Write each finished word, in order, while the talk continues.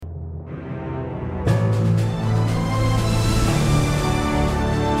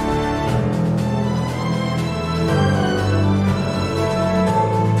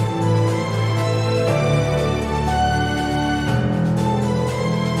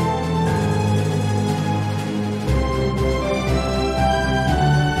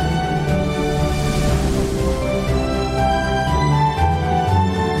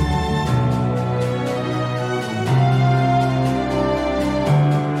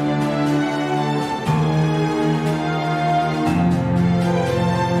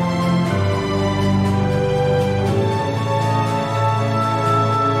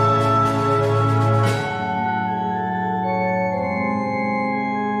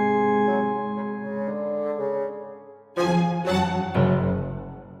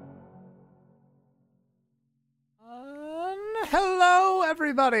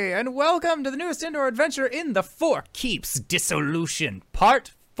everybody, and welcome to the newest indoor adventure in the Four Keeps Dissolution,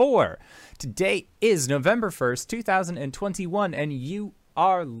 Part 4. Today is November 1st, 2021, and you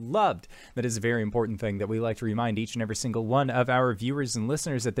are loved. That is a very important thing that we like to remind each and every single one of our viewers and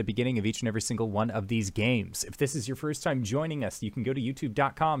listeners at the beginning of each and every single one of these games. If this is your first time joining us, you can go to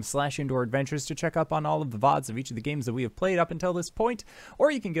youtube.com/indooradventures to check up on all of the VODs of each of the games that we have played up until this point,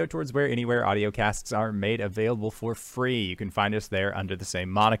 or you can go towards where anywhere audio casts are made available for free. You can find us there under the same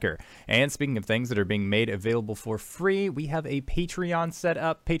moniker. And speaking of things that are being made available for free, we have a Patreon set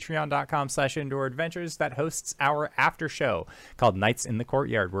up, patreon.com/indooradventures, that hosts our after show called Nights in the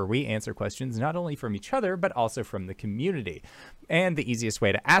Courtyard, where we answer questions not only from each other but also from the community. And the easiest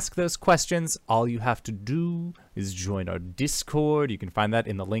way to ask those questions, all you have to do is join our Discord. You can find that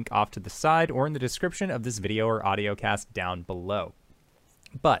in the link off to the side or in the description of this video or audio cast down below.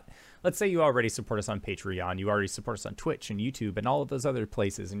 But let's say you already support us on Patreon, you already support us on Twitch and YouTube and all of those other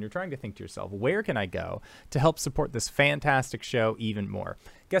places, and you're trying to think to yourself, where can I go to help support this fantastic show even more?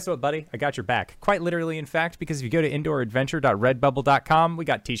 Guess what, buddy? I got your back. Quite literally, in fact, because if you go to indooradventure.redbubble.com, we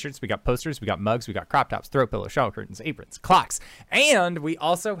got t-shirts, we got posters, we got mugs, we got crop tops, throw pillows, shower curtains, aprons, clocks, and we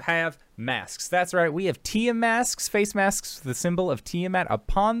also have masks. That's right, we have Tia masks, face masks with the symbol of Tiamat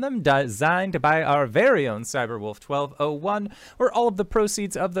upon them, designed by our very own Cyberwolf 1201, where all of the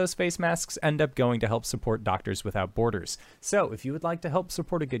proceeds of those face masks end up going to help support Doctors Without Borders. So if you would like to help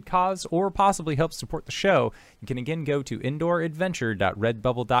support a good cause or possibly help support the show, you can again go to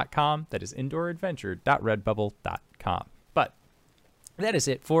indooradventure.redbubble.com. That is indooradventure.redbubble.com. But that is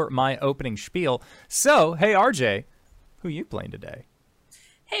it for my opening spiel. So, hey RJ, who you playing today?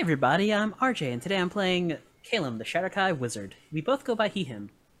 Hey everybody, I'm RJ, and today I'm playing Calum, the Shadowkai Wizard. We both go by he/him.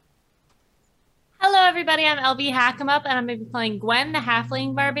 Hello everybody, I'm LB Hackemup, and I'm going to be playing Gwen, the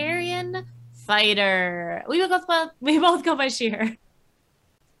Halfling Barbarian Fighter. We both go by Sheer.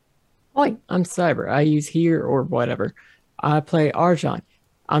 Hi, I'm Cyber. I use here or whatever. I play Arjan.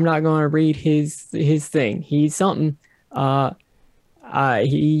 I'm not going to read his thing. He's something.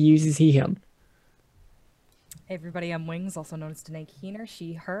 He uses he/him. Hey everybody, I'm Wings, also known as Danae Keener,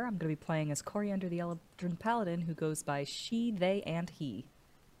 she, her. I'm going to be playing as Coriander the Eldrin Paladin, who goes by she, they, and he.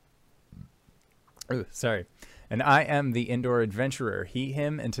 Oh, sorry. And I am the Indoor Adventurer, he,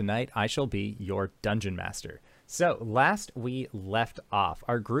 him, and tonight I shall be your Dungeon Master. So, last we left off,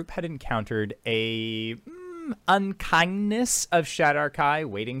 our group had encountered a unkindness of Shadarkai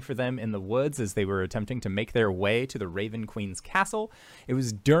waiting for them in the woods as they were attempting to make their way to the Raven Queen's castle. It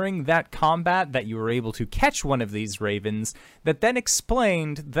was during that combat that you were able to catch one of these ravens that then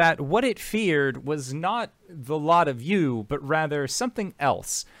explained that what it feared was not the lot of you, but rather something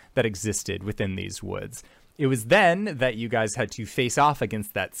else that existed within these woods. It was then that you guys had to face off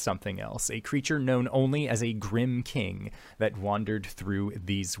against that something else, a creature known only as a Grim King that wandered through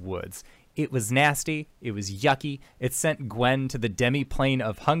these woods. It was nasty, it was yucky, it sent Gwen to the demi-plane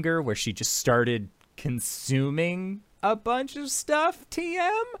of hunger where she just started consuming a bunch of stuff,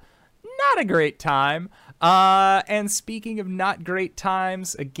 TM. Not a great time. And speaking of not great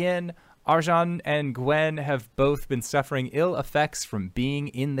times, again, Arjan and Gwen have both been suffering ill effects from being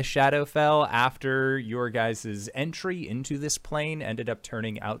in the Shadowfell after your guys' entry into this plane ended up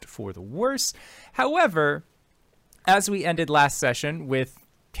turning out for the worse. However, as we ended last session with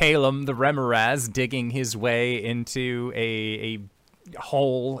Calum the Remoraz digging his way into a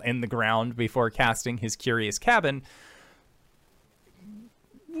hole in the ground before casting his Curious Cabin,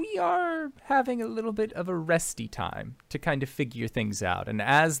 we are having a little bit of a resty time to kind of figure things out. And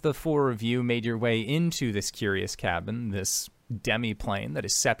as the four of you made your way into this Curious Cabin, this demi-plane that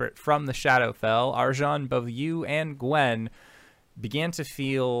is separate from the Shadowfell, Arjan, both you and Gwen began to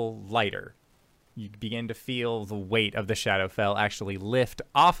feel lighter. You begin to feel the weight of the Shadowfell actually lift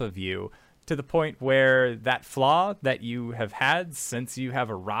off of you to the point where that flaw that you have had since you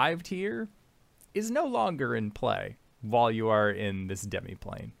have arrived here is no longer in play while you are in this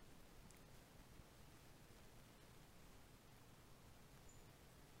demi-plane.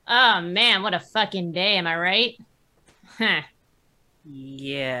 Oh man, what a fucking day, am I right? Huh.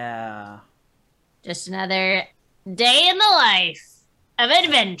 Yeah. Just another day in the life of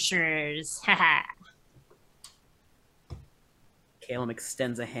adventures. Haha. Calum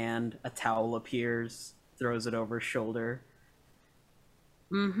extends a hand, a towel appears, throws it over his shoulder.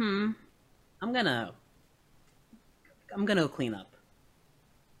 I'm gonna go clean up.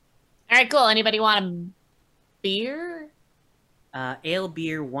 Alright, cool. Anybody want a beer? Ale,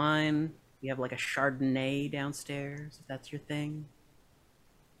 beer, wine. We have like a Chardonnay downstairs, if that's your thing.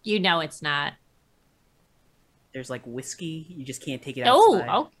 You know it's not. There's like whiskey. You just can't take it outside.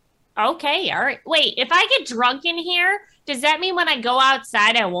 Oh, Okay, all right. Wait, if I get drunk in here, does that mean when I go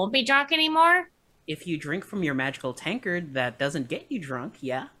outside I won't be drunk anymore? If you drink from your magical tankard that doesn't get you drunk,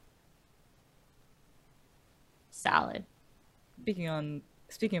 yeah. Solid.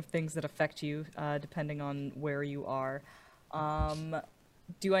 Speaking of things that affect you, depending on where you are,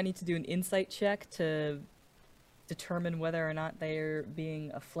 do I need to do an insight check to determine whether or not they're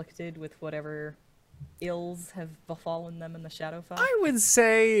being afflicted with whatever ills have befallen them in the Shadowfell? I would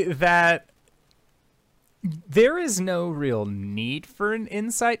say that there is no real need for an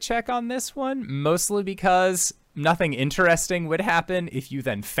insight check on this one, mostly because nothing interesting would happen if you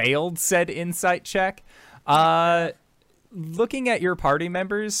then failed said insight check. Looking at your party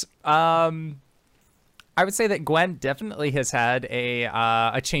members, I would say that Gwen definitely has had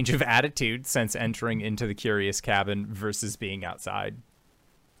a change of attitude since entering into the Curious Cabin versus being outside.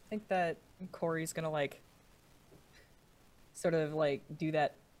 I think that Corey's gonna sort of do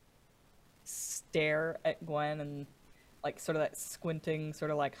that stare at Gwen and sort of that squinting,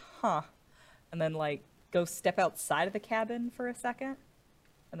 sort of huh, and then go step outside of the cabin for a second,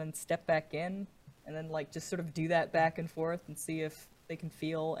 and then step back in, and then just sort of do that back and forth and see if they can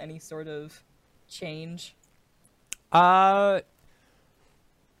feel any sort of change. I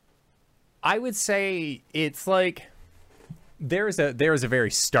would say it's there is a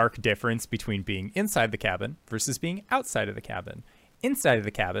very stark difference between being inside the cabin versus being outside of the cabin. Inside of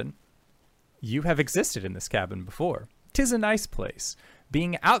the cabin, you have existed in this cabin before. 'Tis a nice place.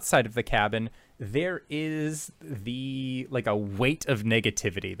 Being outside of the cabin, there is a weight of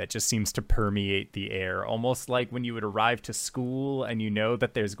negativity that just seems to permeate the air, almost like when you would arrive to school and you know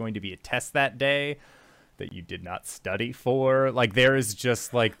that there's going to be a test that day that you did not study for. There is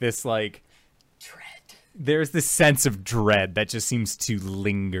just this Dread. there's this sense of dread that just seems to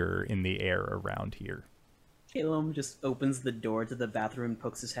linger in the air around here. Caleb just opens the door to the bathroom and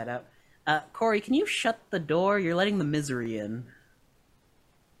pokes his head out. Corey, can you shut the door? You're letting the misery in.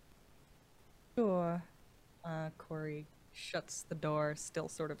 Sure. Corey shuts the door, still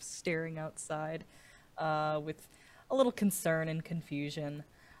sort of staring outside, with a little concern and confusion.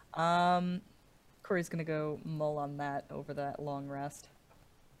 Corey's gonna go mull on that over that long rest.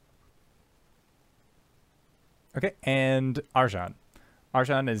 Okay, and Arjan.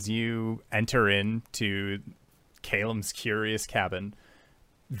 Arjan, as you enter into Caleb's Curious Cabin,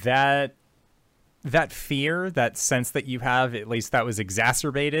 that fear, that sense that you have, at least that was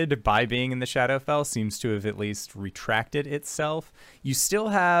exacerbated by being in the Shadowfell, seems to have at least retracted itself. You still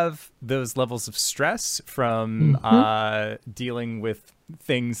have those levels of stress from dealing with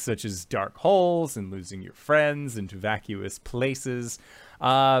things such as dark holes and losing your friends into vacuous places.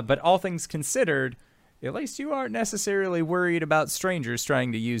 But all things considered, at least you aren't necessarily worried about strangers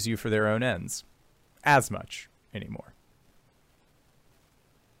trying to use you for their own ends as much anymore.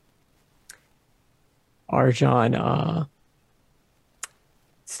 Arjan,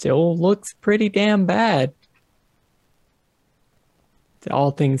 still looks pretty damn bad,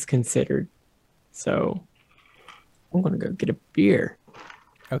 all things considered. So I'm gonna go get a beer.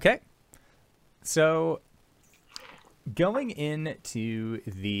 Okay. So going into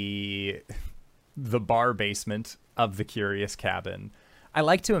the bar basement of the Curious Cabin, I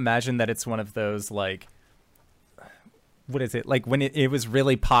like to imagine that it's one of those what is it, when it was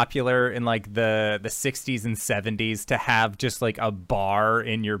really popular in the 60s and 70s to have just a bar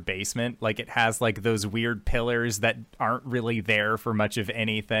in your basement. It has those weird pillars that aren't really there for much of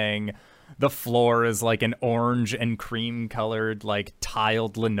anything. The floor is an orange and cream colored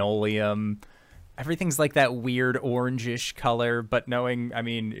tiled linoleum. Everything's that weird orangish color, but knowing,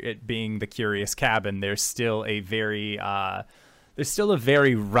 it being the Curious Cabin, there's still a very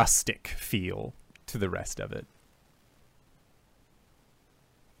rustic feel to the rest of it.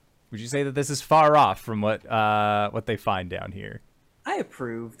 Would you say that this is far off from what they find down here? I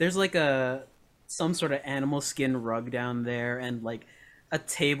approve. There's some sort of animal skin rug down there, and a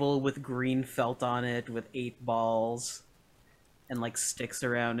table with green felt on it with 8 balls and sticks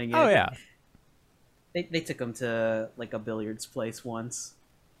surrounding it. Oh yeah. They took him to a billiards place once.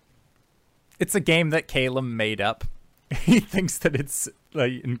 It's a game that Caleb made up. He thinks that it's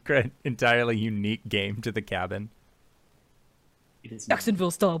an entirely unique game to the cabin. It is not.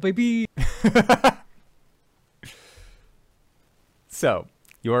 Jacksonville style, baby. So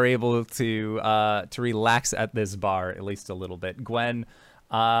you're able to relax at this bar at least a little bit. Gwen,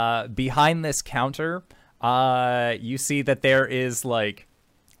 behind this counter, you see that there is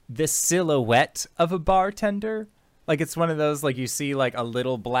this silhouette of a bartender. It's one of those you see a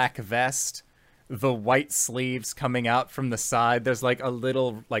little black vest, the white sleeves coming out from the side. There's a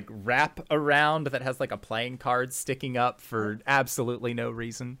little wrap around that has a playing card sticking up for absolutely no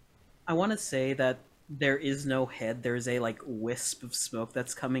reason. I want to say that there is no head. There's a like wisp of smoke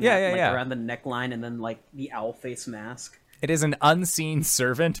that's coming Yeah, out yeah, like yeah. around the neckline, and then like the owl face mask. It is an unseen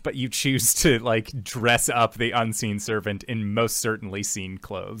servant, but you choose to like dress up the unseen servant in most certainly seen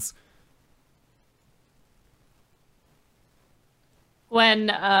clothes.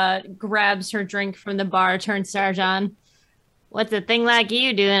 Gwen grabs her drink from the bar, turns to Arjan. What's a thing like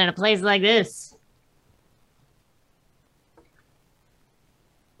you doing in a place like this?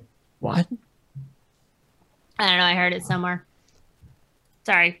 What? I don't know. I heard it somewhere.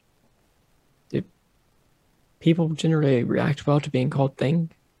 Sorry. People generally react well to being called thing.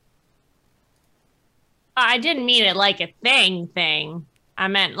 I didn't mean it like a thing. I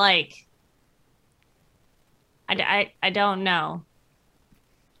meant like... I don't know.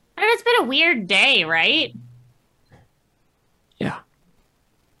 I mean, it's been a weird day, right? Yeah.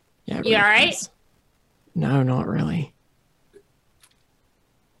 Yeah. it You really alright? has. No, not really.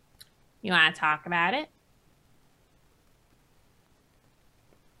 You want to talk about it?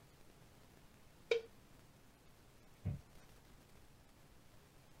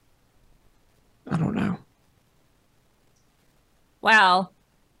 I don't know. Well,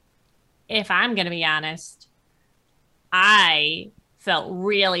 if I'm going to be honest, I felt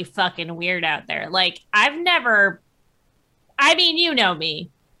really fucking weird out there. Like, I've never... I mean, you know me.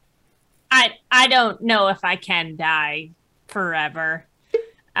 I don't know if I can die forever.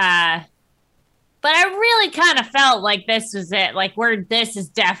 But I really kind of felt like this was it. Like, this is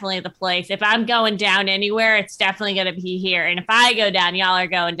definitely the place. If I'm going down anywhere, it's definitely going to be here. And if I go down, y'all are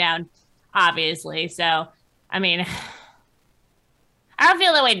going down, obviously. So, I mean, I don't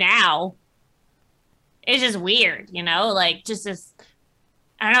feel that way now. It's just weird, you know? Like, just this,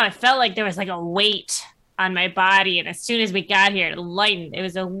 I don't know, I felt like there was like a weight on my body. And as soon as we got here, it lightened. It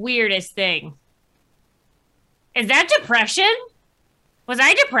was the weirdest thing. Is that depression? Was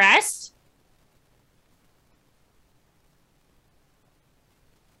I depressed?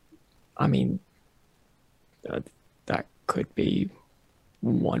 I mean, that could be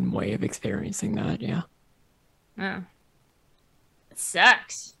one way of experiencing that, yeah. Oh. It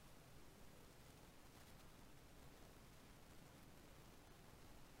sucks.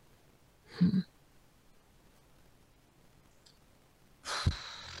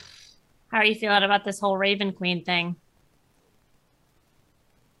 How are you feeling about this whole Raven Queen thing?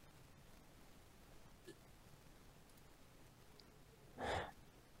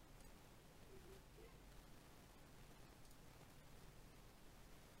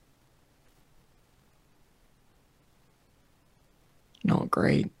 Not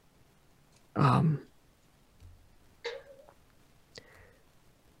great.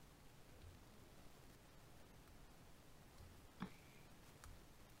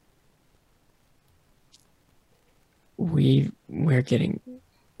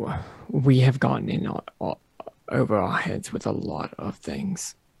 We have gotten in over our heads with a lot of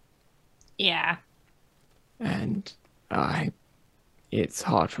things, Yeah. and it's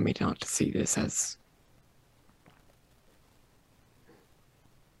hard for me not to see this as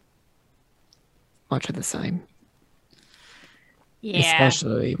much of the same. Yeah.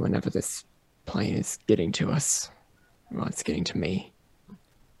 Especially whenever this plane is getting to us. Well, it's getting to me.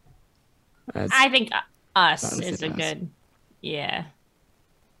 I think us bad as is it a has. good. Yeah.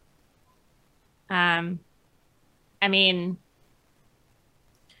 I mean,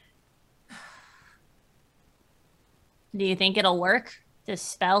 do you think it'll work? This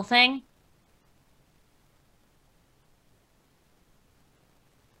spell thing?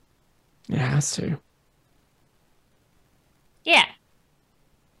 It has to. Yeah.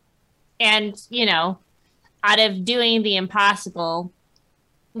 And, you know, out of doing the impossible,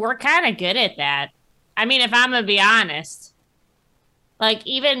 we're kind of good at that. I mean, if I'm going to be honest, like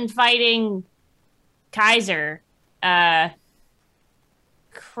even fighting Kaiser,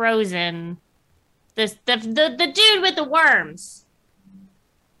 Crozen, the dude with the worms.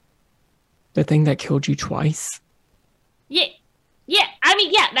 The thing that killed you twice? Yeah. Yeah. I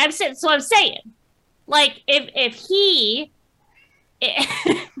mean, yeah, that's it. So I'm saying, like, if he,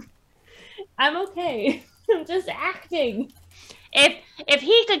 I'm okay. I'm just acting. If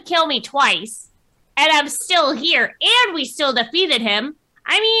he could kill me twice and I'm still here and we still defeated him,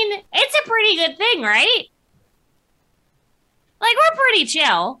 I mean, it's a pretty good thing, right? Like, we're pretty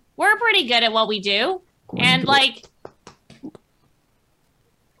chill. We're pretty good at what we do. And, like... What?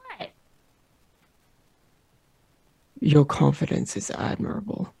 Your confidence is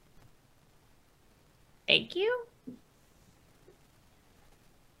admirable. Thank you?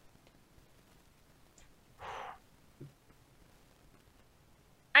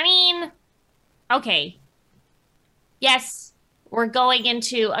 I mean... Okay. Yes, we're going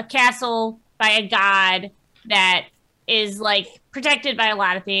into a castle by a god that is like protected by a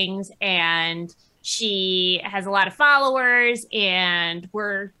lot of things, and she has a lot of followers, and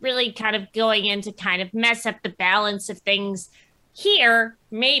we're really kind of going in to kind of mess up the balance of things here,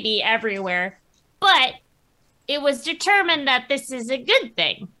 maybe everywhere. But it was determined that this is a good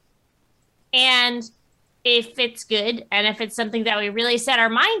thing. And if it's good, and if it's something that we really set our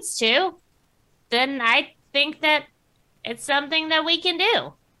minds to, then I think that it's something that we can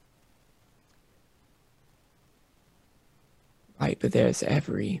do. Right, but there's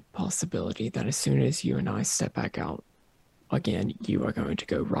every possibility that as soon as you and I step back out again, you are going to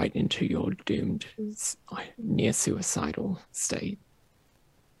go right into your doomed, near suicidal state.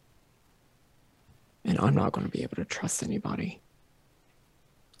 And I'm not going to be able to trust anybody.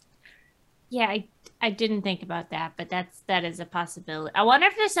 Yeah, I didn't think about that, but that is a possibility. I wonder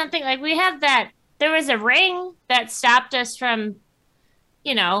if there's something like we have that. There was a ring that stopped us from,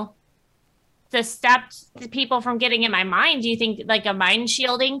 that stopped the people from getting in my mind. Do you think like a mind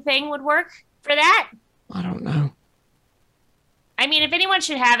shielding thing would work for that? I don't know. I mean, if anyone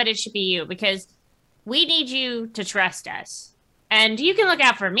should have it, it should be you, because we need you to trust us. And you can look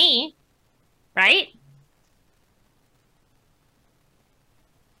out for me, right?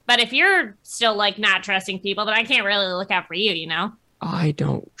 But if you're still like not trusting people, then I can't really look out for you, you know? I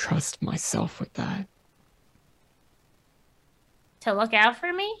don't trust myself with that. To look out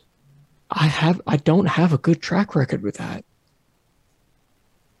for me? I don't have a good track record with that.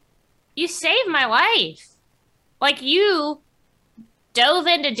 You saved my life. Like, you dove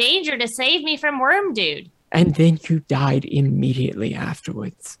into danger to save me from Worm Dude. And then you died immediately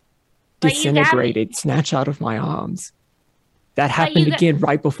afterwards. But you got me. Disintegrated, snatched out of my arms. That happened again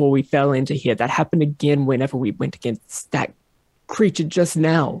right before we fell into here. That happened again whenever we went against that creature just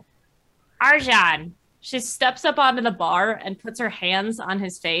now. Arjan. She steps up onto the bar and puts her hands on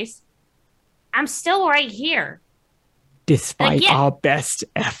his face. I'm still right here. Despite our best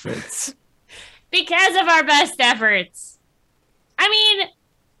efforts. Because of our best efforts. I mean,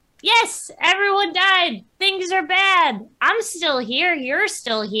 yes, everyone died. Things are bad. I'm still here. You're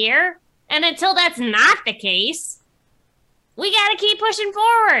still here. And until that's not the case, we got to keep pushing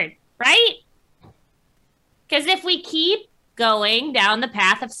forward, right? Because if we keep going down the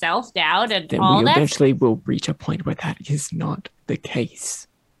path of self-doubt and then all we that, eventually will reach a point where that is not the case.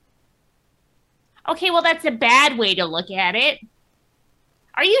 okay, well, that's a bad way to look at it.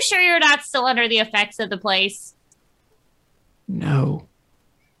 Are you sure you're not still under the effects of the place? No.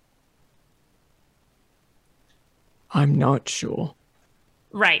 I'm not sure.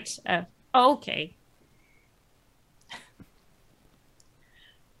 Right. Okay.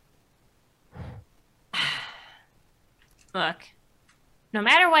 Look, no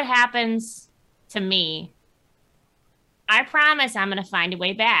matter what happens to me, I promise I'm going to find a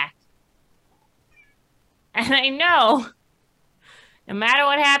way back. And I know, no matter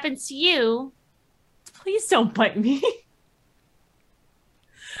what happens to you, please don't bite me.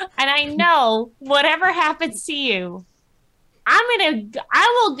 And I know, whatever happens to you,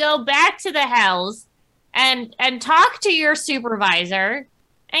 I will go back to the hells and talk to your supervisor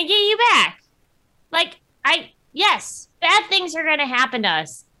and get you back. Like, yes, bad things are going to happen to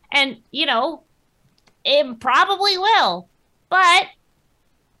us. And, it probably will. But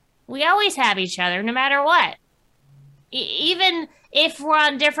we always have each other, no matter what. Even if we're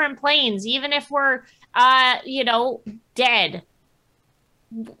on different planes, even if we're, dead.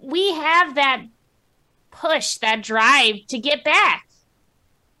 We have that push, that drive to get back.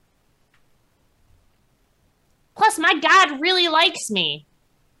 Plus, my God really likes me.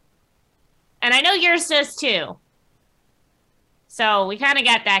 And I know yours does too. So we kind of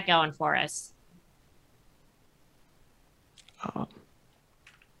got that going for us.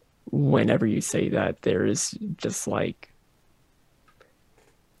 Whenever you say that, there is just like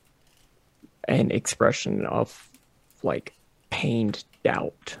an expression of like pained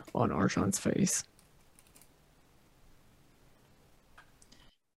doubt on Arjan's face.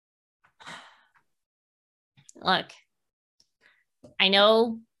 Look, I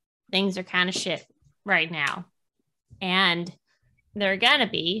know things are kind of shit right now. And they're gonna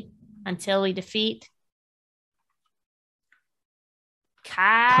be until we defeat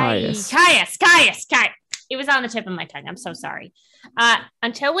Caius. It was on the tip of my tongue. I'm so sorry.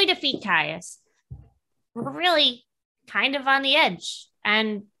 Until we defeat Caius, we're really kind of on the edge.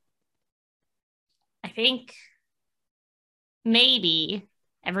 And I think maybe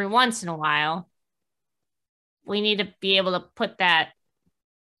every once in a while, we need to be able to put that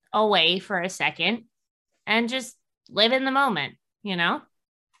away for a second and just live in the moment, you know?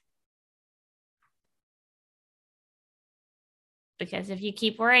 Because if you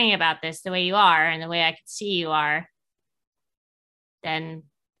keep worrying about this the way you are and the way I can see you are, then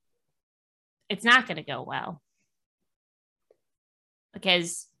it's not going to go well.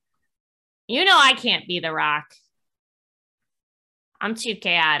 Because you know I can't be the Rock. I'm too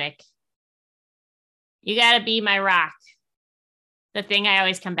chaotic. You got to be my Rock. The thing I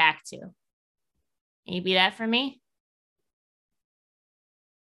always come back to. Can you be that for me?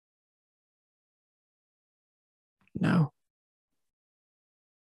 No.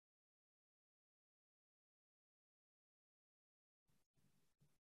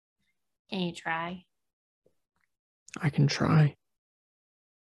 Can you try? I can try.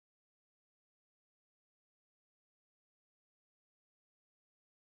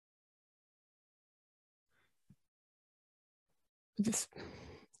 This...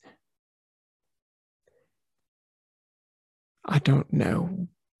 I don't know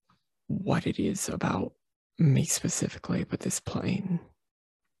what it is about me specifically, but this plane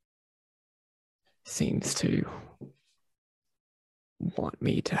seems to want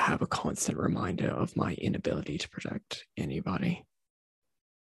me to have a constant reminder of my inability to protect anybody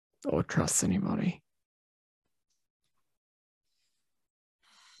or trust anybody.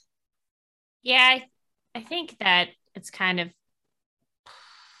 Yeah, I think that it's kind of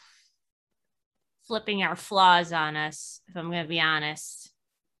flipping our flaws on us, if I'm going to be honest.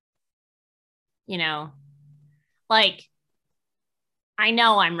 You know, like, I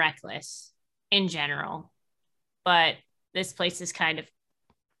know I'm reckless in general, but this place is kind of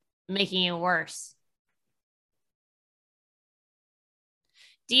making it worse.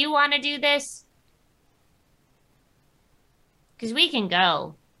 Do you want to do this? Because we can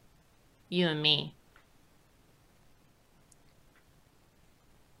go, you and me.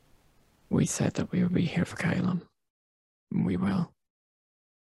 We said that we would be here for Caleb. We will.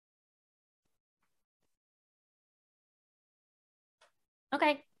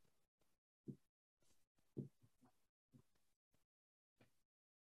 Okay.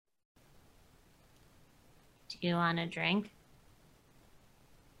 Do you want a drink?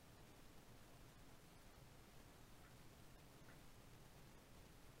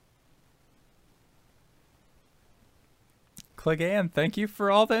 Clegane, thank you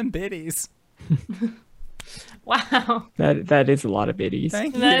for all them biddies. Wow. That is a lot of biddies.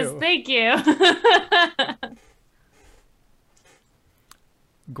 Thank That's, you. thank you.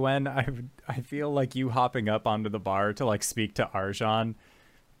 Gwen, I feel like you hopping up onto the bar to like speak to Arjan.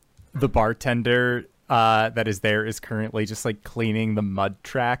 The bartender that is there is currently just like cleaning the mud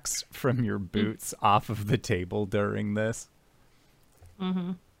tracks from your boots off of the table during this.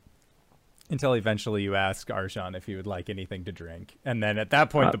 Mm-hmm. Until eventually you ask Arjan if he would like anything to drink. And then at that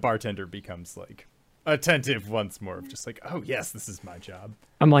point, the bartender becomes like attentive once more, just like, oh yes, this is my job.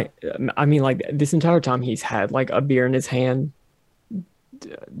 I'm like, I mean, like this entire time he's had like a beer in his hand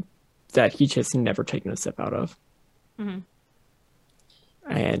that he just never taken a sip out of. Mm-hmm.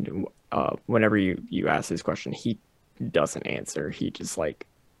 And whenever you ask this question, he doesn't answer. He just like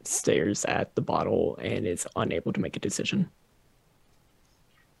stares at the bottle and is unable to make a decision.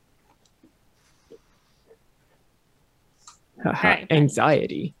 Right.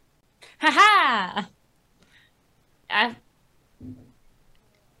 Anxiety. Haha.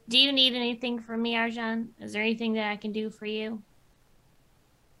 Do you need anything from me, Arjan? Is there anything that I can do for you?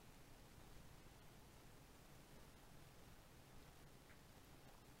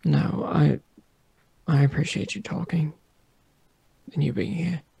 No, I appreciate you talking and you being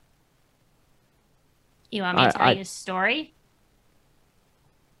here. You want me to tell you a story?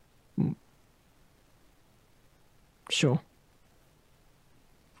 Sure.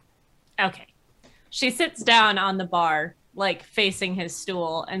 Okay. She sits down on the bar, like facing his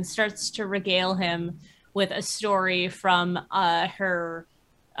stool, and starts to regale him with a story from her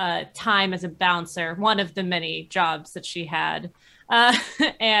time as a bouncer, one of the many jobs that she had,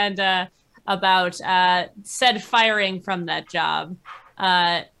 and about said firing from that job.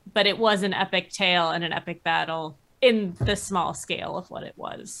 But it was an epic tale and an epic battle in the small scale of what it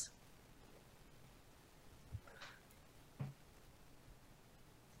was.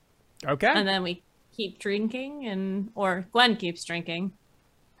 Okay. And then we keep drinking, or Gwen keeps drinking,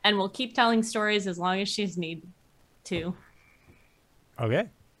 and we'll keep telling stories as long as she's need to. Okay.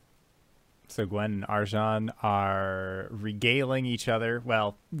 So Gwen and Arjan are regaling each other.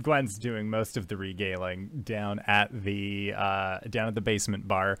 Well, Gwen's doing most of the regaling down at the basement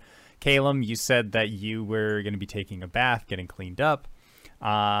bar. Caleb, you said that you were going to be taking a bath, getting cleaned up,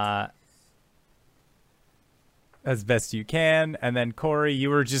 as best you can. And then Corey, you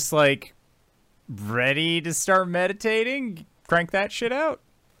were just like ready to start meditating. Crank that shit out.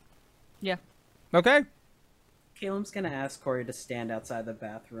 Yeah. Okay. Caleb's gonna ask Corey to stand outside the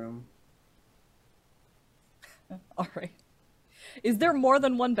bathroom. All right. Is there more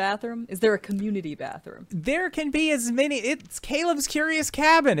than one bathroom? Is there a community bathroom? There can be as many. It's Caleb's Curious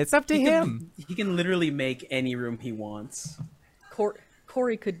Cabin. It's up to him. He can literally make any room he wants.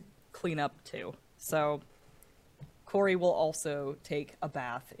 Corey could clean up too. So Corey will also take a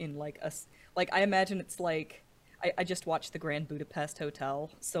bath in I imagine it's like I just watched the Grand Budapest Hotel,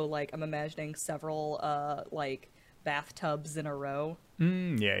 so like I'm imagining several bathtubs in a row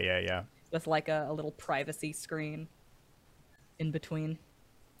Yeah. with like a little privacy screen in between.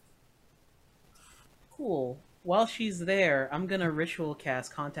 Cool. While she's there, I'm gonna ritual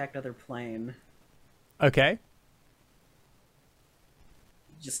cast Contact Other Plane. Okay.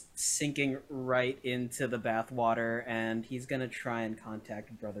 Just sinking right into the bathwater, and he's gonna try and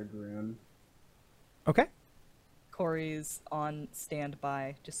contact Brother Groon. Okay. Corey's on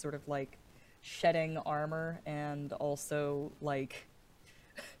standby, just sort of like shedding armor and also like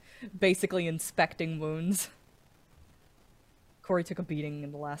basically inspecting wounds. Corey took a beating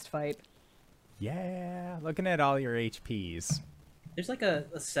in the last fight. Yeah. Looking at all your HPs. There's like a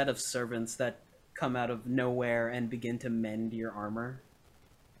set of servants that come out of nowhere and begin to mend your armor.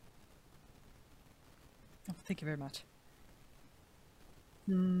 Oh, thank you very much.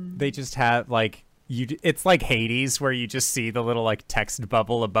 They just have like it's like Hades, where you just see the little like text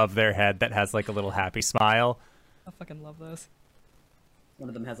bubble above their head that has like a little happy smile. I fucking love those. One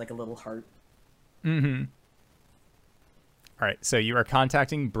of them has like a little heart. Mm-hmm. All right, so you are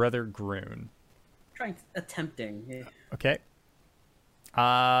contacting Brother Groon. Attempting. Yeah. Okay.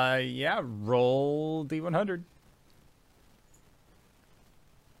 Yeah, roll D100.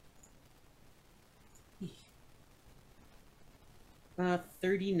 Uh,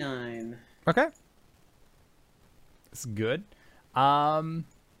 39. Okay. That's good.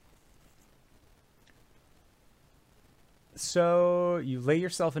 So you lay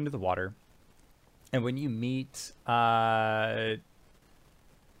yourself into the water, and when you meet,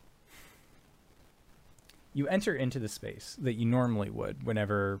 you enter into the space that you normally would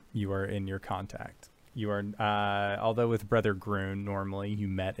whenever you are in your contact. You are, although with Brother Groon, normally you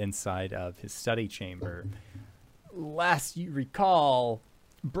met inside of his study chamber. Last you recall,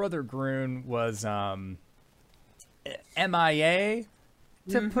 Brother Groon was MIA,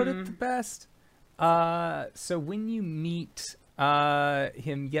 to put it the best. So when you meet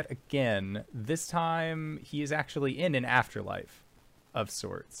him yet again, this time he is actually in an afterlife of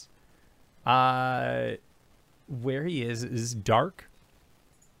sorts. Where he is dark.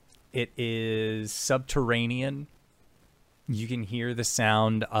 It is subterranean. You can hear the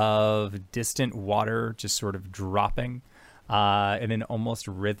sound of distant water just sort of dropping in an almost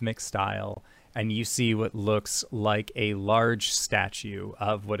rhythmic style. And you see what looks like a large statue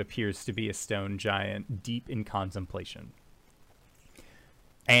of what appears to be a stone giant deep in contemplation.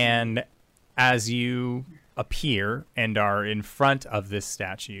 And as you appear and are in front of this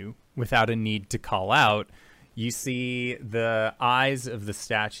statue, without a need to call out, you see the eyes of the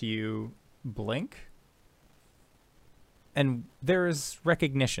statue blink. And there is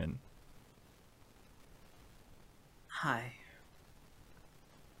recognition. Hi.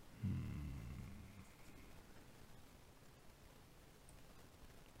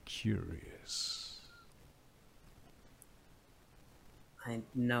 Curious. I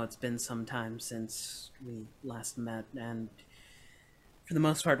know it's been some time since we last met, and for the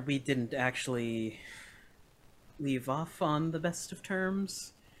most part, we didn't actually leave off on the best of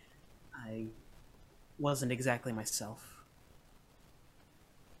terms. I wasn't exactly myself.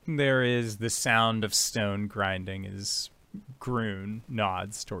 There is the sound of stone grinding as Groon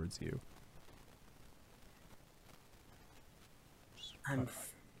nods towards you. I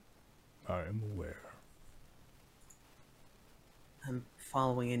am aware. I'm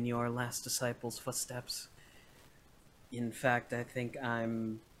following in your last disciple's footsteps. In fact, I think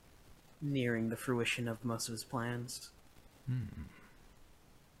I'm nearing the fruition of most of his plans.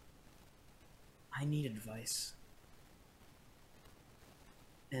 I need advice.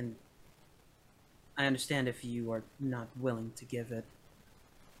 And I understand if you are not willing to give it.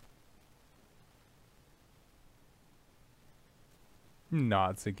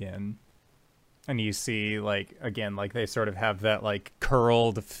 Nods again. And you see, like, again, like they sort of have that, like,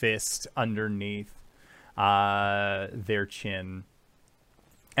 curled fist underneath their chin.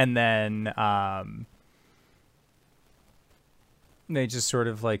 And then they just sort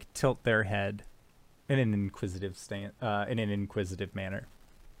of, like, tilt their head in an inquisitive manner.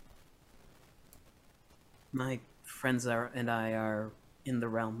 My friends and I are in the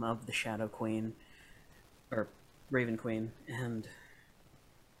realm of the Shadow Queen, or Raven Queen, and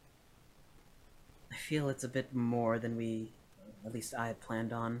I feel it's a bit more than at least I had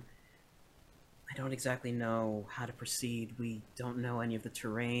planned on. I don't exactly know how to proceed. We don't know any of the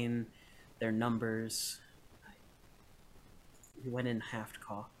terrain, their numbers. We went in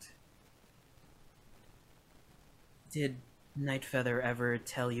half-cocked. Did Nightfeather ever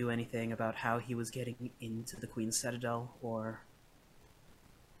tell you anything about how he was getting into the Queen's Citadel, or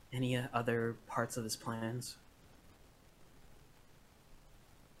any other parts of his plans?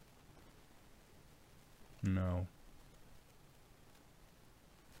 No.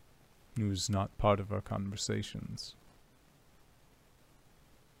 It was not part of our conversations.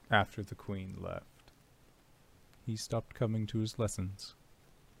 After the Queen left, he stopped coming to his lessons.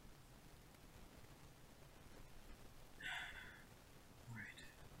 Right.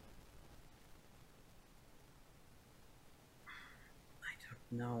 I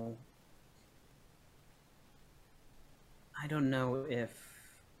don't know. I don't know if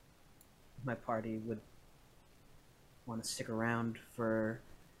my party would want to stick around for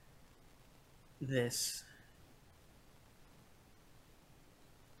this.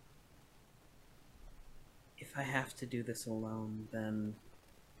 If I have to do this alone, then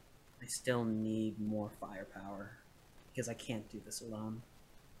I still need more firepower, because I can't do this alone.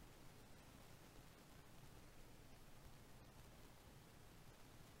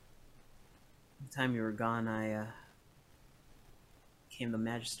 The time you were gone, I became the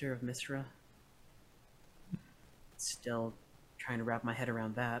Magister of Misra. Still trying to wrap my head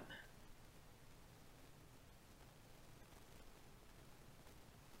around that.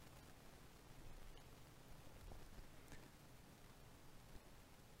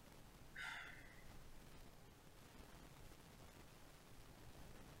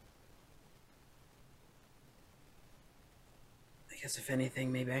 I guess if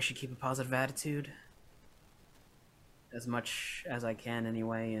anything, maybe I should keep a positive attitude. As much as I can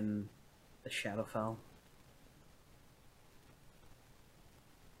anyway in the Shadowfell.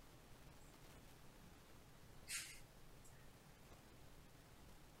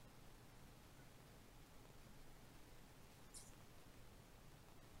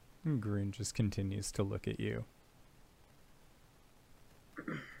 And Green just continues to look at you.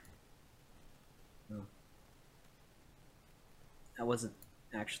 No. That wasn't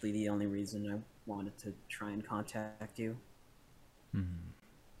actually the only reason I wanted to try and contact you. Hmm.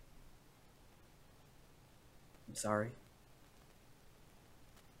 I'm sorry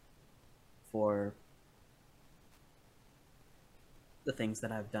for the things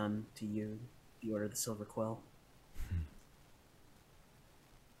that I've done to you, the Order of the Silver Quill.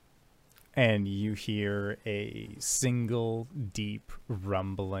 And you hear a single deep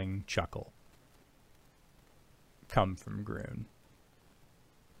rumbling chuckle come from Groon.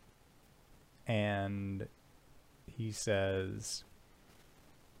 And he says,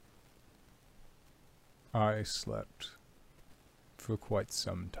 I slept for quite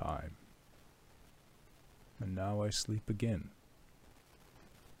some time, and now I sleep again.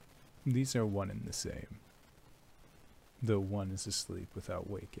 These are one and the same, though one is asleep without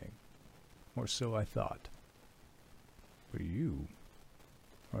waking. Or so I thought. But you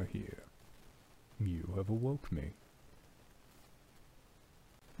are here. You have awoke me.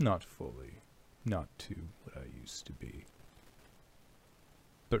 Not fully, not to what I used to be,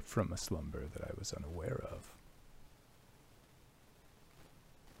 but from a slumber that I was unaware of.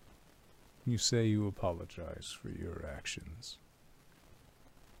 You say you apologize for your actions.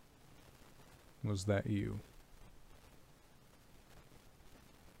 Was that you?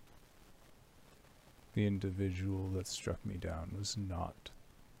 The individual that struck me down was not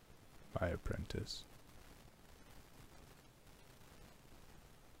my apprentice.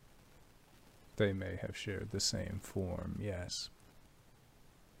 They may have shared the same form, yes.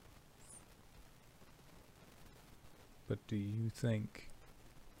 But do you think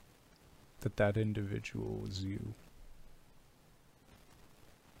that that individual was you?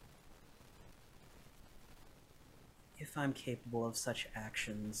 If I'm capable of such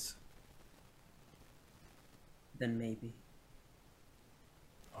actions, then maybe.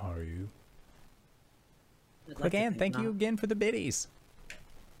 Are you? I'd like to Again, think thank you not. again for the biddies.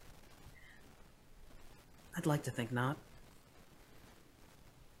 I'd like to think not.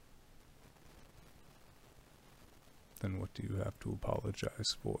 Then what do you have to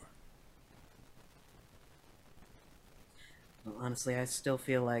apologize for? Well, honestly, I still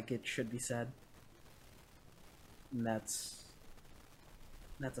feel like it should be said. And that's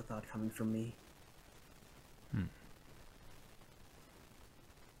a thought coming from me. I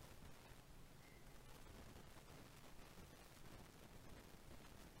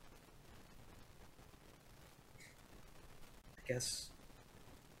guess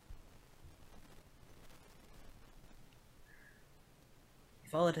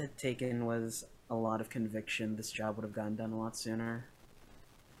If all it had taken was a lot of conviction, this job would have gotten done a lot sooner.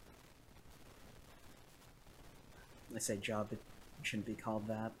 I say job, it shouldn't be called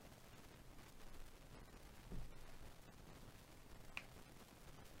that.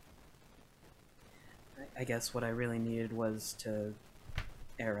 I guess what I really needed was to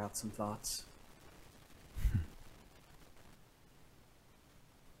air out some thoughts.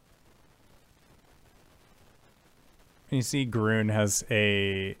 You see Groon has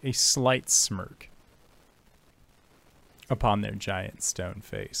a slight smirk upon their giant stone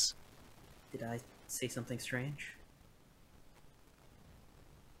face. Did I say something strange?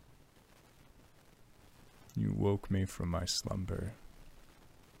 You woke me from my slumber,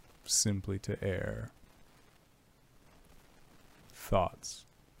 simply to air thoughts.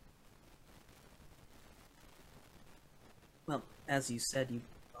 Well, as you said, you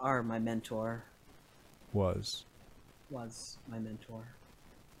are my mentor. Was My mentor.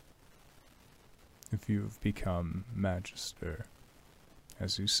 if you have become Magister,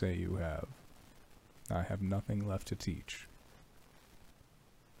 as you say you have, I have nothing left to teach.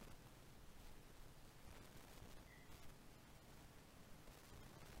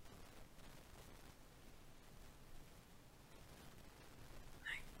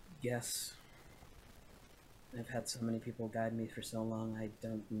 Yes. I've had so many people guide me for so long, I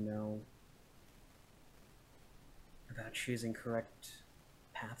don't know about choosing correct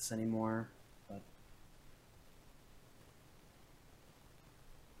paths anymore, but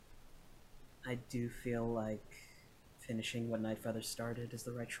I do feel like finishing what Nightfeather started is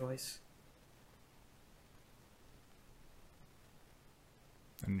the right choice.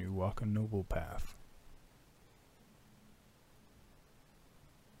 And you walk a noble path.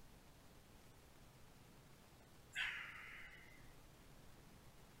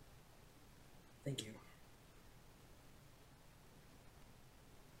 Thank you.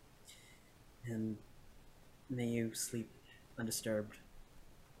 And may you sleep undisturbed.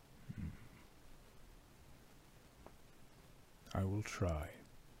 I will try.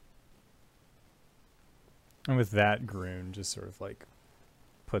 And with that, Groon just sort of like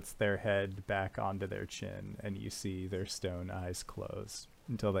puts their head back onto their chin, and you see their stone eyes close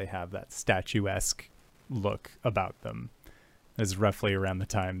until they have that statuesque look about them. That is roughly around the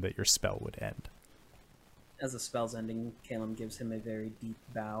time that your spell would end. As the spell's ending, Calum gives him a very deep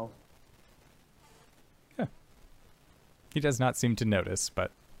bow. He does not seem to notice,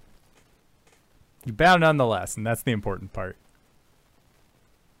 but you bow nonetheless, and that's the important part.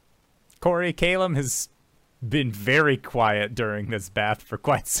 Corey, Calum has been very quiet during this bath for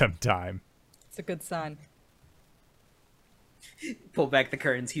quite some time. It's a good sign. Pull back the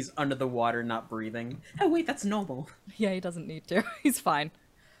curtains, he's under the water, not breathing. Oh wait, that's normal. Yeah, he doesn't need to. He's fine.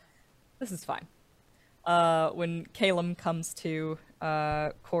 This is fine. When Calum comes to,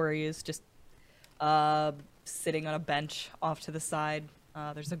 Corey is just sitting on a bench off to the side.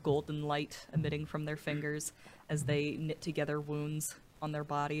 There's a golden light emitting from their fingers as they knit together wounds on their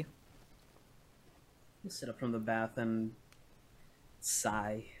body. He'll sit up from the bath and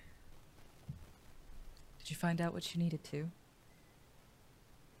sigh. Did you find out what you needed to?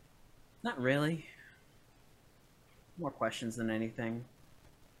 Not really. More questions than anything.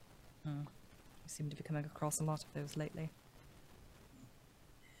 You seem to be coming across a lot of those lately.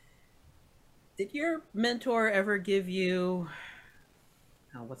 Did your mentor ever give you...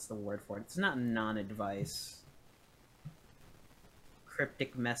 Oh, what's the word for it? It's not non-advice.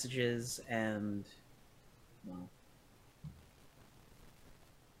 Cryptic messages and... Well...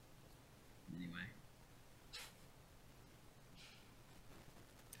 Anyway.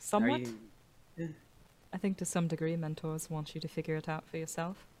 Somewhat. Are you... I think to some degree mentors want you to figure it out for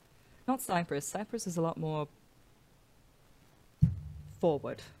yourself. Not Cypress. Cypress is a lot more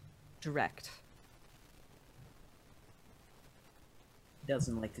forward, direct.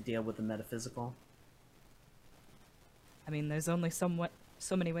 Doesn't like to deal with the metaphysical. I mean, there's only so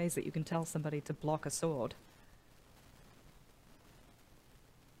many ways that you can tell somebody to block a sword.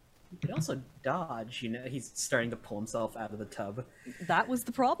 You could also dodge, you know, he's starting to pull himself out of the tub. That was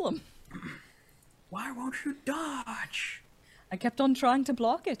the problem. Why won't you dodge? I kept on trying to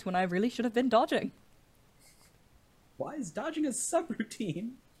block it when I really should have been dodging. Why is dodging a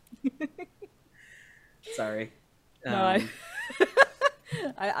subroutine? Sorry. No,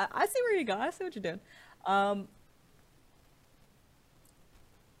 I see where you go. I see what you're doing.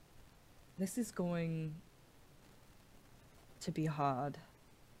 This is going to be hard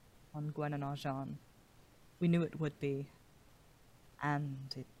on Gwen and Arjan. We knew it would be,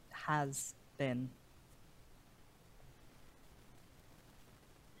 and it has been.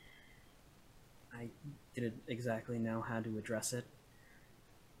 I didn't exactly know how to address it.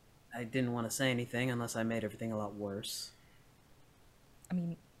 I didn't want to say anything unless I made everything a lot worse. I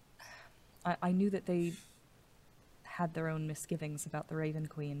mean, I knew that they had their own misgivings about the Raven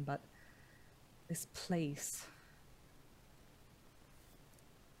Queen, but this place...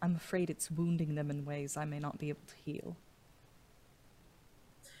 I'm afraid it's wounding them in ways I may not be able to heal.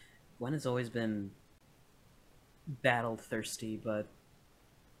 Gwen has always been battle-thirsty, but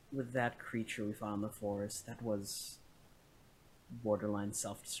with that creature we fought in the forest, that was borderline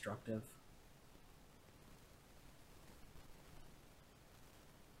self-destructive.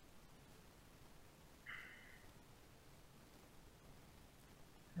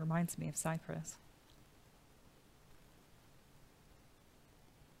 It reminds me of Cypress.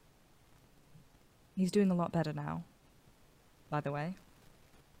 He's doing a lot better now, by the way.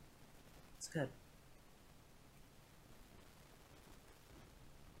 It's good.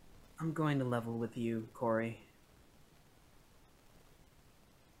 I'm going to level with you, Corey.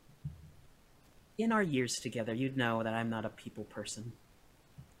 In our years together, you'd know that I'm not a people person.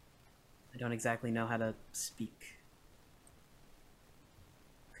 I don't exactly know how to speak.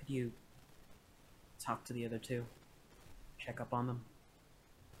 Could you talk to the other two? Check up on them?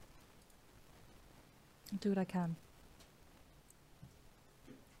 I'll do what I can.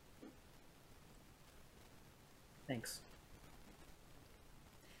 Thanks.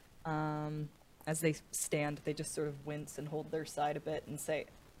 As they stand, they just sort of wince and hold their side a bit and say,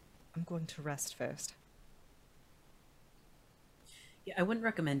 I'm going to rest first. Yeah, I wouldn't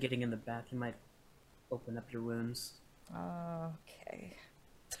recommend getting in the bath. You might open up your wounds. Okay.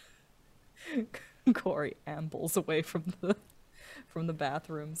 Corey ambles away from the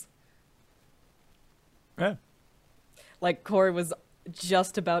bathrooms. Yeah. Like, Corey was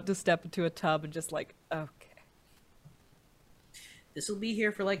just about to step into a tub and just like, okay. This will be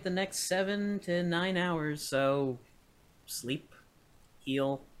here for like the next 7 to 9 hours, so sleep,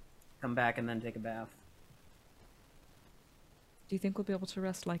 heal, come back, and then take a bath. Do you think we'll be able to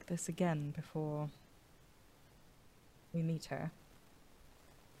rest like this again before we meet her?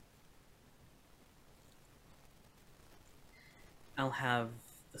 I'll have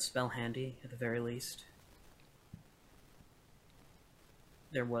the spell handy, at the very least.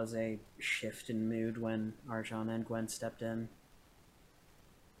 There was a shift in mood when Arjan and Gwen stepped in.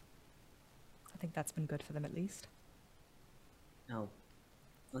 I think that's been good for them at least. I'll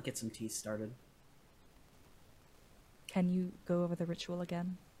get some tea started. Can you go over the ritual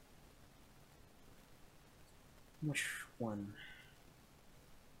again? Which one?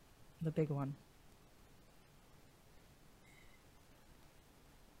 The big one.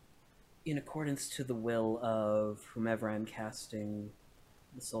 In accordance to the will of whomever I'm casting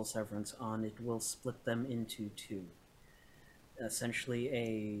the Soul Severance on, it will split them into two. Essentially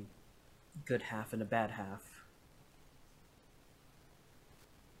a good half and a bad half.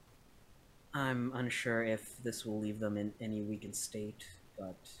 I'm unsure if this will leave them in any weakened state,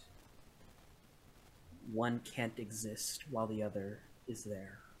 but one can't exist while the other is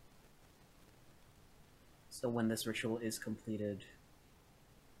there. So when this ritual is completed,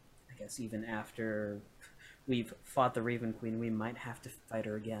 I guess even after we've fought the Raven Queen, we might have to fight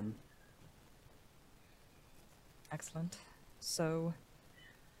her again. Excellent. So,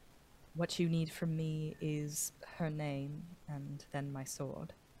 what you need from me is her name and then my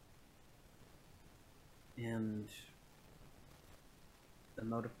sword. And the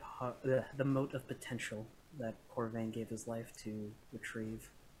mote of potential that Corvain gave his life to retrieve.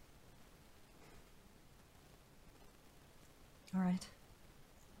 All right.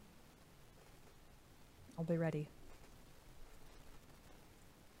 I'll be ready.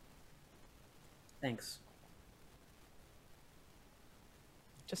 Thanks.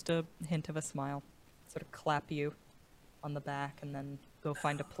 Just a hint of a smile. Sort of clap you on the back and then go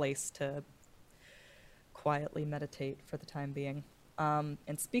find a place to quietly meditate for the time being. And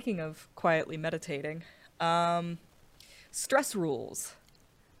speaking of quietly meditating, stress rules.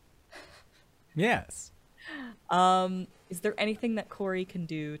 Yes. Is there anything that Corey can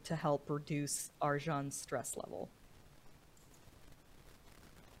do to help reduce Arjan's stress level?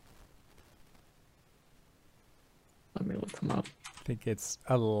 Let me look them up. I think it's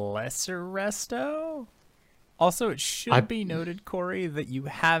a lesser resto. Also, it should be noted, Corey, that you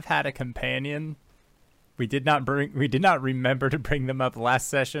have had a companion. We did not remember to bring them up last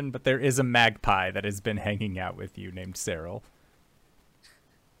session, but there is a magpie that has been hanging out with you named Cyril.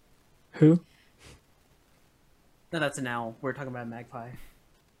 Who? No, that's an owl. We're talking about a magpie.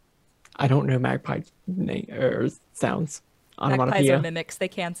 I don't know magpie name or sounds. Magpies are Onomatopoeia. mimics. They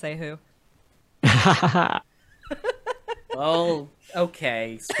can't say who. Oh,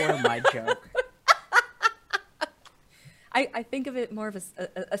 okay. Spoil my joke. I think of it more of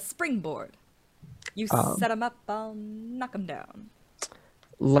a springboard. You set them up, I'll knock them down.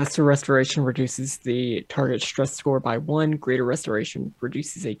 Lesser restoration reduces the target stress score by 1. Greater restoration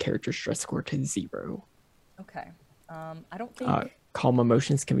reduces a character stress score to 0. Okay. I don't think... Calm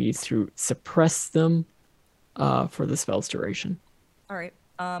emotions can be used to suppress them for the spell's duration. All right.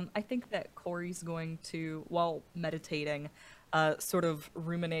 I think that Corey's going to, while meditating, sort of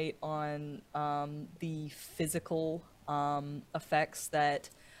ruminate on the physical effects that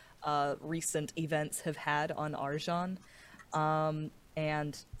recent events have had on Arjan.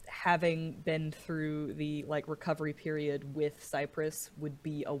 And having been through the recovery period with Cypress, would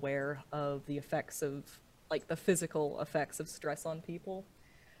be aware of the effects of the physical effects of stress on people.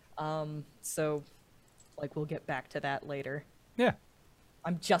 So we'll get back to that later. Yeah.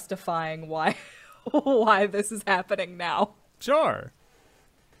 I'm justifying why this is happening now. Sure.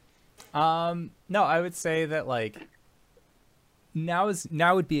 No, I would say that now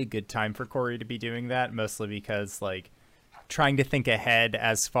would be a good time for Corey to be doing that, mostly because trying to think ahead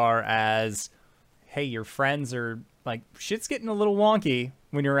as far as, hey, your friends are shit's getting a little wonky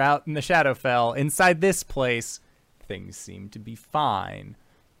when you're out in the Shadowfell. Inside this place, things seem to be fine,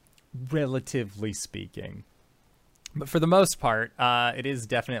 relatively speaking. But for the most part, it is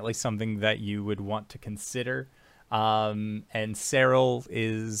definitely something that you would want to consider. And Cyril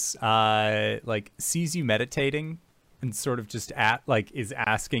is sees you meditating and sort of just is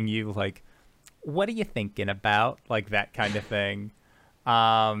asking you what are you thinking about? That kind of thing.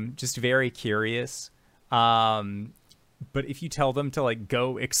 Just very curious. But if you tell them to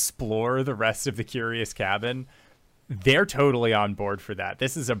go explore the rest of the Curious Cabin, they're totally on board for that.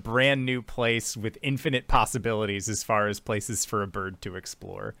 This is a brand new place with infinite possibilities as far as places for a bird to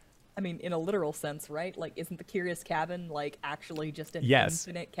explore. I mean, in a literal sense, right? Isn't the Curious Cabin actually just an Yes.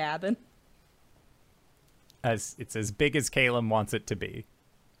 infinite cabin? As it's as big as Caleb wants it to be.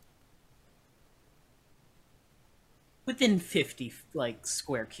 Within 50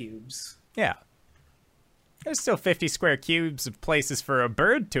 square cubes. Yeah. There's still 50 square cubes of places for a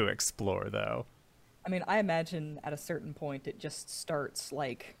bird to explore, though. I mean, I imagine at a certain point it just starts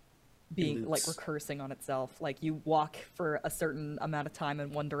being loops. recursing on itself. You walk for a certain amount of time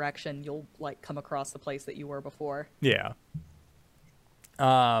in one direction, you'll come across the place that you were before. Yeah.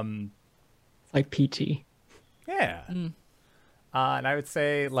 Like PT. Yeah. And I would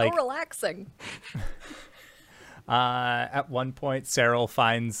say So relaxing. At one point, Cyril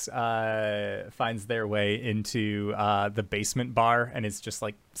finds their way into the basement bar and is just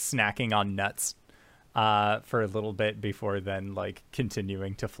snacking on nuts for a little bit before then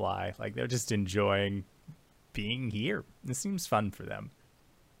continuing to fly. They're just enjoying being here. This seems fun for them.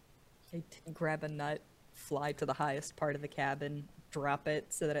 They grab a nut, fly to the highest part of the cabin, drop it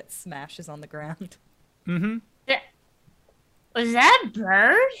so that it smashes on the ground. Mm-hmm. Was that a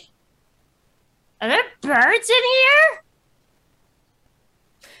bird? Are there birds in here?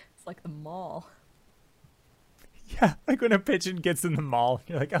 It's like the mall. Yeah, when a pigeon gets in the mall,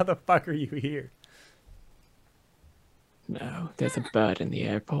 you're how the fuck are you here? No, there's a bird in the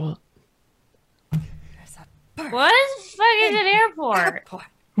airport. There's a bird. What the fuck is an airport? Airport.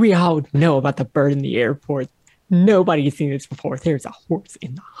 We all know about the bird in the airport. Nobody has seen this before. There's a horse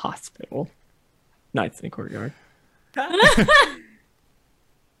in the hospital. Nights in the courtyard.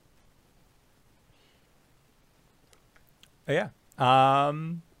 Yeah.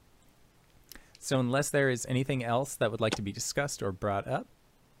 So unless there is anything else that would like to be discussed or brought up,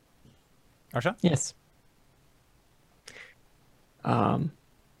 Arshawn? Yes.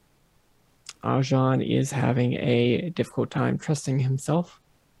 Arjan is having a difficult time trusting himself,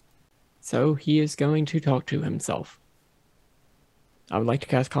 so he is going to talk to himself. I would like to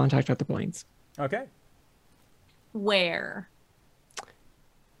cast Contact at the Plains. Okay. Where?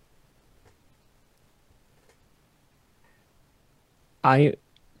 I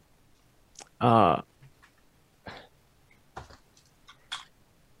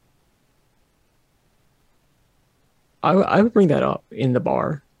would bring that up in the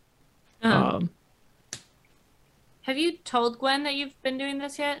bar. Have you told Gwen that you've been doing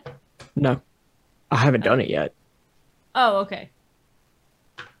this yet? No, I haven't done it yet. Oh, okay.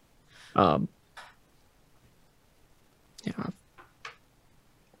 Yeah.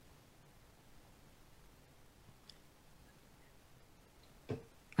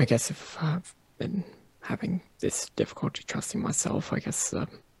 I guess if I've been having this difficulty trusting myself, I guess the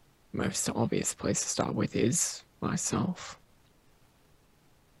most obvious place to start with is myself.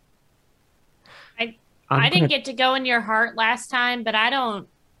 I didn't get to go in your heart last time, but I don't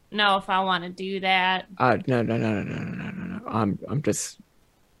know if I want to do that. No. I'm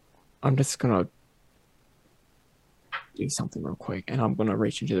just gonna do something real quick, and I'm gonna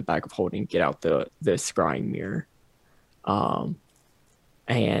reach into the bag of holding, get out the scrying mirror,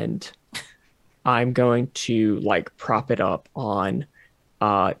 and I'm going to like prop it up on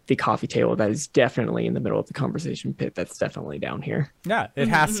the coffee table that is definitely in the middle of the conversation pit. That's definitely down here. Yeah, it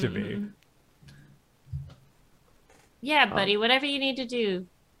has to be. Yeah, buddy, whatever you need to do.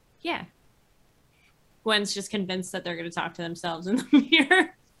 Yeah. Gwen's just convinced that they're going to talk to themselves in the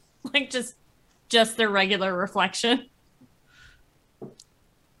mirror. Like, just their regular reflection.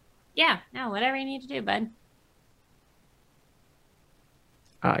 Yeah, no, whatever you need to do, bud.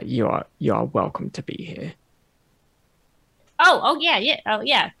 You are welcome to be here. Oh,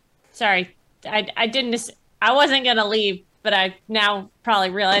 yeah. Sorry. I didn't, I wasn't going to leave, but I now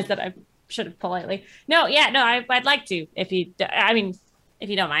probably realize that I should have politely. No, I'd like to, if you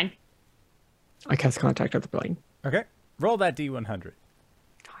don't mind. I cast contact at the plane. Okay. Roll that D100.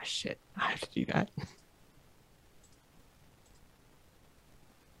 Oh, shit. I have to do that.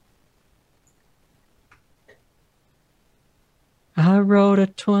 I rolled a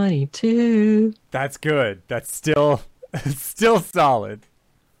 22. That's good. That's still solid.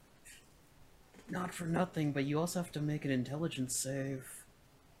 Not for nothing, but you also have to make an intelligence save.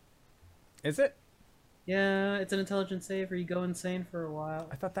 Is it? Yeah, it's an intelligence save or you go insane for a while.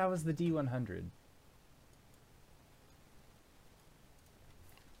 I thought that was the D100.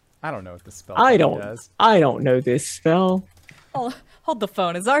 I don't know what the spell does. I don't know this spell. Oh, hold the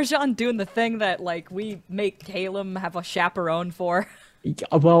phone. Is Arjan doing the thing that like we make Caleb have a chaperone for?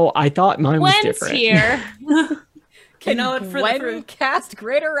 Well, I thought mine was Gwen's different. here. Can know what, Gwen cast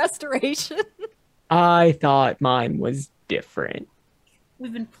Greater Restoration? I thought mine was different.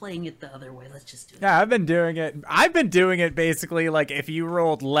 We've been playing it the other way. Let's just do it. Yeah, I've been doing it basically like if you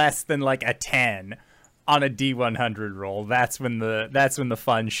rolled less than like a 10 on a D100 roll, that's when the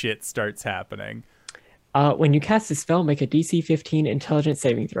fun shit starts happening. When you cast a spell, make a DC 15 intelligence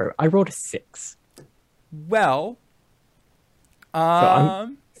saving throw. I rolled a 6. Well,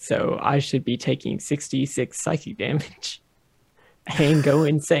 So I should be taking 66 psychic damage and go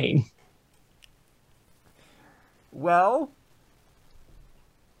insane. well,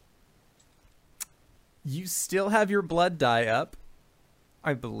 you still have your blood die up,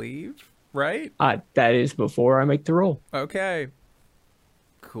 I believe, right? That is before I make the roll. Okay.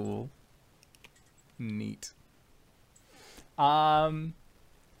 Cool. Neat. And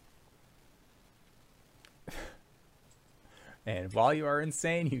while you are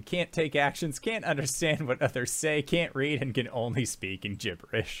insane, you can't take actions, can't understand what others say, can't read, and can only speak in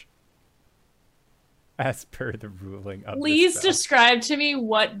gibberish. As per the ruling of Please the spell. describe to me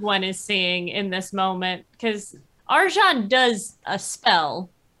what Gwen is seeing in this moment, because Arjan does a spell,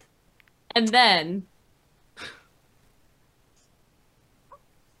 and then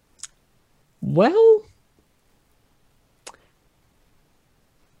Well,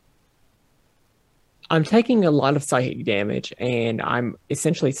 I'm taking a lot of psychic damage and I'm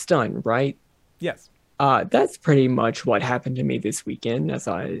essentially stunned, right? Yes. That's pretty much what happened to me this weekend as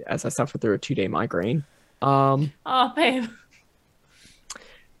I suffered through a 2-day migraine. oh babe,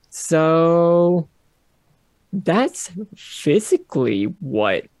 So that's physically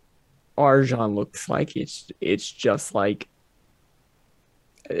what Arjan looks like. It's just like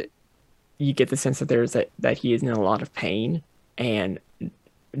you get the sense that that he is in a lot of pain and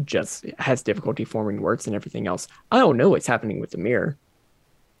just has difficulty forming words and everything else. I don't know what's happening with the mirror.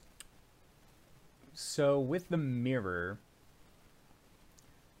 So with the mirror,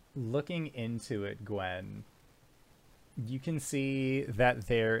 looking into it, Gwen, you can see that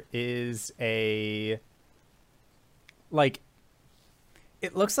there is a, like,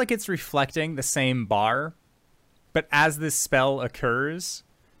 it looks like it's reflecting the same bar, but as this spell occurs,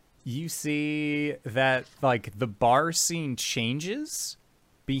 you see that, like, the bar scene changes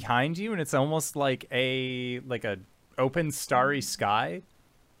behind you, and it's almost like a open starry sky.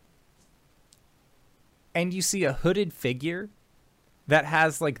 And you see a hooded figure that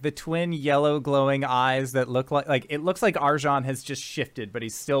has like the twin yellow glowing eyes that look like it looks like Arjan has just shifted, but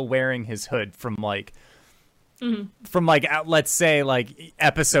he's still wearing his hood from like let's say like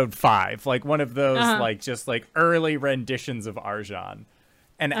episode 5, like one of those like just like early renditions of Arjan.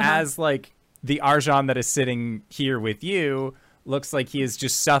 And as like the Arjan that is sitting here with you looks like he is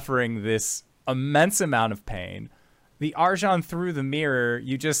just suffering this immense amount of pain. The Arjan through the mirror,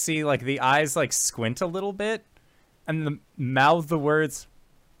 you just see like the eyes like squint a little bit and mouth the words,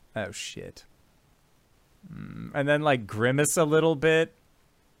 "Oh shit." And then like grimace a little bit.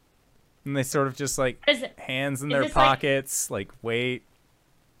 And they sort of just like hands in their pockets, like wait.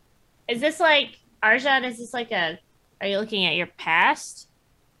 is this like Arjan? Is this like are you looking at your past?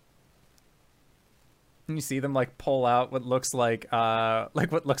 And you see them like pull out what looks like a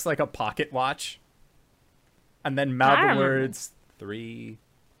pocket watch, and then mouth the words 3,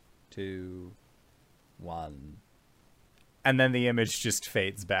 2, 1, and then the image just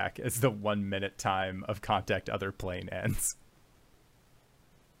fades back as the 1 minute time of contact other plane ends.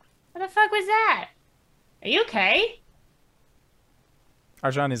 What the fuck was that? Are you okay?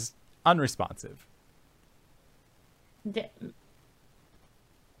 Arjan is unresponsive.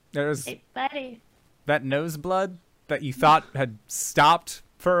 There's Hey, buddy. that nose blood that you thought had stopped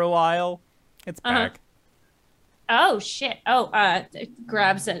for a while. It's back. Oh shit! Oh,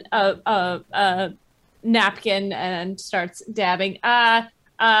 grabs a napkin and starts dabbing.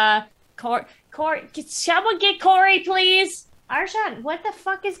 Corey, can someone get Corey, please? Arjan, what the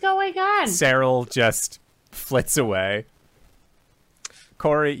fuck is going on? Cyril just flits away.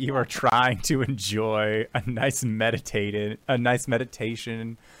 Corey, you are trying to enjoy a nice meditation,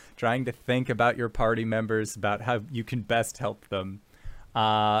 trying to think about your party members, about how you can best help them.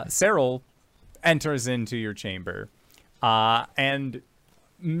 Cyril enters into your chamber and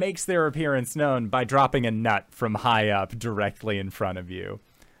makes their appearance known by dropping a nut from high up directly in front of you.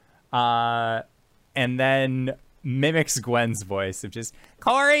 And then mimics Gwen's voice of just,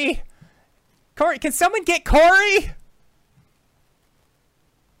 Corey, can someone get Corey?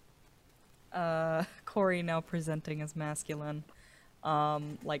 Corey now presenting as masculine.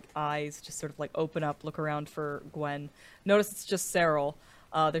 Like eyes just sort of like open up, look around for Gwen. Notice it's just Cyril.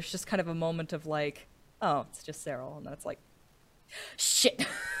 There's just kind of a moment of like, oh, it's just Cyril, and then it's like, shit,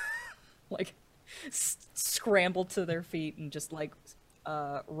 like scramble to their feet and just like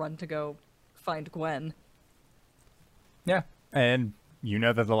run to go find Gwen. Yeah, and you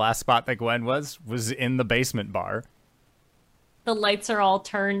know that the last spot that Gwen was in the basement bar. The lights are all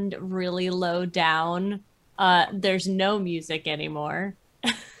turned really low down. There's no music anymore.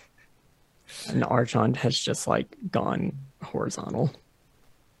 And Archon has just like gone horizontal.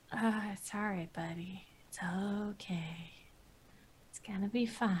 It's all right, buddy. It's okay. It's gonna be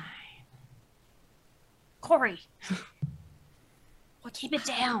fine. Corey, keep it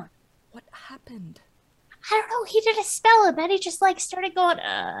down. What happened? I don't know. He did a spell, and then he just like started going,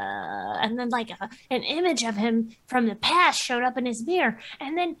 and then like an image of him from the past showed up in his mirror,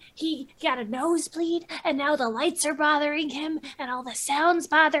 and then he got a nosebleed, and now the lights are bothering him, and all the sounds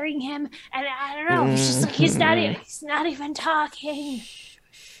bothering him, and I don't know. It's just like he's not even talking.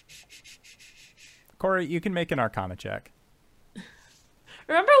 Corey, you can make an Arcana check.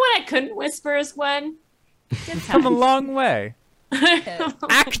 Remember when I couldn't whisper as Gwen? Good Come a times. long way. I'm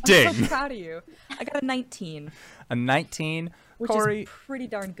Acting. so proud of you. I got a 19, A 19. which Corey, is pretty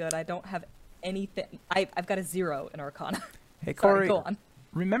darn good. I don't have anything. I've got a 0 in Arcana. hey Sorry, Corey, go on.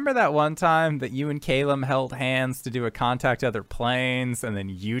 remember that one time that you and Caleb held hands to do a contact other planes, and then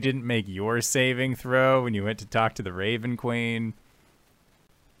you didn't make your saving throw when you went to talk to the Raven Queen?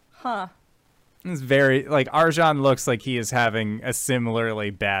 Huh. It's very, like, Arjan looks like he is having a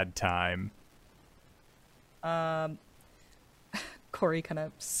similarly bad time. Corey kind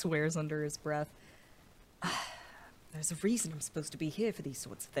of swears under his breath. There's a reason I'm supposed to be here for these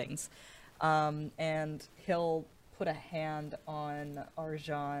sorts of things. And he'll put a hand on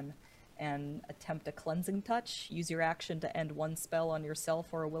Arjan and attempt a cleansing touch. Use your action to end one spell on yourself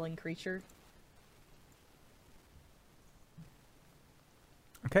or a willing creature.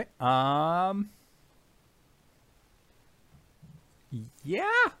 Okay. Yeah.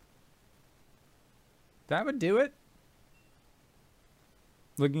 That would do it.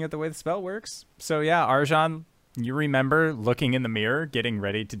 Looking at the way the spell works. So yeah, Arjan, you remember looking in the mirror, getting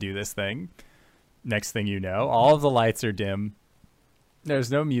ready to do this thing. Next thing you know, all of the lights are dim.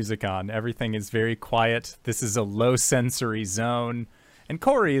 There's no music on. Everything is very quiet. This is a low sensory zone. And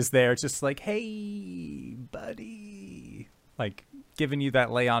Corey is there just like, hey, buddy. Like, giving you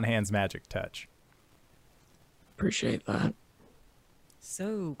that lay on hands magic touch. Appreciate that.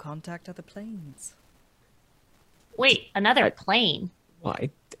 So, contact other planes. Wait, another plane. Well,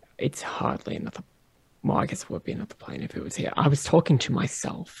 it's hardly another. Well, I guess it would be another plane if it was here. I was talking to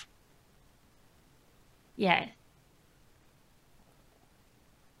myself. Yeah,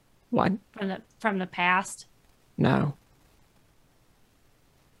 What? from the past. No.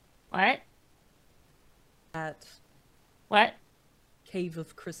 What? That What? Cave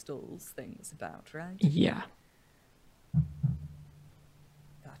of Crystals thing was about, right? Yeah.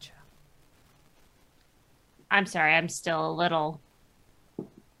 Gotcha. I'm sorry, I'm still a little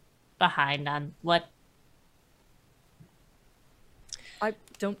behind on what. I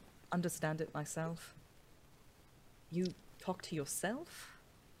don't understand it myself. You talk to yourself?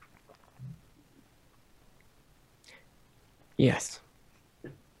 Yes.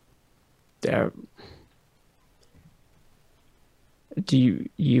 There Do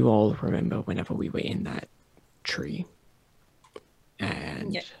you all remember whenever we were in that tree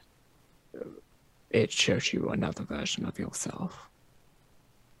and Yeah. it showed you another version of yourself?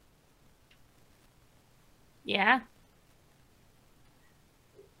 Yeah.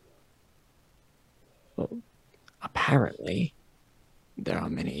 Well, apparently there are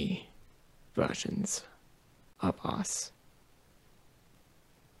many versions of us.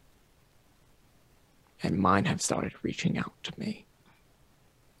 And mine have started reaching out to me.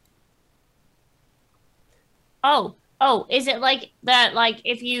 Oh, is it like that? Like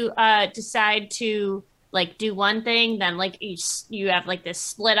if you decide to like do one thing, then like you have like this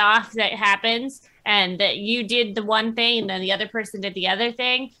split off that happens, and that you did the one thing, and then the other person did the other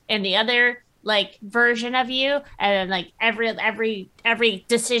thing, and the other like version of you, and then like every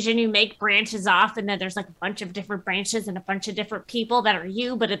decision you make branches off, and then there's like a bunch of different branches and a bunch of different people that are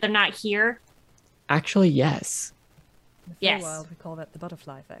you, but they're not here. Actually, yes. In the Yes. Feywild, we call that the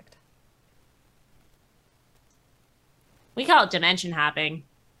butterfly effect. We call it dimension hopping.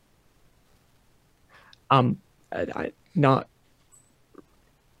 Not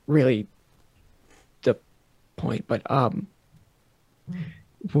really the point, but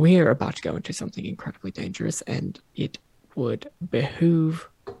we're about to go into something incredibly dangerous, and it would behoove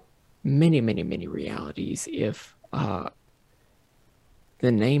many, many, many realities if the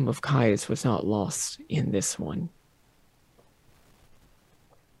name of Caius was not lost in this one.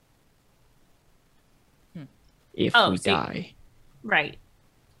 If Oh, we so you- die. Right.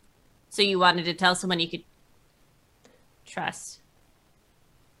 So you wanted to tell someone you could trust.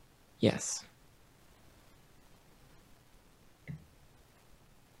 Yes.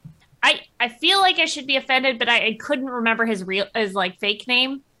 I feel like I should be offended, but I couldn't remember his like fake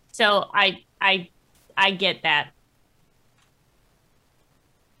name. So I get that.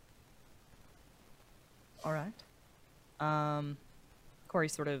 All right. Corey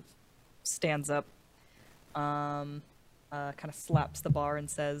sort of stands up, kind of slaps the bar and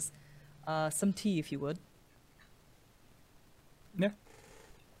says, "Some tea, if you would." Yeah.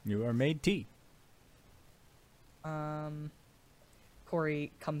 You are made tea.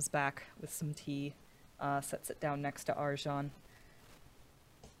 Corey comes back with some tea, sets it down next to Arjan.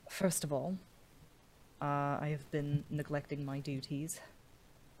 First of all, I have been neglecting my duties.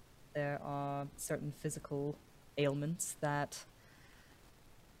 There are certain physical ailments that,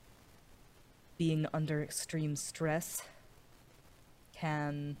 being under extreme stress,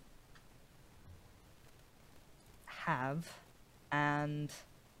 can have, and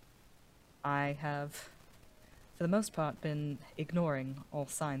I have, for the most part, been ignoring all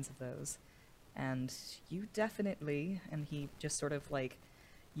signs of those. And you definitely, and he just sort of like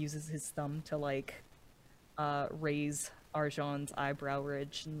uses his thumb to like raise Arjan's eyebrow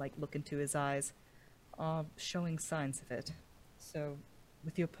ridge and like look into his eyes, showing signs of it. So,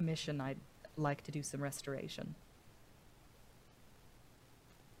 with your permission, I'd like to do some restoration.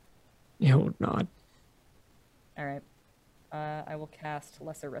 He'll nod. All right. I will cast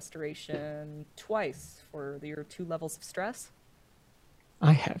Lesser Restoration twice for your 2 levels of stress.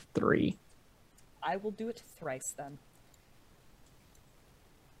 I have 3. I will do it thrice then.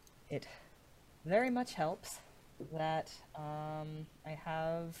 It very much helps that I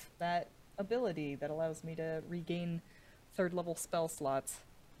have that ability that allows me to regain 3rd level spell slots.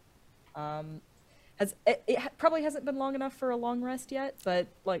 Probably hasn't been long enough for a long rest yet, but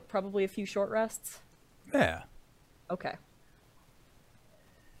like probably a few short rests. Yeah. Okay.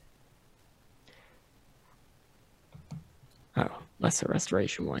 Oh, lesser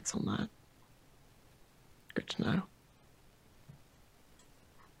restoration works on that. Good to know.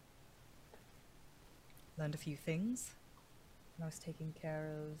 Learned a few things when I was taking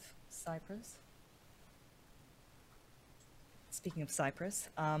care of Cypress. Speaking of Cypress,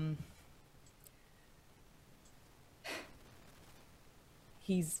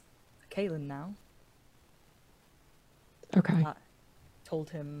 he's a Kalen now. Okay.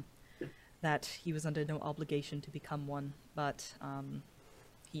 Told him that he was under no obligation to become one, but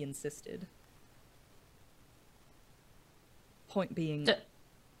he insisted. Point being, So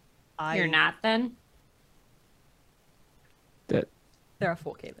you're not then? That. There are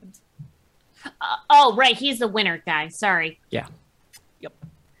 4 Kalens. Oh, right. He's the winner guy. Sorry. Yeah. Yep.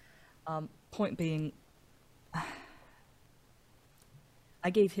 Point being, I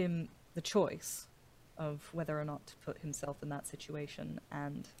gave him the choice of whether or not to put himself in that situation,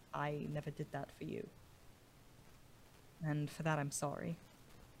 and I never did that for you. And for that, I'm sorry.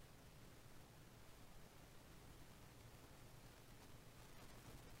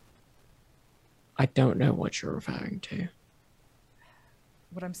 I don't know what you're referring to.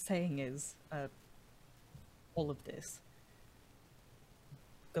 What I'm saying is, all of this,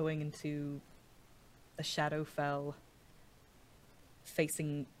 going into the Shadowfell,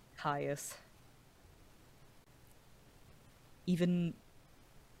 facing Caius. Even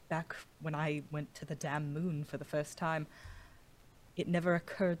back when I went to the damn moon for the first time, it never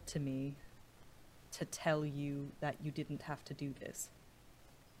occurred to me to tell you that you didn't have to do this.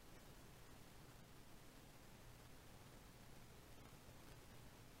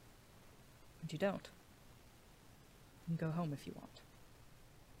 And you don't. You can go home if you want.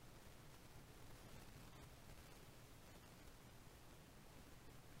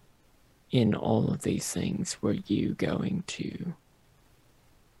 In all of these things, were you going to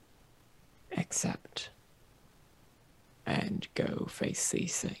accept and go face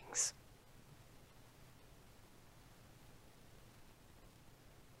these things?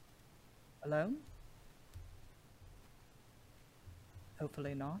 Alone?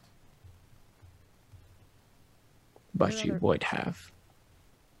 Hopefully not. But you Rather- would have.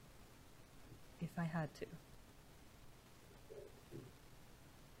 If I had to.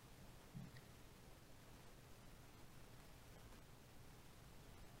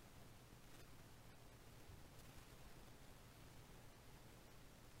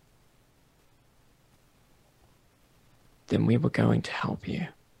 Then we were going to help you.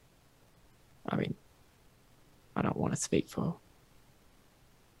 I mean, I don't want to speak for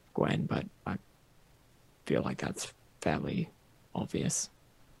Gwen, but I feel like that's fairly obvious.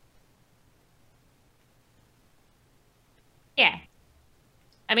 Yeah.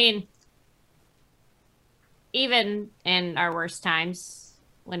 I mean, even in our worst times,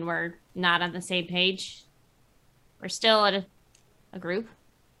 when we're not on the same page, we're still a group,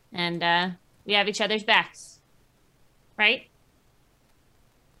 and we have each other's backs. Right?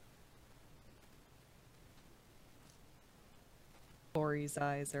 Corey's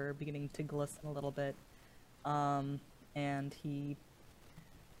eyes are beginning to glisten a little bit, and he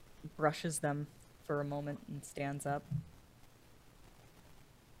brushes them for a moment and stands up.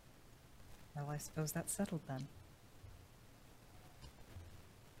 Well, I suppose that's settled then.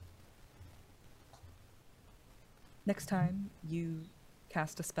 Next time you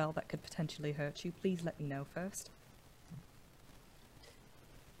cast a spell that could potentially hurt you, please let me know first.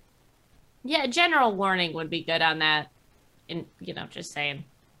 Yeah, general warning would be good on that. And, just saying.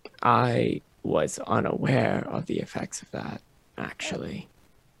 I was unaware of the effects of that, actually.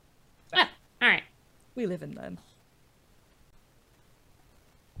 Ah, all right. We live in them.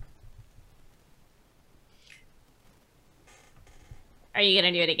 Are you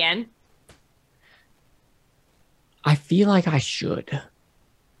going to do it again? I feel like I should.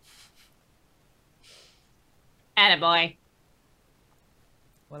 Attaboy.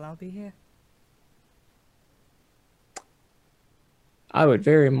 Well, I'll be here. I would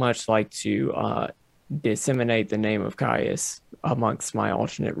very much like to disseminate the name of Caius amongst my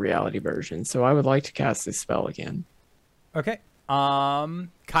alternate reality version. So I would like to cast this spell again. Okay.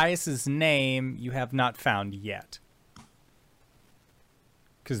 Caius's name you have not found yet.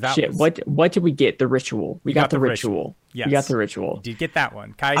 Because that Shit, was... what did we get? The ritual. We got the ritual. Yes. We got the ritual. Did you get that one?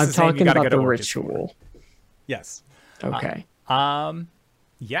 I'm Caius's name you talking gotta about go to the Orcus for. ritual. Yes. Okay.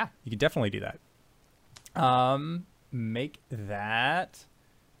 Yeah, you could definitely do that. Make that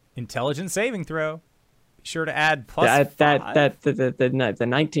intelligence saving throw. Be sure to add plus 5. The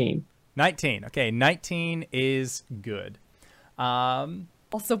 19. 19. Okay, 19 is good.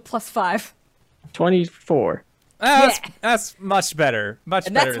 Also +5. 24. That's much better. Much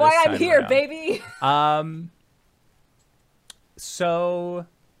And better. that's why this I'm time here, around. baby! So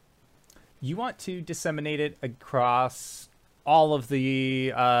you want to disseminate it across all of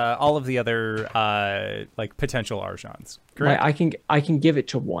the other like potential Archons, correct? I can give it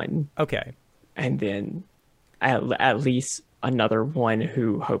to one, Okay. and then at least another one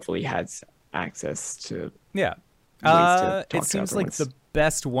who hopefully has access to Yeah. ways to talk It to seems other like ones. the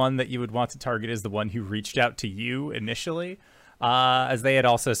best one that you would want to target is the one who reached out to you initially, as they had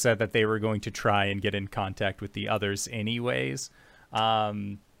also said that they were going to try and get in contact with the others anyways.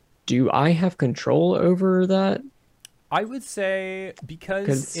 Do I have control over that? I would say because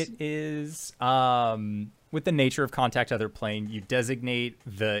 'Cause- it is with the nature of contact other plane, you designate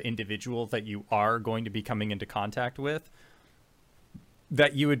the individual that you are going to be coming into contact with,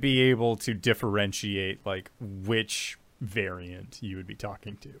 that you would be able to differentiate like which variant you would be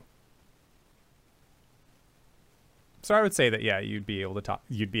talking to. So I would say that you'd be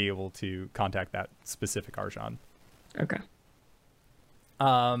able to contact that specific Archon. Okay.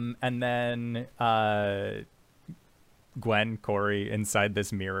 And then Gwen, Corey, inside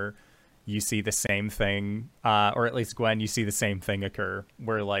this mirror, you see the same thing, or at least Gwen, you see the same thing occur,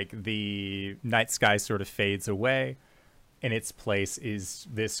 where like the night sky sort of fades away, in its place is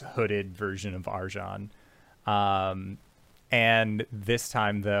this hooded version of Arjan. And this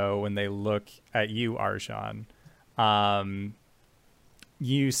time, though, when they look at you, Arjan,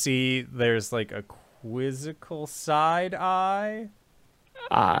 you see there's like a quizzical side eye.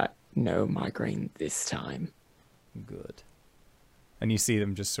 No migraine this time. Good. And you see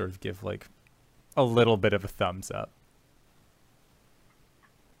them just sort of give like a little bit of a thumbs up.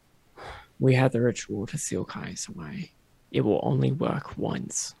 We have the ritual to seal Kai's away. It will only work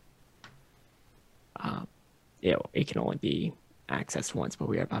once. It can only be accessed once, but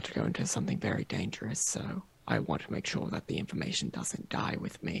we are about to go into something very dangerous, so I want to make sure that the information doesn't die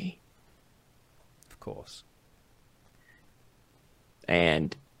with me. Of course.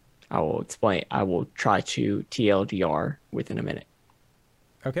 And I will explain. I will try to TLDR within a minute.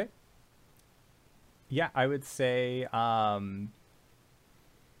 Okay. Yeah, I would say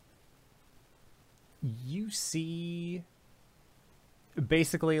you see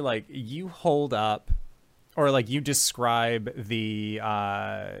basically like you hold up or like you describe the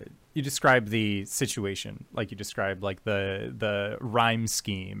situation, like you describe like the rhyme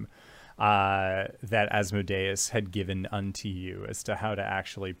scheme that Asmodeus had given unto you as to how to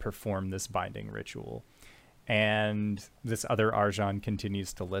actually perform this binding ritual. And this other Arjan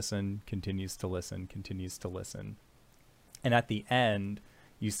continues to listen. And at the end,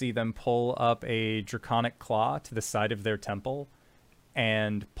 you see them pull up a draconic claw to the side of their temple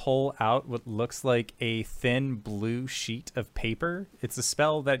and pull out what looks like a thin blue sheet of paper. It's a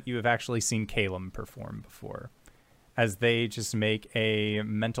spell that you have actually seen Calum perform before, as they just make a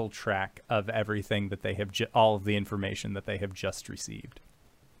mental track of everything that they have, all of the information that they have just received.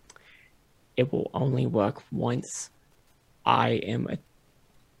 It will only work once. We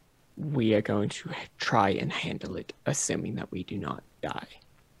are going to try and handle it, assuming that we do not die.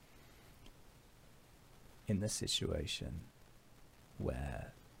 In this situation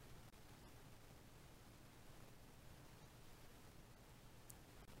where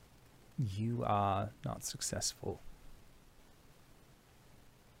you are not successful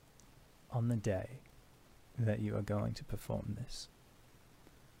on the day that you are going to perform this,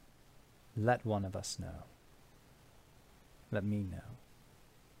 let one of us know. Let me know.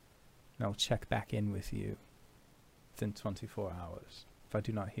 And I'll check back in with you within 24 hours. If I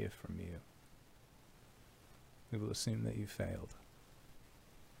do not hear from you, we will assume that you failed.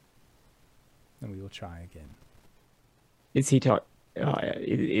 And we will try again. Is he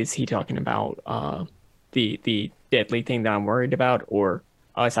talking about the deadly thing that I'm worried about, or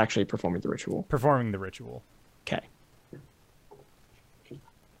us actually performing the ritual? Performing the ritual. Okay.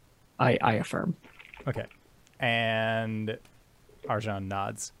 I affirm. Okay. And Arjan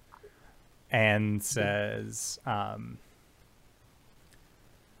nods and says, I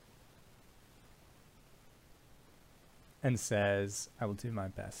will do my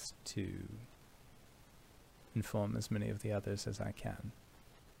best to inform as many of the others as I can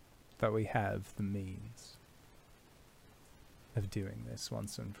that we have the means of doing this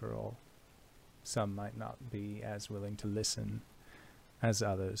once and for all. Some might not be as willing to listen as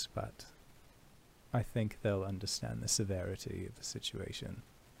others, but I think they'll understand the severity of the situation.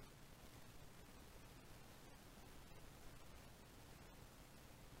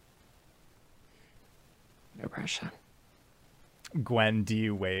 No pressure. Gwen, do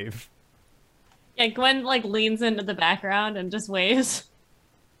you wave? Yeah, Gwen like leans into the background and just waves.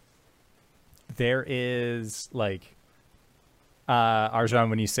 There is like Arjan,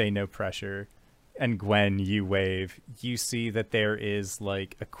 when you say no pressure, and Gwen, you wave, you see that there is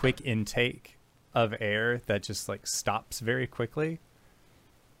like a quick intake of air that just like stops very quickly.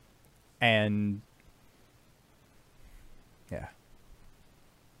 And yeah,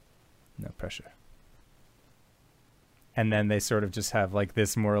 no pressure. And then they sort of just have like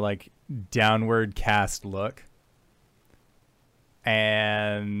this more like downward cast look.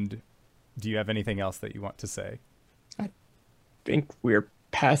 And do you have anything else that you want to say? I think we're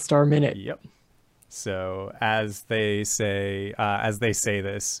past our minute. Yep. So as they say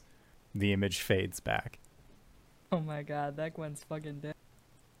this, the image fades back. Oh my god, that Gwen's fucking dead.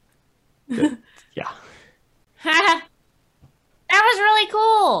 Yeah. That was really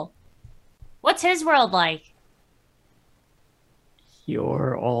cool. What's his world like?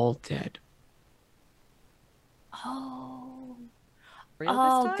 You're all dead. Oh. Real this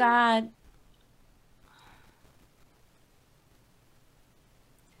Oh time? God.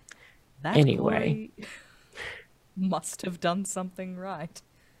 That Anyway. boy must have done something right.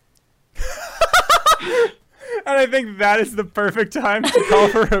 And I think that is the perfect time to call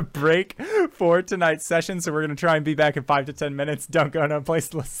for a break for tonight's session. So we're going to try and be back in 5 to 10 minutes. Don't go no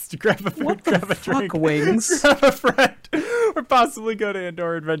place. Let's grab a food, grab a drink. Wings. Grab a friend. or possibly go to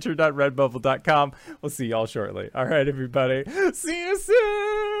indoradventure.redbubble.com. We'll see y'all shortly. All right, everybody. See you soon.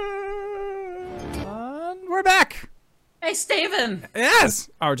 We're back. Hey, Steven! Yes,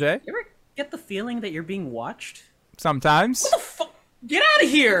 RJ. You ever get the feeling that you're being watched? Sometimes. What the fuck? Get out of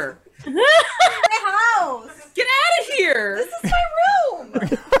here! My house. Get out of here! This is my room.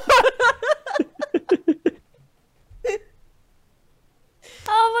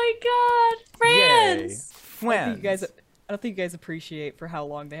 Oh my god, friends! Friends. I don't think you guys appreciate for how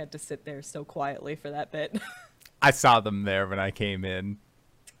long they had to sit there so quietly for that bit. I saw them there when I came in,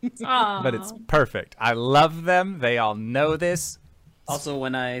 Aw. but it's perfect. I love them. They all know this. Also,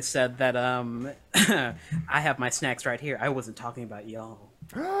 when I said that, I have my snacks right here, I wasn't talking about y'all.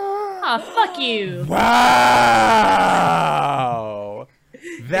 Aw, fuck you. Wow.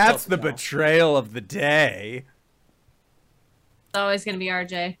 That's the betrayal of the day. It's always gonna be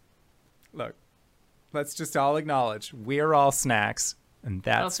RJ. Look, let's just all acknowledge we're all snacks, and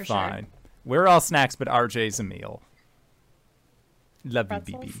that's for sure. fine. We're all snacks, but RJ's a meal. Love you,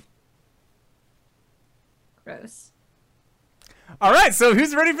 Pretzels? BB. Gross. All right, so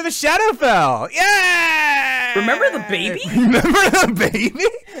who's ready for the Shadowfell? Yeah! Remember the baby? Remember the baby?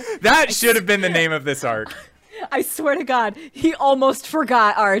 That should have been the name of this arc. I swear to God, he almost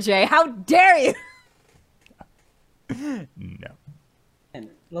forgot, RJ. How dare you? No. And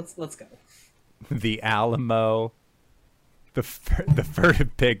let's go. The Alamo, the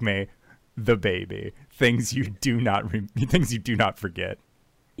furtive pygmy, the baby. Things you do not forget.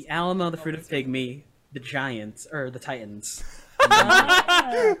 The Alamo, the Fruit of Pygmy, the Giants, or the Titans.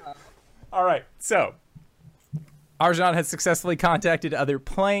 All right, so Arjan has successfully contacted Other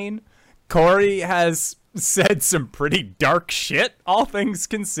Plane. Corey has said some pretty dark shit, all things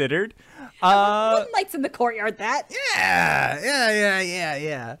considered. What lights in the courtyard? That.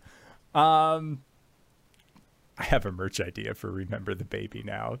 Yeah. I have a merch idea for Remember the Baby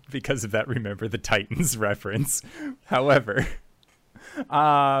now because of that Remember the Titans reference. However,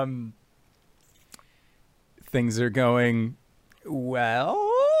 things are going well,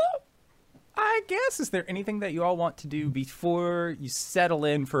 I guess. Is there anything that you all want to do before you settle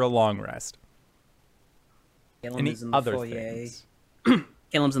in for a long rest? Calum Any is in the other foyer. things?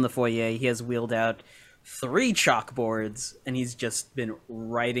 Calum's in the foyer. He has wheeled out 3 chalkboards, and he's just been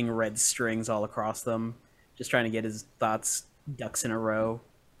writing red strings all across them, just trying to get his thoughts ducks in a row.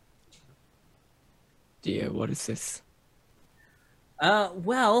 Dear, what is this?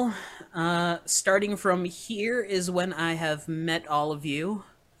 Starting from here is when I have met all of you,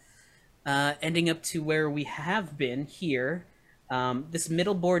 ending up to where we have been here. This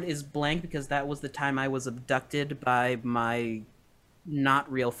middle board is blank because that was the time I was abducted by my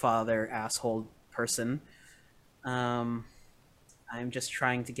not real father asshole person. I'm just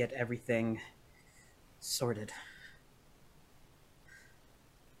trying to get everything sorted.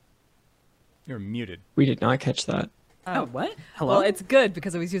 You're muted. We did not catch that. Oh, what? Hello? Well, it's good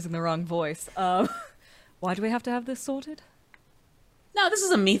because I was using the wrong voice. Why do we have to have this sorted? No, this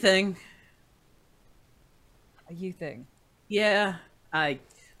is a me thing. A you thing. Yeah,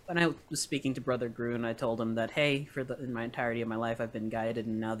 when I was speaking to Brother Grun, I told him that, hey, in my entirety of my life, I've been guided,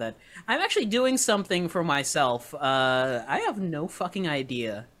 and now that I'm actually doing something for myself, I have no fucking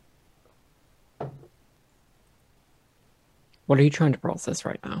idea. What are you trying to process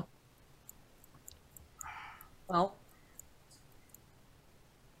right now? Well,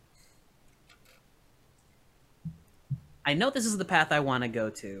 I know this is the path I want to go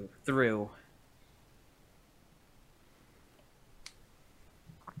through.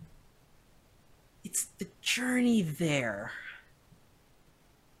 It's the journey there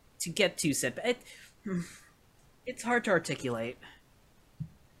to get to said. It's hard to articulate.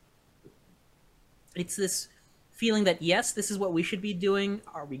 It's this feeling that yes, this is what we should be doing.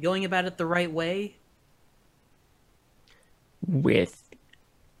 Are we going about it the right way? With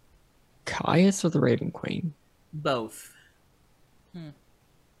Caius or the Raven Queen? Both.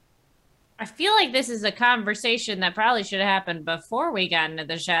 I feel like this is a conversation that probably should have happened before we got into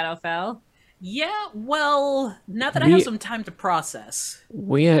the Shadowfell. Yeah, well, now that I have some time to process.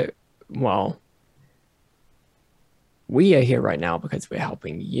 We are here right now because we're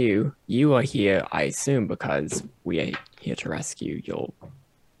helping you. You are here, I assume, because we are here to rescue your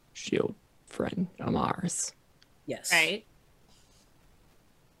shield friend, Amaris. Yes. Right?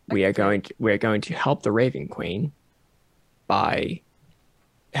 We're going to help the Raven Queen by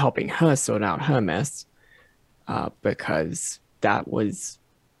helping her sort out her mess, because that was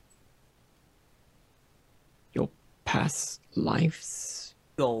your past life's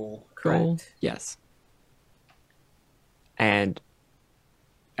Goal. goal. Correct. Yes. And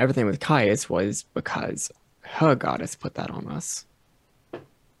everything with Caius was because her goddess put that on us.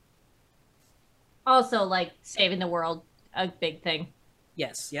 Also, like saving the world, a big thing.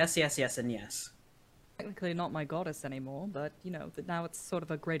 Yes, yes, yes, yes, and yes. Technically not my goddess anymore, but you know, that now it's sort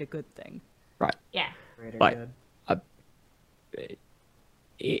of a greater good thing. Right. Yeah. Greater But- good.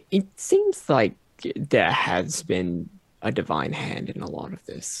 It seems like there has been a divine hand in a lot of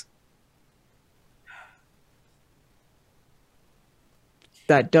this.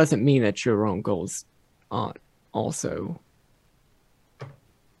 That doesn't mean that your own goals aren't also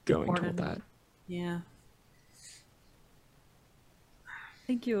going toward Important. that. Yeah. I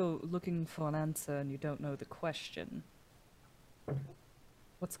think you're looking for an answer and you don't know the question.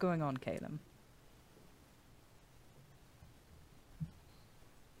 What's going on, Caleb?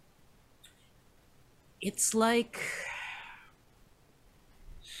 It's like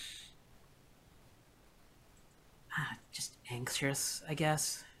just anxious, I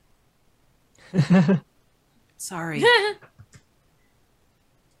guess. Sorry.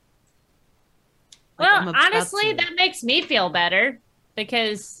 Well, I'm about honestly, to- that makes me feel better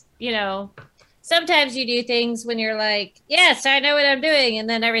because, sometimes you do things when you're like, yes, I know what I'm doing, and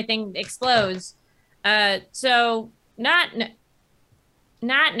then everything explodes. So not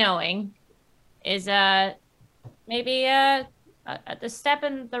knowing is maybe the step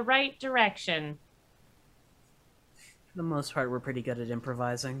in the right direction. For the most part, we're pretty good at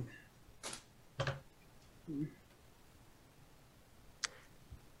improvising.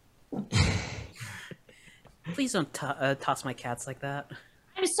 Please don't toss my cats like that.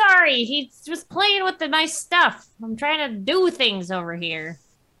 I'm sorry, he was playing with the nice stuff. I'm trying to do things over here.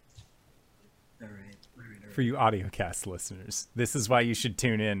 All right, all right, all right. For you audiocast listeners, this is why you should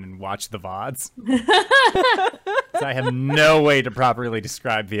tune in and watch the VODs. 'Cause I have no way to properly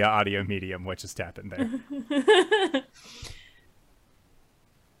describe via audio medium what just happened there.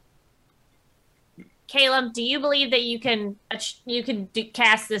 Caleb, do you believe that you can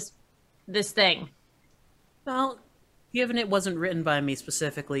cast this thing? Well, given it wasn't written by me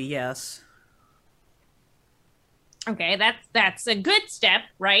specifically, yes. Okay, that's a good step,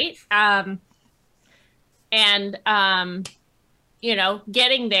 right?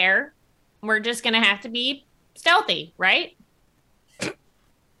 Getting there, we're just gonna have to be stealthy, right?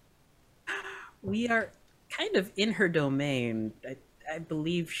 We are kind of in her domain. I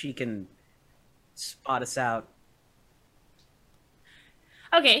believe she can spot us out.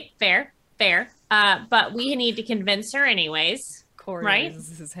 Okay, fair. But we need to convince her anyways. Corey Right?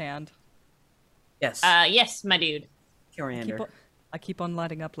 raises his hand. Yes, Yes, my dude. Coriander. I keep on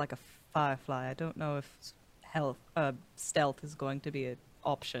lighting up like a firefly. I don't know if stealth is going to be an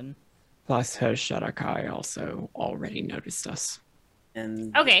option. Plus, her Shadakai also already noticed us.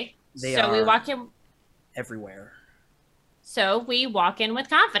 And Okay, They so we are- walk in. everywhere. So we walk in with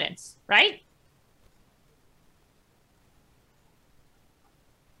confidence, right?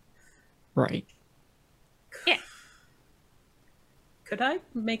 Right. Yeah. Could I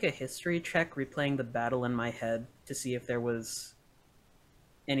make a history check replaying the battle in my head to see if there was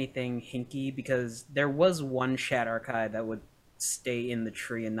anything hinky? Because there was one Shadarkai that would stay in the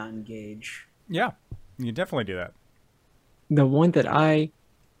tree and not engage. Yeah, you can definitely do that. The one that I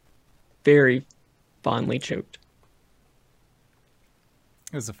very fondly choked.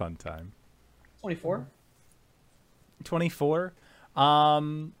 It was a fun time. 24? 24.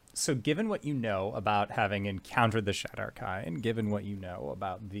 So given what you know about having encountered the Shadarkai, and given what you know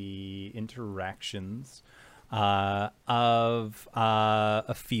about the interactions of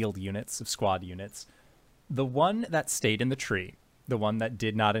field units, of squad units, the one that stayed in the tree, the one that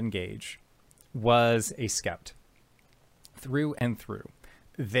did not engage, was a scout. Through and through.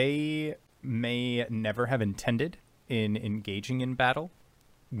 They may never have intended in engaging in battle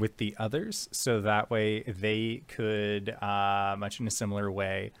with the others, so that way they could, much in a similar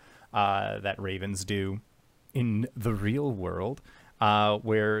way that ravens do in the real world,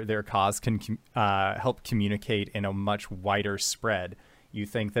 where their cause can help communicate in a much wider spread. You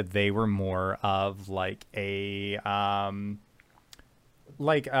think that they were more of like a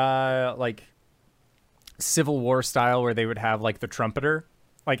like Civil War style, where they would have like the trumpeter,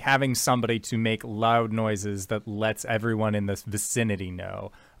 like having somebody to make loud noises that lets everyone in this vicinity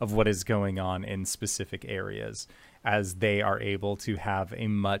know of what is going on in specific areas, as they are able to have a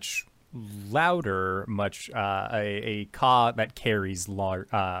much louder, a caw that carries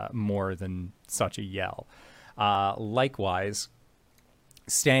more than such a yell. Likewise,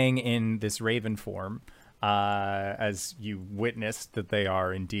 staying in this raven form, as you witnessed that they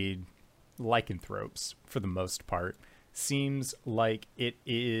are indeed lycanthropes for the most part, seems like it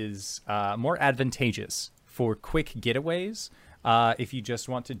is more advantageous for quick getaways if you just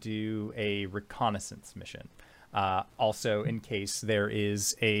want to do a reconnaissance mission. Also, in case there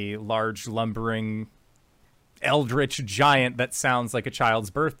is a large lumbering eldritch giant that sounds like a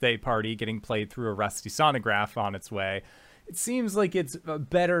child's birthday party getting played through a rusty sonograph on its way, it seems like it's a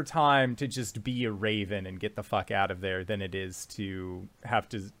better time to just be a raven and get the fuck out of there than it is to have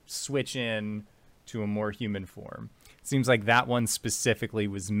to switch in to a more human form. It seems like that one specifically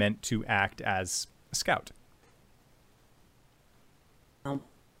was meant to act as a scout.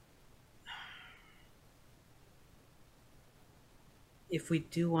 If we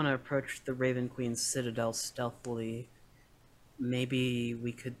do want to approach the Raven Queen's citadel stealthily, maybe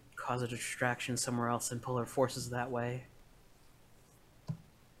we could cause a distraction somewhere else and pull our forces that way.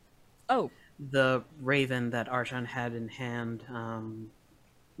 Oh, The raven that Archon had in hand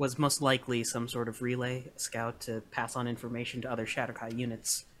was most likely some sort of relay scout to pass on information to other Shadowkai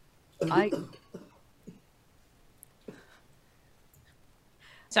units.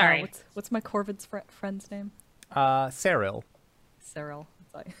 Sorry. What's my Corvid's friend's name? Cyril. Cyril.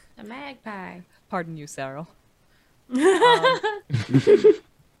 Sorry. The magpie. Pardon you, Cyril. Just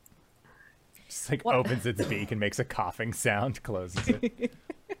like What? opens its beak and makes a coughing sound, closes it.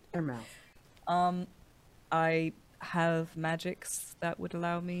 Their mouth. I have magics that would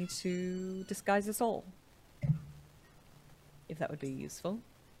allow me to disguise us all. If that would be useful.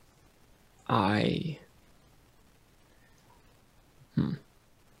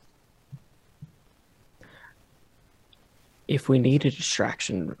 If we need a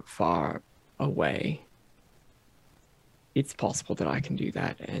distraction far away, it's possible that I can do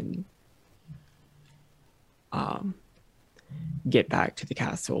that and get back to the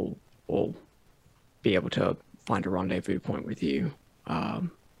castle or be able to find a rendezvous point with you,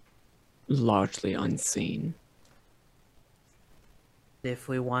 largely unseen. If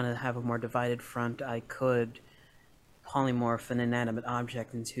we want to have a more divided front, I could polymorph an inanimate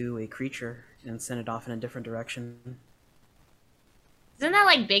object into a creature and send it off in a different direction. Isn't that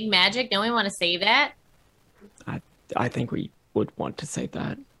like big magic? Don't we want to save that? I think we would want to say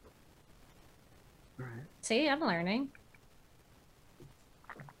that. Right. See, I'm learning.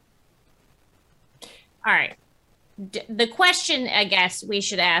 All right. The question I guess we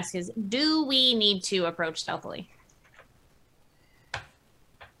should ask is, do we need to approach stealthily?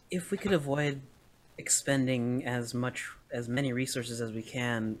 If we could avoid expending as many resources as we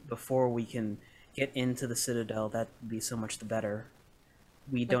can before we can get into the citadel, that would be so much the better.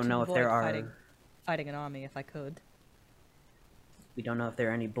 We don't know if there are fighting an army if I could. we don't know if there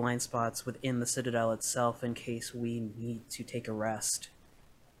are any blind spots within the citadel itself in case we need to take a rest.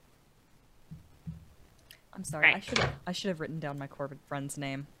 I'm sorry. Right. I should have written down my Corvid friend's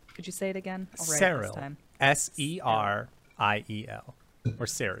name. Could you say it again? I'll write it this Cyril. time. Seriel. Or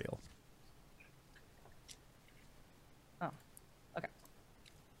Serial. Oh, okay.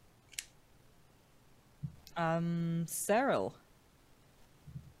 Cyril.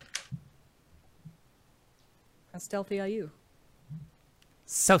 How stealthy are you?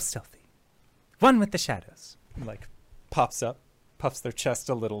 So stealthy. One with the shadows. Like, pops up, puffs their chest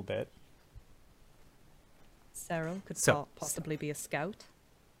a little bit. Cyril could So- possibly be a scout.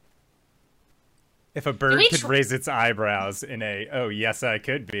 If a bird we could tr- raise its eyebrows in a, oh, yes, I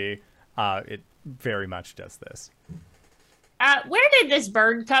could be, it very much does this. Where did this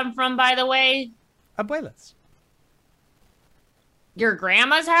bird come from, by the way? Abuelas. Your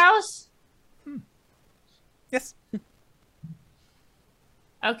grandma's house? Yes.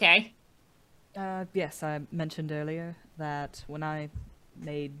 Okay. Yes, I mentioned earlier that when I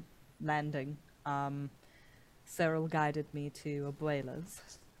made landing, Cyril guided me to Abuela's.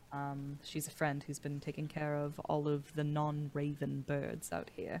 She's a friend who's been taking care of all of the non-raven birds out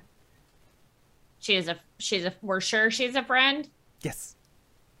here. We're sure she's a friend? Yes.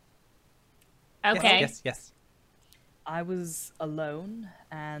 Okay. Yes. I was alone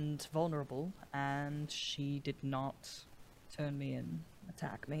and vulnerable, and she did not turn me in,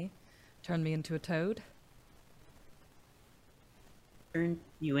 attack me, turn me into a toad. Turn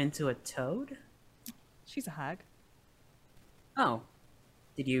you into a toad? She's a hag. Oh.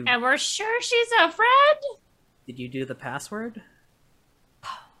 Did you And we're sure she's a friend? do the password?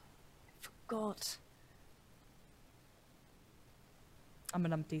 God. I'm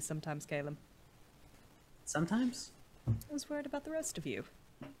an umpty sometimes, Caleb. Sometimes? I was worried about the rest of you.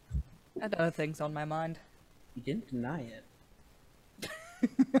 I had other things on my mind. You didn't deny it.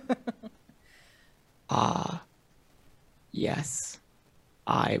 Yes,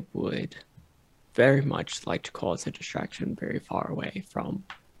 I would very much like to cause a distraction very far away from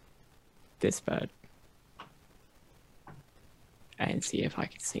this bird and see if I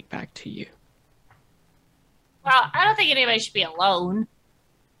can sneak back to you. Well, I don't think anybody should be alone.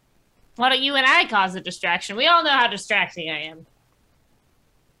 Why don't you and I cause a distraction? We all know how distracting I am.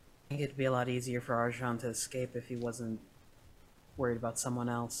 I think it'd be a lot easier for Arjan to escape if he wasn't worried about someone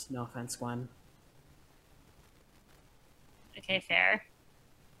else. No offense, Gwen. Okay, fair.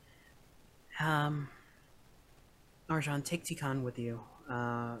 Arjan, take Tikan with you.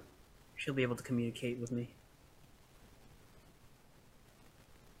 She'll be able to communicate with me.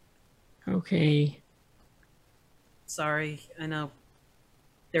 Okay. Sorry, I know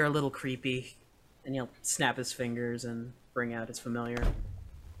they're a little creepy. And he'll snap his fingers and bring out his familiar.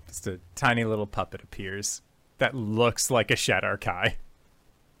 Just a tiny little puppet appears that looks like a Shadar Kai.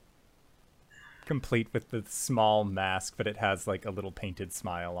 Complete with the small mask, but it has like a little painted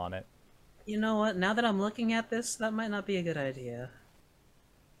smile on it. You know what? Now that I'm looking at this, that might not be a good idea.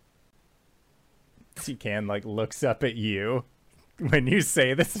 Tikan like looks up at you when you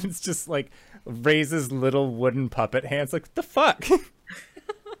say this, and it's just like raises little wooden puppet hands like, what the fuck?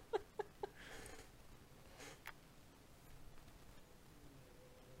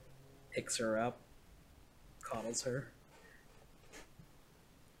 Picks her up, coddles her.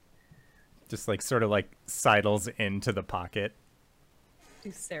 Just like sort of like sidles into the pocket.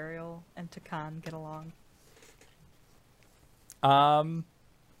 Do Serial and Takan get along?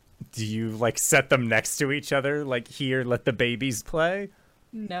 Do you like set them next to each other? Like, here, let the babies play?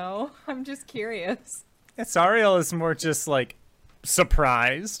 No, I'm just curious. Yeah, Sariel is more just like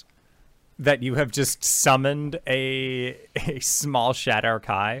surprised that you have just summoned a small Shadar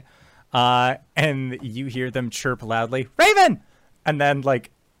Kai, and you hear them chirp loudly, Raven! And then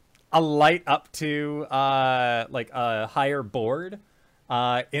like a light up to like a higher board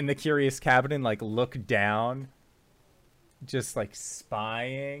in the curious cabin, and like look down, just like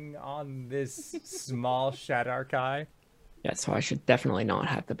spying on this small Shadar Kai. Yeah, so I should definitely not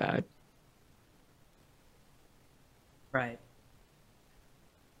have the bad. Right.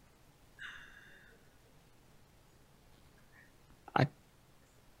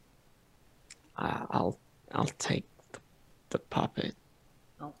 I'll take the puppet.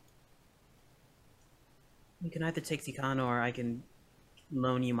 Well, you can either take Tikan or I can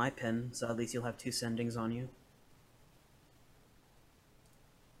loan you my pin, so at least you'll have 2 sendings on you.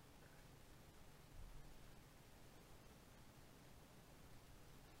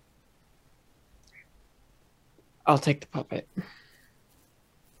 I'll take the puppet.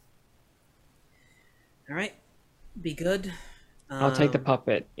 Alright. Be good. I'll take the Um,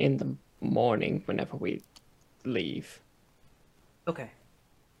 puppet in the morning whenever we leave. Okay.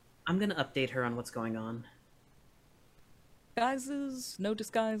 I'm gonna update her on what's going on. Disguises? No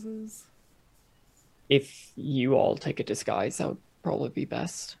disguises? If you all take a disguise, that would probably be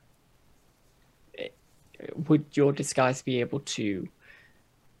best. Would your disguise be able to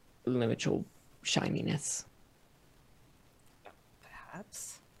limit your shininess?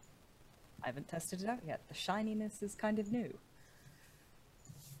 Perhaps. I haven't tested it out yet. The shininess is kind of new.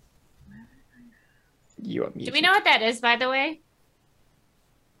 You are Do muted. we know what that is, by the way?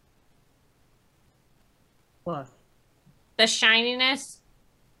 What? The shininess?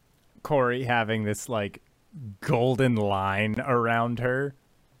 Corey having this like golden line around her.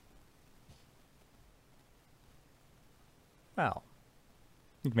 Well,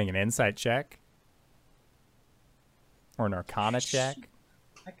 you can make an insight check or an arcana check,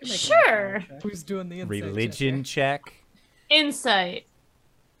 I can make an Sure. arcana check. Who's doing the insight religion check? check. Insight.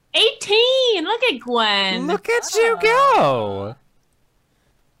 18! Look at Gwen! Look at you go!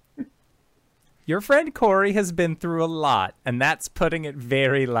 Your friend Corey has been through a lot, and that's putting it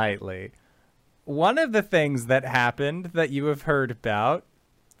very lightly. One of the things that happened that you have heard about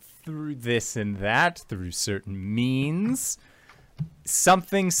through this and that, through certain means,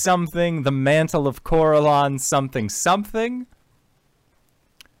 something, the mantle of Corellon, something.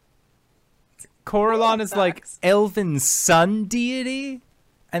 Corellon is like Facts. elven sun deity,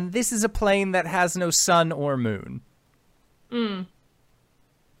 and this is a plane that has no sun or moon. Mm.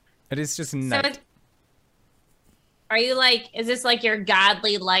 It is just So, night. are you like, is this like your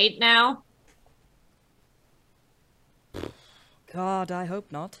godly light now? God, I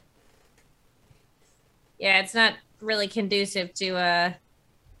hope not. Yeah, it's not really conducive to,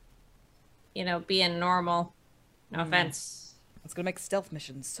 being normal. No offense. It's gonna make stealth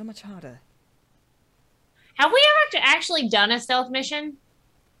missions so much harder. Have we ever actually done a stealth mission?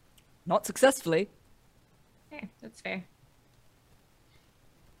 Not successfully. Okay, that's fair.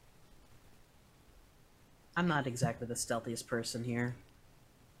 I'm not exactly the stealthiest person here.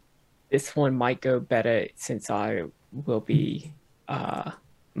 This one might go better since I will be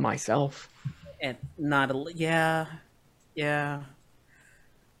myself. And not a... Yeah.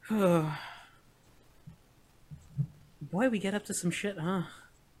 boy, we get up to some shit, huh?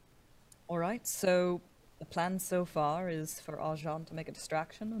 All right, so the plan so far is for Arjan to make a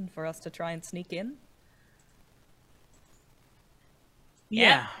distraction and for us to try and sneak in.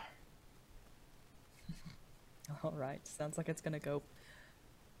 Yeah. All right, sounds like it's gonna go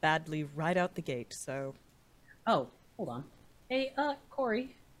badly right out the gate, so... Oh, hold on. Hey,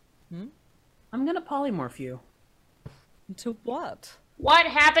 Corey. Hmm? I'm gonna polymorph you. To what? What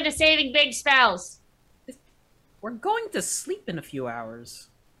happened to saving big spells? We're going to sleep in a few hours.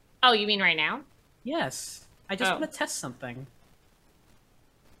 Oh, you mean right now? Yes. I just Oh. want to test something.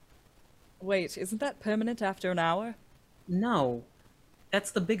 Wait, isn't that permanent after an hour? No.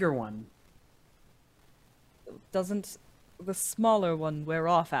 That's the bigger one. Doesn't the smaller one wear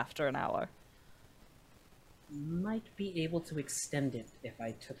off after an hour? Might be able to extend it if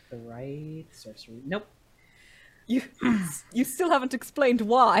I took the right sorcery. Nope. You, you still haven't explained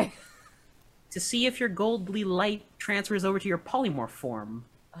why. To see if your goldly light transfers over to your polymorph form.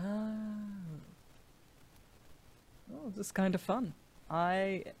 Oh, this is kind of fun.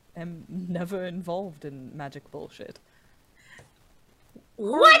 I am never involved in magic bullshit.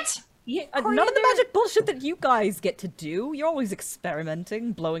 What? Yeah, None of the magic bullshit that you guys get to do. You're always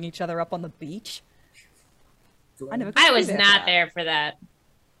experimenting, blowing each other up on the beach. I never. got I to be was there for not that. there for that.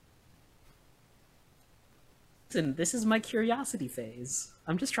 Listen, this is my curiosity phase.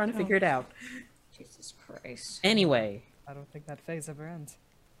 I'm just trying to figure it out. Jesus Christ. Anyway, I don't think that phase ever ends.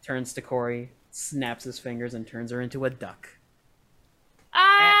 turns to Corey, snaps his fingers, and turns her into a duck.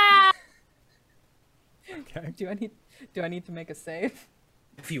 Ah! Okay. Do I need to make a save?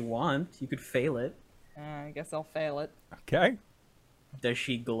 If you want, you could fail it. I guess I'll fail it. Okay. Does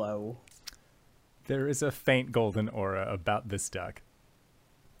she glow? There is a faint golden aura about this duck.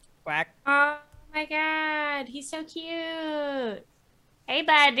 Quack. Oh my god, he's so cute. Hey,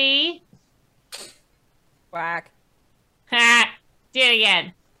 buddy. Quack. Ha! Do it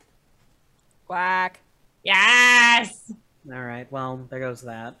again. Quack. Yes! All right, well, there goes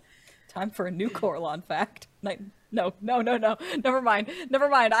that. Time for a new Corlon fact. No. Never mind.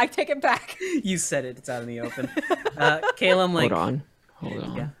 I take it back. You said it. It's out in the open. Caleb, like, Hold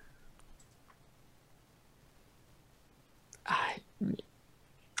on. Yeah.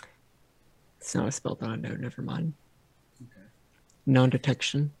 It's not a spell that I know. Never mind. Okay.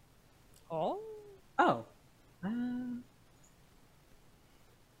 Non-detection. Oh. Oh.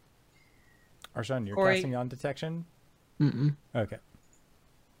 Arshan, you're Corey. casting on detection? Mm-mm. Okay.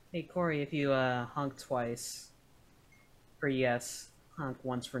 Hey, Corey, if you honk twice for yes, honk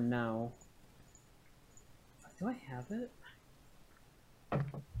once for no. Do I have it?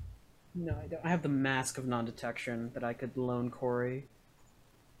 No, I don't. I have the mask of non-detection that I could loan Corey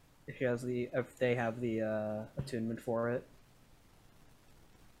if they have the attunement for it.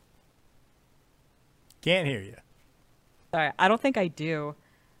 Can't hear you. Sorry, I don't think I do.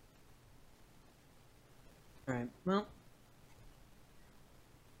 All right. Well,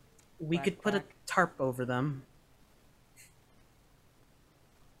 we Quack, could put a quack. tarp over them.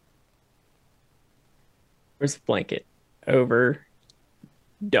 There's a blanket over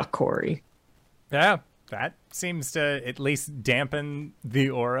Duck Corey. Yeah, that seems to at least dampen the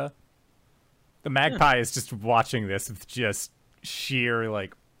aura. The magpie is just watching this with just sheer,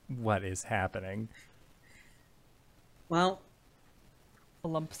 like, what is happening? Well, The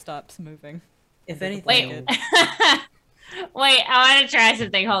lump stops moving. if Wait. anything, Wait, I want to try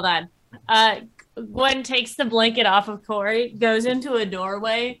something. Hold on. Gwen takes the blanket off of Corey, goes into a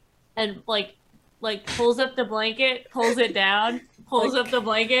doorway, and like pulls up the blanket, pulls it down, pulls up the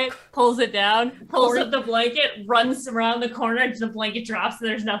blanket, pulls it down, pulls up the blanket, runs around the corner, and the blanket drops, and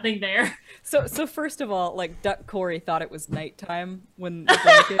there's nothing there. So first of all, like Duck Corey thought it was nighttime when the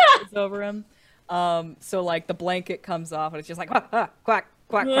blanket was over him. So like the blanket comes off and it's just like quack quack quack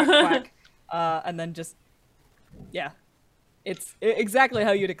quack quack, and then just it's exactly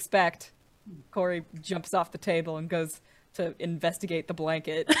how you'd expect. Corey jumps off the table and goes to investigate the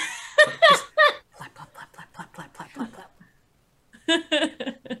blanket. plap, plap, plap, plap, plap, plap, plap, plap, plap.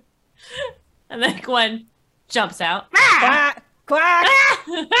 And then Gwen jumps out. Quack quack.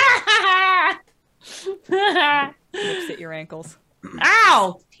 Nips at your ankles.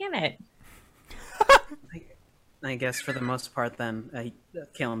 Ow! Damn it. I guess for the most part, then,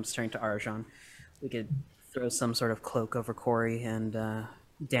 Caleb's turning to Arjan. We could throw some sort of cloak over Corey and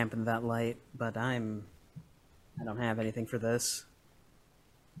dampen that light, but I don't have anything for this.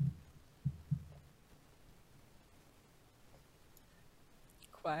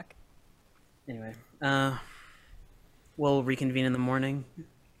 Quack. Anyway, we'll reconvene in the morning.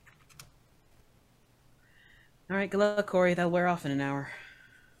 All right, good luck, Corey. That'll wear off in an hour.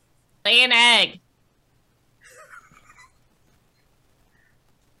 Lay an egg.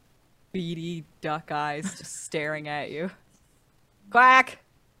 beady duck eyes just staring at you. Quack!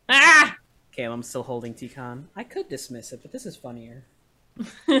 Ah! Okay, I'm still holding Tikan. I could dismiss it, but this is funnier.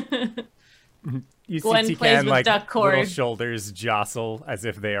 You Gwen see plays Tikan, with like, duck little cord. shoulders jostle as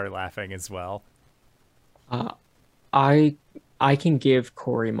if they are laughing as well. I can give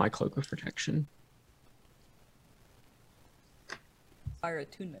Corey my cloak of protection. Fire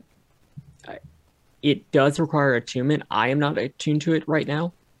attunement. It does require attunement. I am not attuned to it right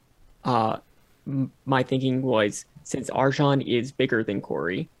now. My thinking was, since Arjan is bigger than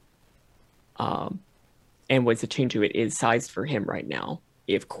Corey, and was attuned to it, is sized for him right now.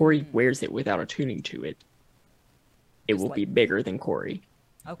 If Corey wears it without attuning to it, it Just will be like- bigger than Corey.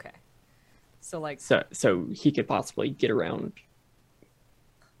 Okay. So like So he could possibly get around.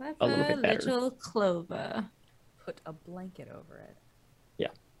 A little bit better. Little Clover. put a blanket over it. Yeah.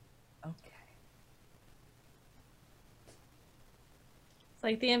 Okay. It's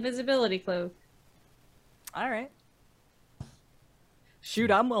like the invisibility cloak. All right.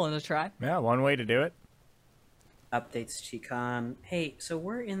 Shoot, I'm willing to try. Yeah, one way to do it. Updates Chikan. Hey, so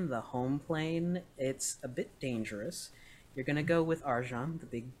we're in the home plane. It's a bit dangerous. You're gonna go with Arjan, the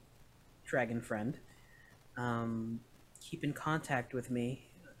big dragon friend. Keep in contact with me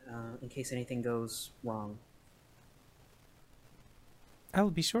in case anything goes wrong. I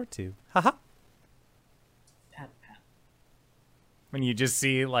will be sure to. Haha. Pat, pat. When you just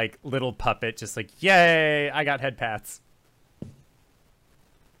see, like, little puppet just like, yay, I got head pats.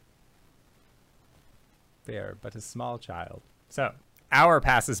 They are but a small child. So, hour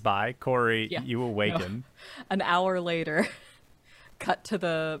passes by. Corey, Yeah. you awaken. An hour later, cut to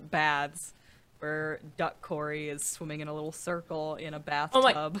the baths where Duck Corey is swimming in a little circle in a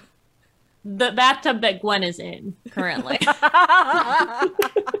bathtub. The bathtub that Gwen is in currently. You're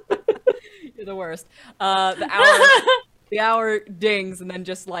the worst. The hour dings and then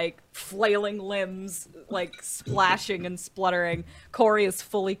just like flailing limbs, like splashing and spluttering. Corey is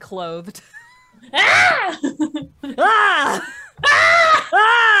fully clothed. Ah! Ah!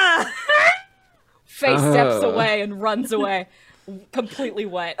 Ah! Faye steps Ugh. away and runs away, completely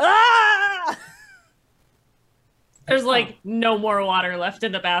wet. Ah! There's like no more water left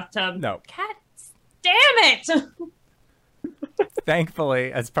in the bathtub. No. Cat, damn it!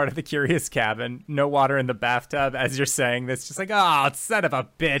 Thankfully, as part of the Curious Cabin, no water in the bathtub. As you're saying this, just like, oh, son of a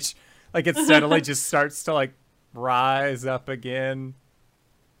bitch. Like, it steadily just starts to, like, rise up again.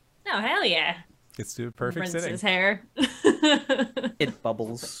 Oh hell yeah! Gets to a perfect Rinse sitting. his hair. It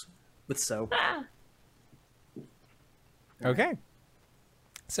bubbles with soap. Ah. Okay.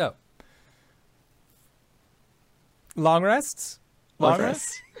 So, long rests? Long Long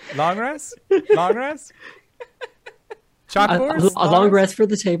rest? Long rest? Long rest? Chalkboards? A long rest for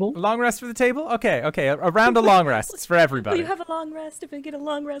the table. Long rest for the table? Okay, okay. A round of long rests for Will everybody. you have a long rest if I get a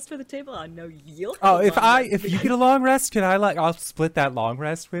long rest for the table? I know you'll. Oh, have a long rest. if you get a long rest, can I I'll split that long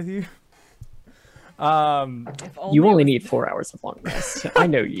rest with you? If You it only was- need 4 hours of long rest. I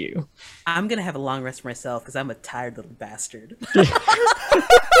know you. I'm gonna have a long rest myself because I'm a tired little bastard.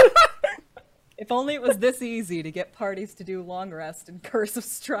 If only it was this easy to get parties to do long rest in Curse of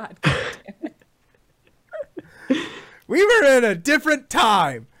Strahd. God damn it. We were in a different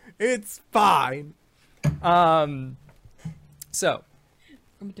time. It's fine. So,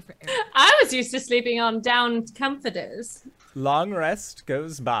 From a different era. I was used to sleeping on down comforters. long rest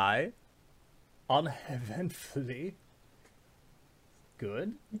goes by uneventfully.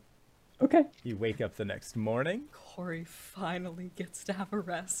 Good. Okay. You wake up the next morning. Corey finally gets to have a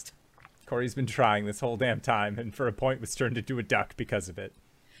rest. Corey's been trying this whole damn time, and for a point was turned into a duck because of it.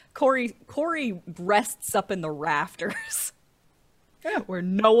 Corey rests up in the rafters. Yeah. Where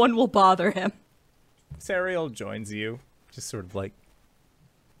no one will bother him. Sariel joins you, just sort of like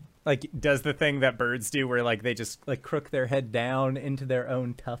does the thing that birds do, where like they just like crook their head down into their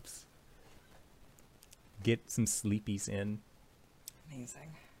own tufts. Get some sleepies in.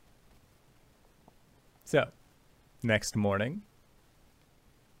 Amazing. So, next morning,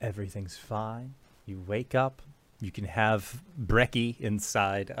 everything's fine. You wake up. You can have brekkie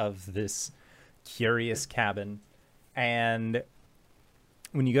inside of this curious cabin. And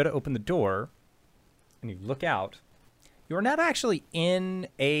when you go to open the door and you look out, you're not actually in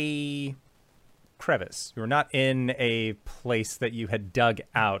a crevice. You're not in a place that you had dug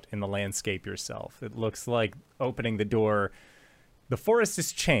out in the landscape yourself. It looks like opening the door, the forest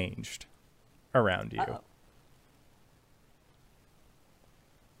has changed around you. Uh-oh.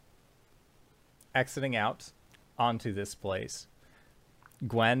 Exiting out onto this place,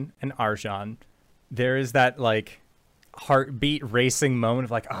 Gwen and Arjan, there is that like heartbeat racing moment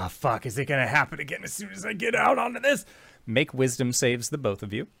of like, oh fuck, is it gonna happen again as soon as I get out onto this? Make wisdom saves, the both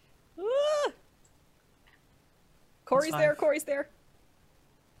of you. Ooh. Corey's there. five. Corey's there.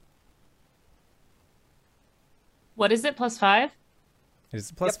 What is it? +5? It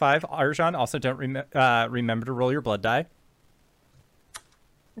is +5. Arjan, also don't remember to roll your blood die.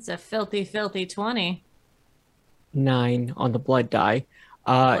 It's a filthy, filthy 20. 9 on the blood die.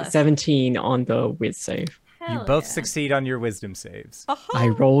 Bless. 17 on the whiz save. You Hell both yeah. succeed on your wisdom saves. I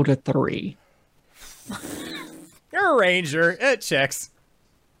rolled a 3. You're a ranger. It checks.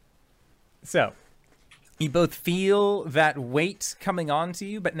 So, you both feel that weight coming onto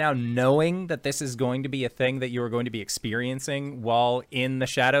you, but now knowing that this is going to be a thing that you are going to be experiencing while in the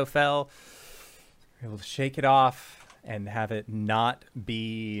Shadowfell, you're able to shake it off and have it not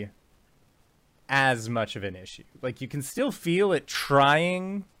be as much of an issue. Like, you can still feel it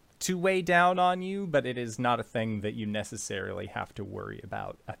trying to weigh down on you, but it is not a thing that you necessarily have to worry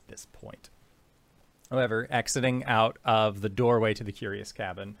about at this point. However, exiting out of the doorway to the Curious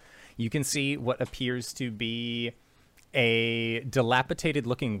Cabin, you can see what appears to be a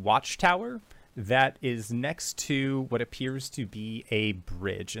dilapidated-looking watchtower that is next to what appears to be a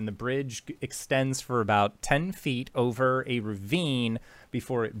bridge. And the bridge extends for about 10 feet over a ravine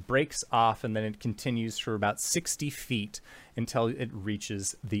before it breaks off, and then it continues for about 60 feet until it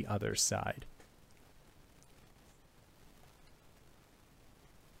reaches the other side.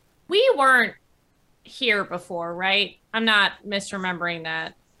 We weren't here before, right? I'm not misremembering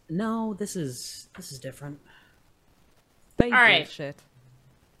that. No, this is different. They All right. bullshit.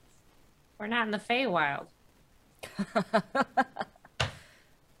 We're not in the Feywild.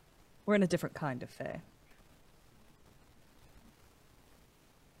 We're in a different kind of fae.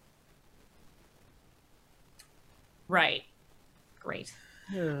 Right. Great.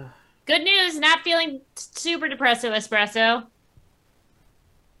 Ugh. Good news, not feeling super depresso espresso.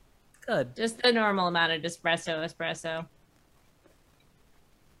 Good. Just the normal amount of espresso.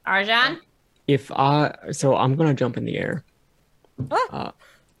 Arjan? So I'm gonna jump in the air. Ah!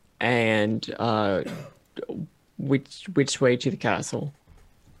 And which way to the castle?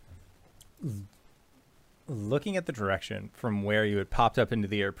 Looking at the direction from where you had popped up into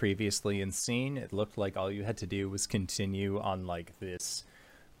the air previously and seen, it looked like all you had to do was continue on like this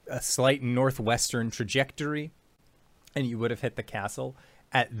a slight northwestern trajectory, and you would have hit the castle.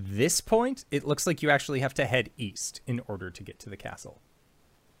 At this point, it looks like you actually have to head east in order to get to the castle.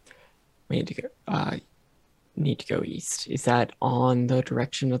 We need to go east. Is that on the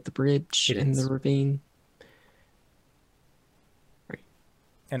direction of the bridge It in is. the ravine?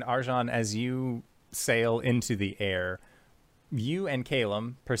 And Arjan, as you sail into the air, you and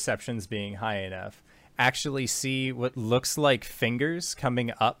Calum, perceptions being high enough, actually see what looks like fingers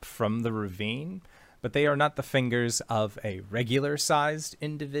coming up from the ravine, but they are not the fingers of a regular-sized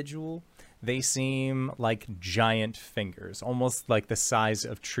individual. They seem like giant fingers, almost like the size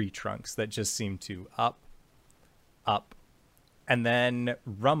of tree trunks that just seem to up, and then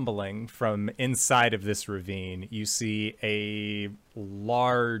rumbling from inside of this ravine, you see a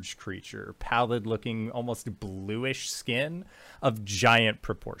large creature, pallid-looking, almost bluish skin of giant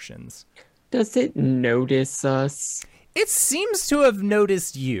proportions. Does it notice us? It seems to have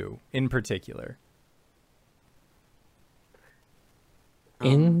noticed you in particular.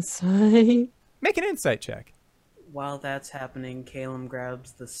 Inside? Make an insight check. While that's happening, Calum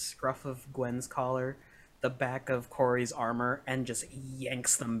grabs the scruff of Gwen's collar, the back of Corey's armor, and just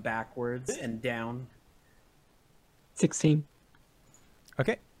yanks them backwards and down. 16.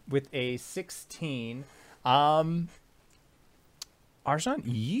 Okay, with a 16, Arjan,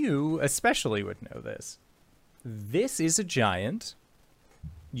 you especially would know this. This is a giant.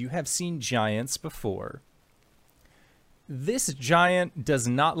 You have seen giants before. This giant does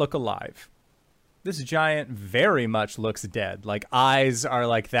not look alive. This giant very much looks dead. Like, eyes are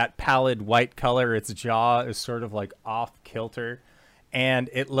like that pallid white color. Its jaw is sort of like off kilter. And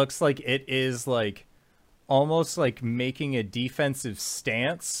it looks like it is like almost like making a defensive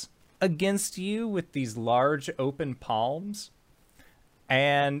stance against you with these large open palms.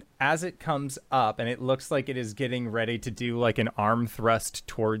 And as it comes up, and it looks like it is getting ready to do like an arm thrust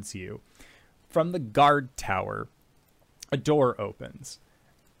towards you, from the guard tower, a door opens.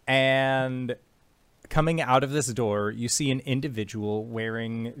 And coming out of this door, you see an individual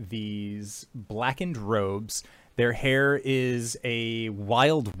wearing these blackened robes. Their hair is a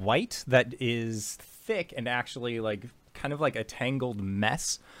wild white that is thick and actually like kind of like a tangled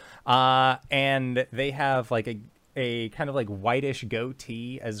mess. And they have like a kind of like whitish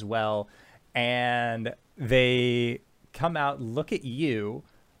goatee as well. And they come out, look at you,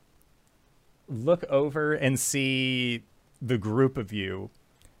 look over and see the group of you,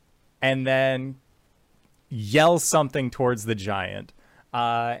 and then yell something towards the giant.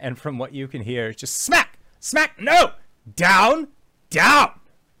 And from what you can hear, it's just smack, smack, no, Down! Down!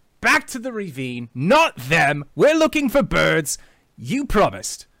 Back to the ravine. Not them. We're looking for birds. You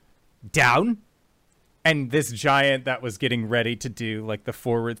promised. Down. And this giant that was getting ready to do, like, the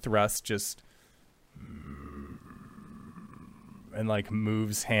forward thrust just... and, like,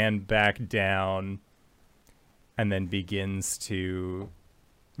 moves hand back down. And then begins to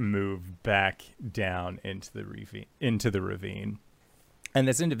move back down into the ravine. And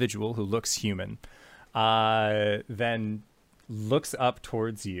this individual who looks human then looks up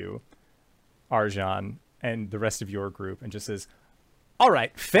towards you, Arjan, and the rest of your group, and just says, all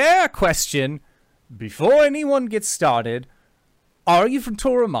right, fair question. Before anyone gets started, are you from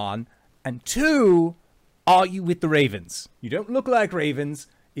Toramon? And 2, are you with the Ravens? You don't look like Ravens.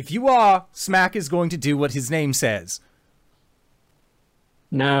 If you are, Smack is going to do what his name says.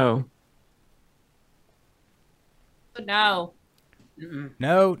 No. No.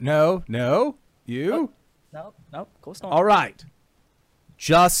 No. You? Nope, of course not. All right.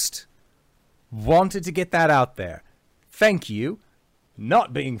 Just wanted to get that out there. Thank you.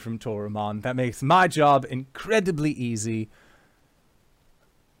 Not being from Toramon, that makes my job incredibly easy.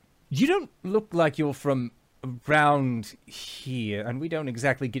 You don't look like you're from around here, and we don't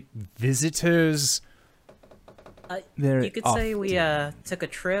exactly get visitors. Very You could say we often. took a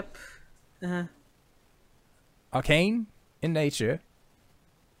trip. Arcane in nature.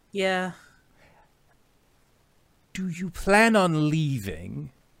 Yeah, Do you plan on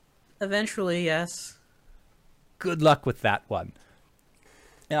leaving? eventually, yes. Good luck with that one.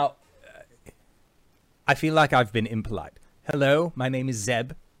 Now, I feel like I've been impolite. Hello, my name is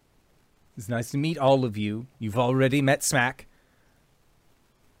Zeb. It's nice to meet all of you. You've already met Smack.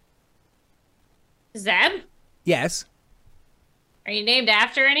 Zeb? Yes. Are you named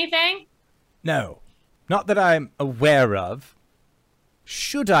after anything? No. Not that I'm aware of.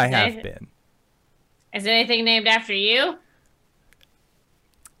 Should I have Okay. been? Is anything named after you?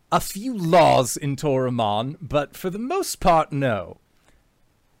 A few laws in Toramon, but for the most part, no.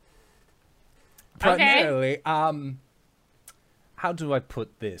 Primarily, how do I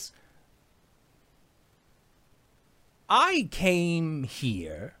put this? I came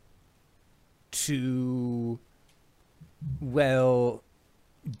here to, well,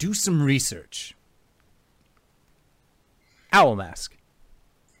 do some research. Owl Mask.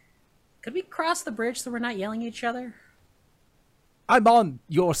 Could we cross the bridge so we're not yelling at each other? I'm on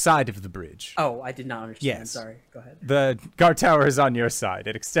your side of the bridge. Oh, I did not understand. Yes. Sorry. Go ahead. The guard tower is on your side.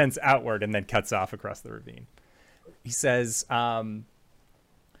 It extends outward and then cuts off across the ravine. He says, I'm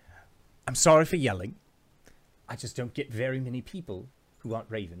sorry for yelling. I just don't get very many people who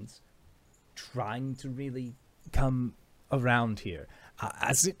aren't ravens trying to really come around here.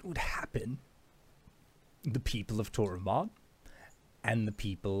 As it would happen, the people of Toramon and the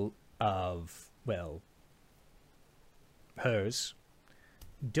people of, well, hers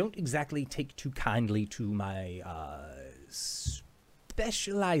don't exactly take too kindly to my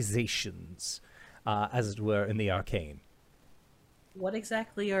specializations, as it were, in the arcane. What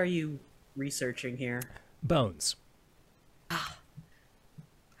exactly are you researching here? Bones.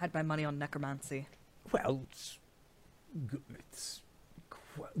 Had my money on necromancy. Well,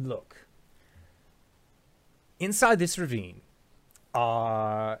 look. Inside this ravine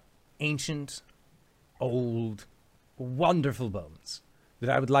are ancient, old, wonderful bones that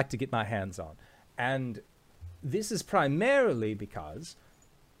I would like to get my hands on. And this is primarily because...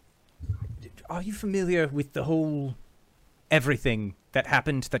 Are you familiar with the whole... everything that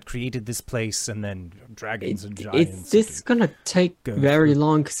happened that created this place, and then dragons and giants? This is gonna take Go very through.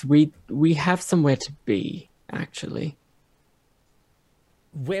 long because we have somewhere to be, actually.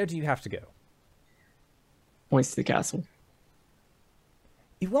 Where do you have to go? Points to the castle.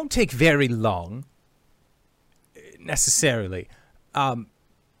 It won't take very long, necessarily. I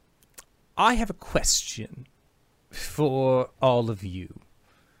have a question for all of you.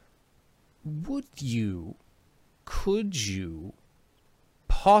 Could you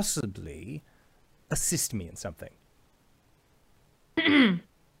possibly assist me in something?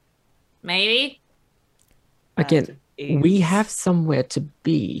 Maybe. Again, we have somewhere to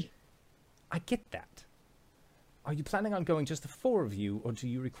be. I get that. Are you planning on going just the 4 of you, or do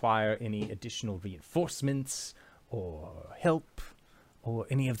you require any additional reinforcements, or help, or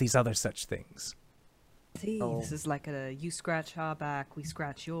any of these other such things? See, this is like a you scratch our back, we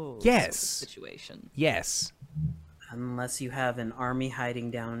scratch yours Yes. sort of situation. Yes. Unless you have an army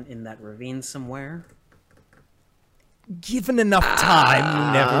hiding down in that ravine somewhere. Given enough time,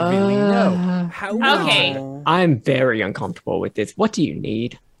 you never really know. However, Okay. No. I'm very uncomfortable with this. What do you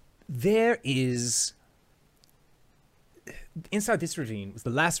need? there is inside this ravine was the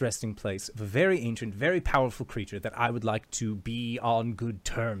last resting place of a very ancient, very powerful creature that I would like to be on good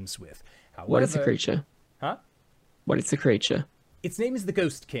terms with. However, What is the creature? Huh? What is the creature? Its name is the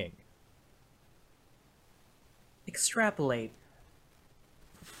Ghost King. Extrapolate.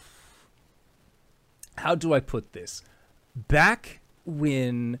 How do I put this? Back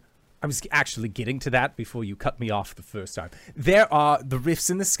when I was actually getting to that before you cut me off the first time. There are the rifts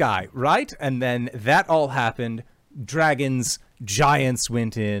in the sky, right? And then that all happened. Dragons, giants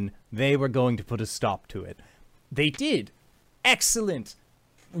went in. They were going to put a stop to it. They did. Excellent.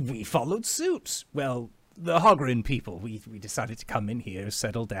 We followed suit. Well, the Hogrin people, we decided to come in here,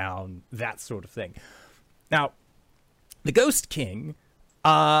 settle down, that sort of thing. Now, the Ghost King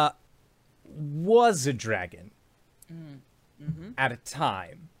was a dragon at a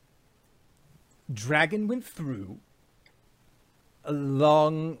time. Dragon went through,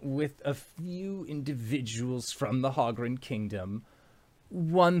 along with a few individuals from the Hogrin Kingdom.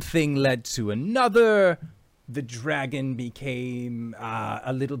 One thing led to another. The dragon became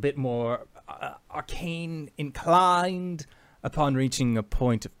a little bit more arcane inclined upon reaching a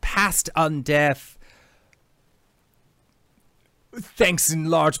point of past undeath. Thanks in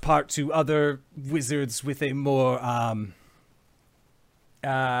large part to other wizards with a more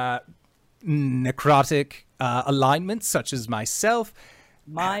necrotic alignment, such as myself.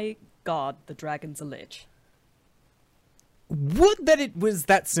 My god, the dragon's a lich. Would that it was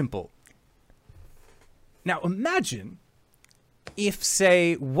that simple. Now imagine if,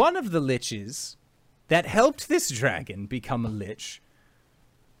 say, one of the liches that helped this dragon become a lich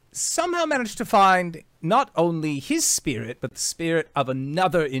somehow managed to find not only his spirit, but the spirit of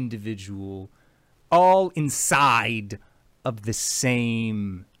another individual, all inside of the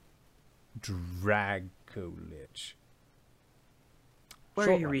same Draco-lich. Where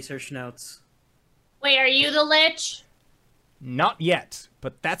Short are your one. research notes? Wait, are you the lich? Not yet,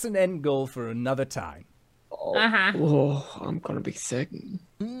 but that's an end goal for another time. Uh-huh. Oh, I'm gonna be sick.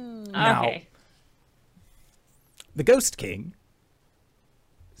 Now, Okay. the Ghost King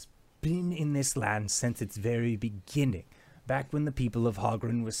has been in this land since its very beginning, back when the people of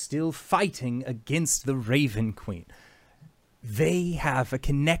Hogrin were still fighting against the Raven Queen. They have a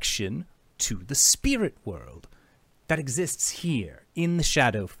connection to the spirit world that exists here in the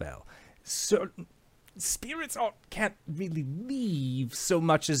Shadowfell. Certain spirits can't really leave so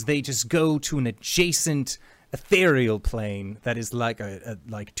much as they just go to an adjacent ethereal plane that is like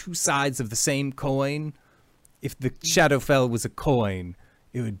like two sides of the same coin. If the Shadowfell was a coin,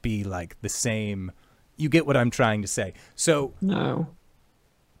 it would be like the same. You get what I'm trying to say. So No.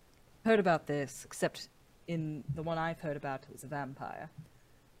 Heard about this, except in the one I've heard about, it was a vampire.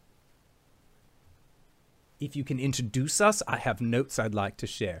 if you can introduce us, I have notes I'd like to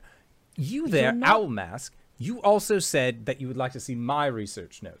share. You there, not- Owl Mask, you also said that you would like to see my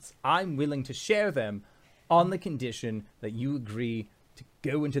research notes. I'm willing to share them on the condition that you agree to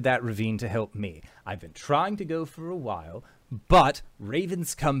go into that ravine to help me. I've been trying to go for a while, but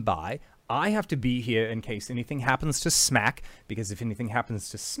ravens come by. I have to be here in case anything happens to Smack, because if anything happens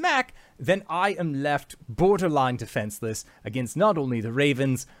to Smack, then I am left borderline defenseless against not only the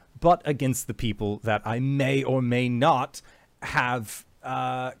ravens, but against the people that I may or may not have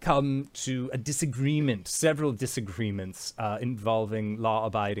come to a disagreement, several disagreements involving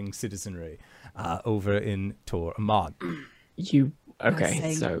law-abiding citizenry over in Tor Amon. You You're okay?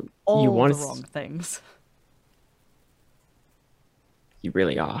 saying So all you want the us? wrong things. You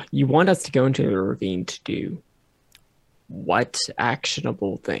really are. You want us to go into the ravine to do what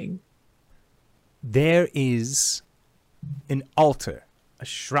actionable thing? There is an altar, a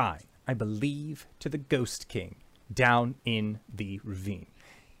shrine, I believe, to the Ghost King down in the ravine.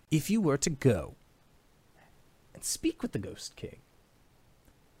 If you were to go and speak with the Ghost King,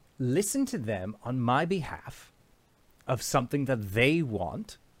 listen to them on my behalf of something that they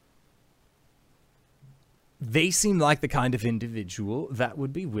want, they seem like the kind of individual that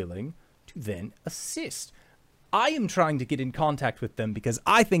would be willing to then assist. I am trying to get in contact with them because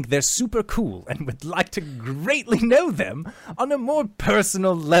I think they're super cool and would like to greatly know them on a more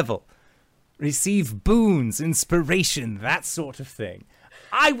personal level. Receive boons, inspiration, that sort of thing.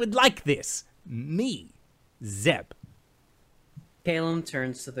 I would like this. Me, Zeb. Calum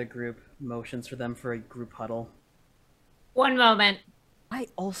turns to the group, motions for them for a group huddle. One moment. I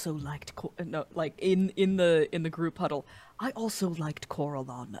also liked no, like in the group huddle. I also liked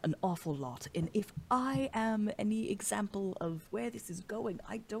Coralon an awful lot. And if I am any example of where this is going,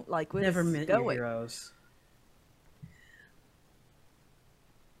 I don't like where Never this met is your going. heroes.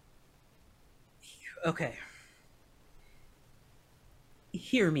 Okay.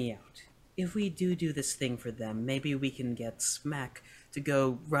 Hear me out. if we do this thing for them, maybe we can get Smack to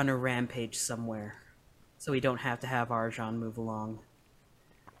go run a rampage somewhere, so we don't have to have Arjan move along.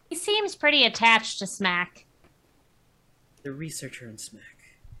 He seems pretty attached to Smack. The researcher in Smack.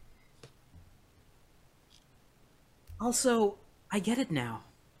 Also, I get it now.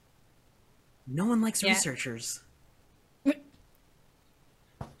 No one likes Yeah. researchers.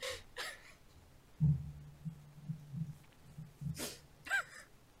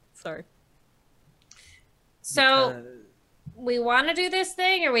 Sorry. So, we want to do this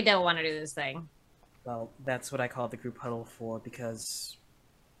thing or we don't want to do this thing? Well, that's what I call the group huddle for, because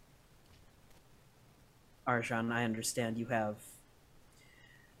Arjan, I understand you have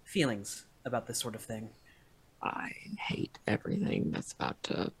feelings about this sort of thing. I hate everything that's about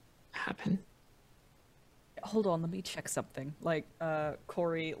to happen. Hold on, let me check something. Like,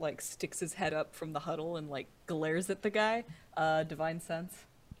 Corey, like, sticks his head up from the huddle and, like, glares at the guy. Divine Sense.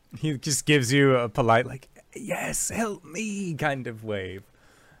 He just gives you a polite, like, yes, help me kind of wave.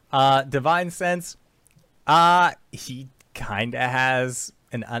 Divine Sense, he kind of has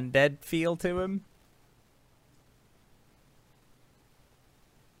an undead feel to him.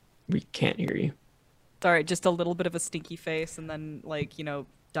 We can't hear you. Sorry, just a little bit of a stinky face and then, like,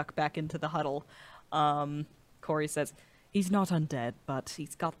 duck back into the huddle. Corey says, he's not undead, but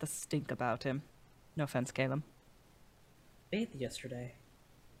he's got the stink about him. No offense, Caleb. Bathed yesterday.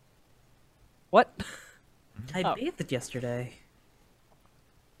 What? I bathed yesterday.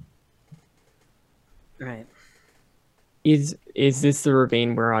 Right. Is this the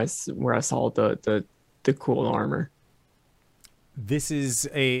ravine where I saw the cool armor? This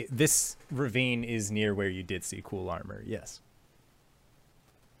ravine is near where you did see cool armor. Yes.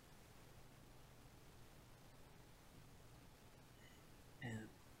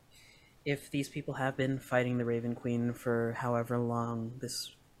 If these people have been fighting the Raven Queen for however long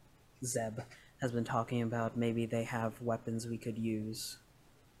this Zeb has been talking about, maybe they have weapons we could use.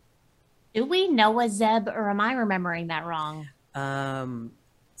 Do we know a Zeb or am I remembering that wrong?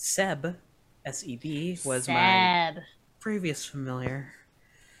 Seb, S-E-B, was my Zeb. previous familiar.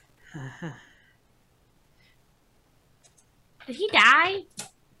 Did he die?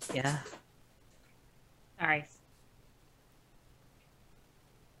 Yeah. Sorry.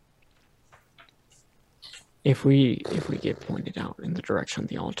 If we get pointed out in the direction of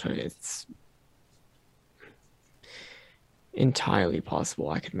the altar, it's entirely possible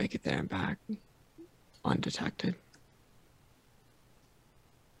I could make it there and back undetected.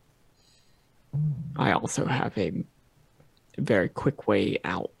 I also have a very quick way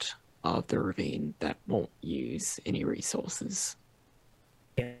out of the ravine that won't use any resources.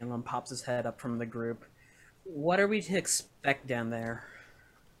 Galen pops his head up from the group. What are we to expect down there?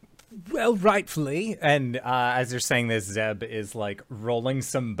 Well, rightfully, and as you're saying this, Zeb is like rolling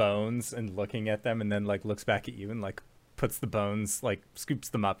some bones and looking at them, and then like looks back at you and like puts the bones, like scoops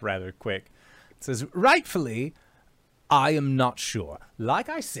them up rather quick. It says, rightfully, I am not sure. Like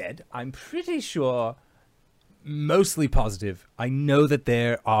I said, I'm pretty sure, mostly positive, I know that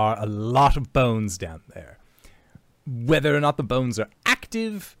there are a lot of bones down there. Whether or not the bones are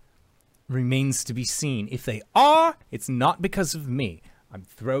active remains to be seen. If they are, it's not because of me. I'm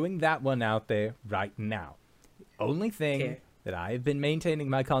throwing that one out there right now. The only thing Okay. that I have been maintaining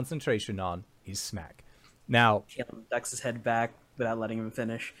my concentration on is Smack. Now, Galen ducks his head back without letting him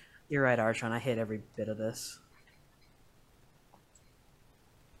finish. You're right, Archon. I hate every bit of this.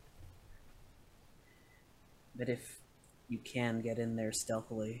 But if you can get in there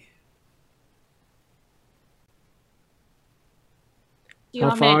stealthily. Do you How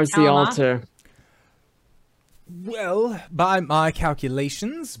want me far to is tell the him off? altar? well, by my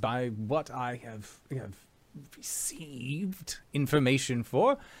calculations, by what I have received information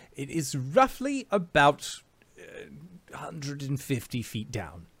for, it is roughly about 150 feet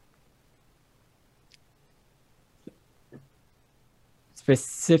down.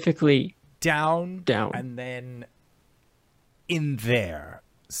 Specifically, Down, Down. and then in there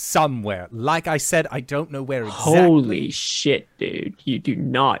somewhere. Like I said, I don't know where exactly. holy shit, dude. You do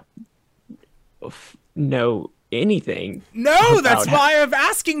not know anything. No, that's about why I'm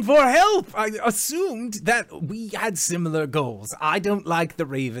asking for help. I assumed that we had similar goals. I don't like the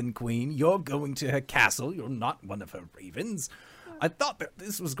Raven Queen. You're going to her castle. You're not one of her ravens. I thought that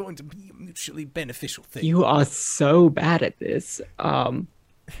this was going to be a mutually beneficial thing. You are so bad at this.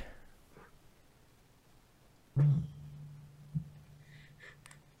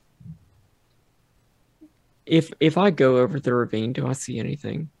 If I go over the ravine, do I see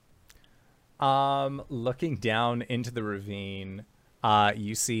anything? Looking down into the ravine,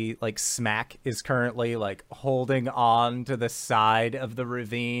 You see, like, Smack is currently, like, holding on to the side of the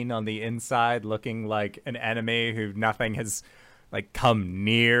ravine on the inside, looking like an enemy who nothing has, like, come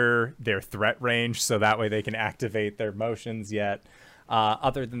near their threat range, so that way they can activate their motions yet.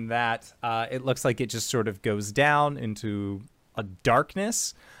 Other than that, it looks like it just sort of goes down into a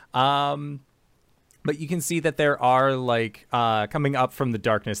darkness. But you can see that there are, like, coming up from the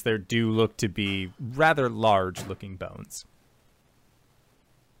darkness, there do look to be rather large-looking bones.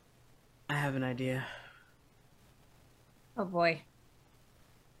 I have an idea. Oh boy.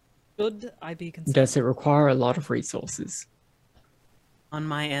 Should I be concerned? Does it require a lot of resources? On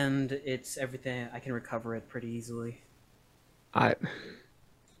my end, it's everything. I can recover it pretty easily.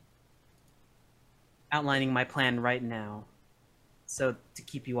 Outlining my plan right now. So, to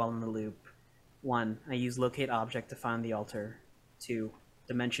keep you all in the loop. 1. I use locate object to find the altar. 2.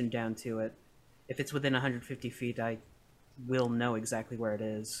 Dimension down to it. If it's within 150 feet, I will know exactly where it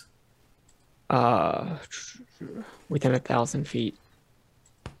is. Within 1,000 feet.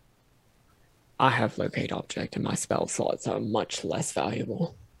 I have locate object and my spell slots are much less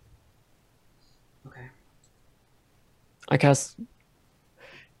valuable. Okay. I cast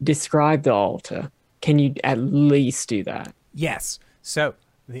describe the altar. Can you at least do that? Yes. So,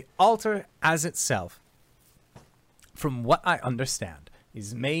 the altar as itself, from what I understand,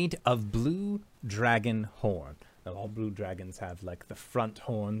 is made of blue dragon horn. Now, all blue dragons have, like, the front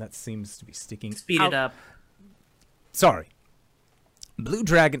horn that seems to be sticking Speed out. it up. Sorry. Blue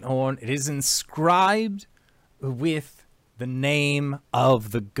dragon horn, it is inscribed with the name of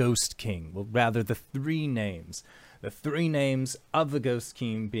the Ghost King. Well, rather, the 3 names. The 3 names of the Ghost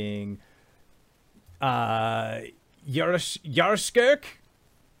King being Yarskirk,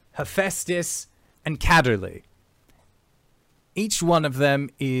 Hephaestus, and Cadderley. Each one of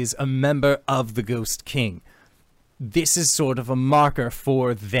them is a member of the Ghost King. This is sort of a marker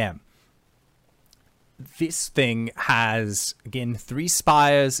for them. This thing has, again, 3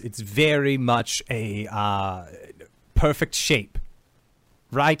 spires. It's very much a perfect shape,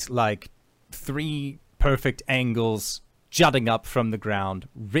 right? Like 3 perfect angles jutting up from the ground,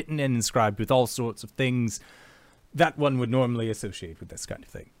 written and inscribed with all sorts of things that one would normally associate with this kind of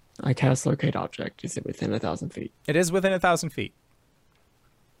thing. I cast locate object. Is it within 1,000 feet? It is within 1,000 feet.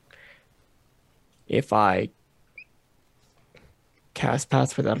 If I cast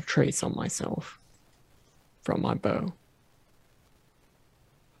Pass Without a Trace on myself from my bow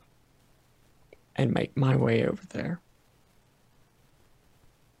and make my way over there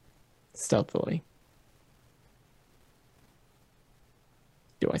stealthily,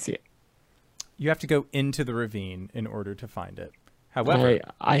 do I see it? You have to go into the ravine in order to find it. However,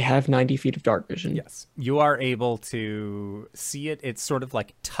 I have 90 feet of dark vision. yes, you are able to see it. It's sort of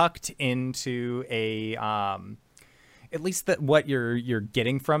like tucked into a at least that what you're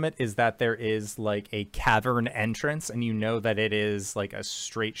getting from it is that there is like a cavern entrance, and you know that it is like a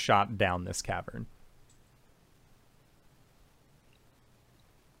straight shot down this cavern.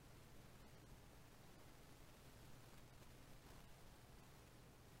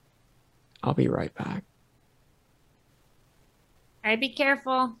 I'll be right back. All right, be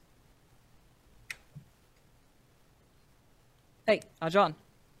careful. Hey, John.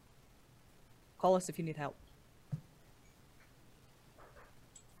 Call us if you need help.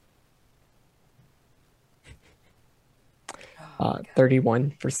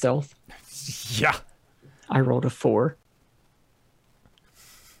 31 for stealth. Yeah. I rolled a 4.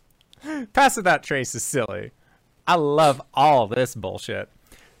 Pass Without Trace is silly. I love all this bullshit.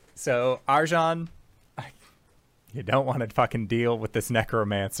 So, Arjan, you don't want to fucking deal with this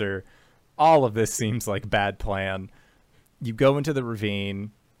necromancer. All of this seems like bad plan. You go into the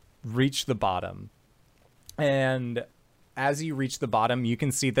ravine, reach the bottom, and as you reach the bottom, you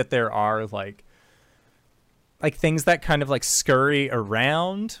can see that there are like things that kind of like scurry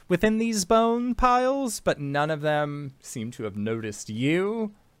around within these bone piles, but none of them seem to have noticed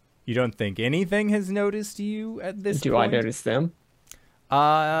you. You don't think anything has noticed you at this point? Do I notice them?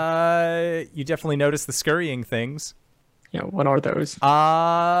 You definitely notice the scurrying things. Yeah, what are those?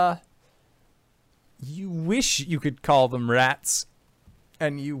 You wish you could call them rats,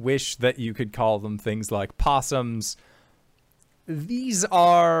 and you wish that you could call them things like possums. These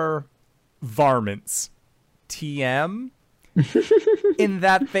are varmints. TM. In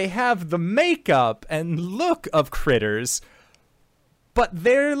that they have the makeup and look of critters, but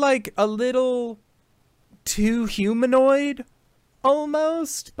they're like a little too humanoid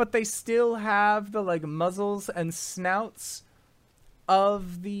almost, but they still have the like muzzles and snouts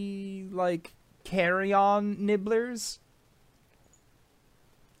of the like carrion nibblers.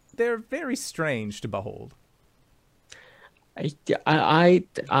 They're very strange to behold. I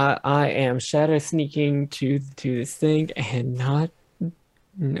am shadow sneaking to this thing and not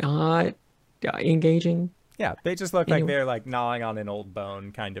engaging. Yeah, they just look like Anyway. they're like gnawing on an old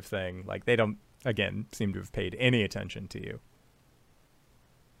bone kind of thing. Like they don't, again, seem to have paid any attention to you.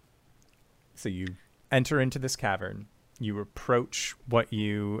 So you enter into this cavern. You approach what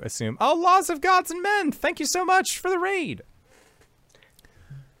you assume. Oh, laws of gods and men! Thank you so much for the raid!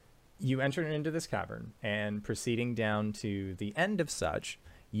 You enter into this cavern, and proceeding down to the end of such,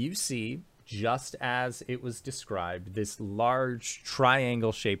 you see, just as it was described, this large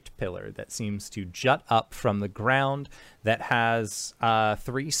triangle-shaped pillar that seems to jut up from the ground, that has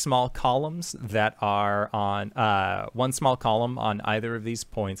 3 small columns that are on one small column on either of these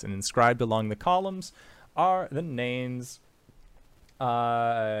points, and inscribed along the columns are the names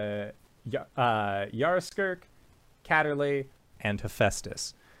Yaraskirk, Catterley, and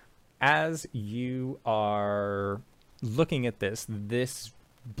Hephaestus. As you are looking at this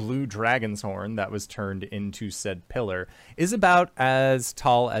blue dragon's horn that was turned into said pillar is about as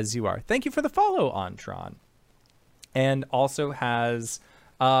tall as you are. Thank you for the follow, Ontron. And also has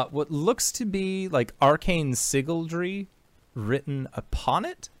what looks to be like arcane sigildry written upon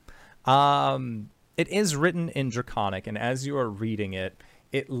it. It is written in Draconic, and as you are reading it,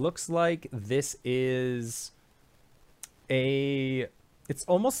 it looks like this is it's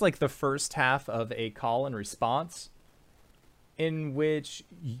almost like the first half of a call and response, in which,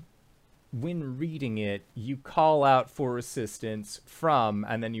 when reading it, you call out for assistance from,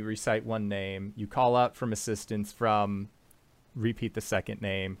 and then you recite one name. You call out from assistance from, repeat the second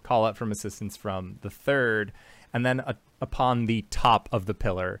name, call out from assistance from the third, and then upon the top of the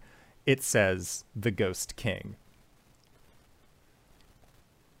pillar, it says the Ghost King.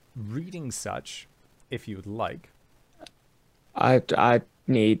 Reading such, if you would like. I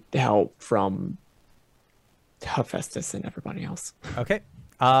need help from Hephaestus and everybody else. Okay.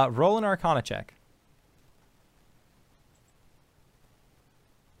 Roll an Arcana check.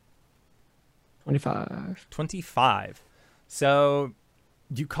 25. So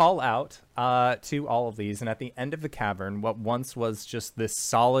you call out to all of these, and at the end of the cavern, what once was just this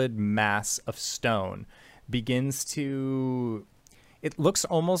solid mass of stone begins to... It looks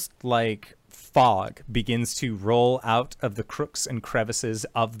almost like fog begins to roll out of the crooks and crevices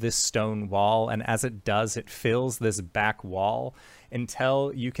of this stone wall, and as it does, it fills this back wall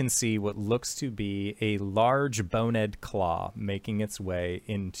until you can see what looks to be a large bone-edged claw making its way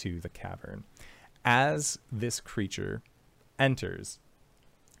into the cavern. As this creature enters,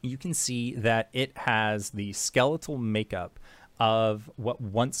 you can see that it has the skeletal makeup of what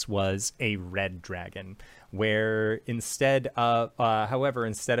once was a red dragon, where instead of, however,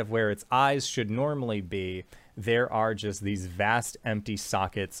 instead of where its eyes should normally be, there are just these vast empty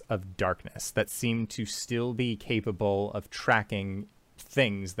sockets of darkness that seem to still be capable of tracking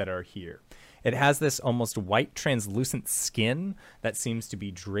things that are here. It has this almost white translucent skin that seems to be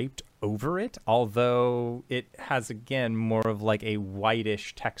draped over it, although it has, again, more of like a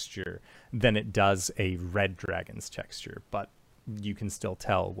whitish texture than it does a red dragon's texture, but you can still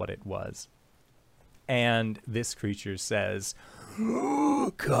tell what it was. And this creature says,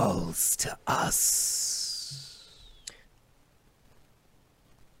 "Who calls to us?"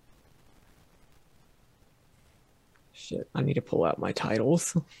 Shit, I need to pull out my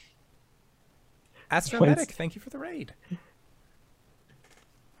titles. Astromedic, thank you for the raid.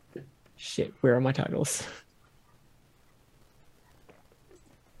 Shit, where are my titles?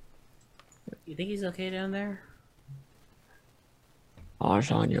 You think he's okay down there?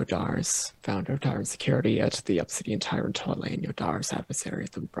 Arjan Yodars, founder of Tyrant Security, edge the Obsidian Tyrant Torlane, Yodar's adversary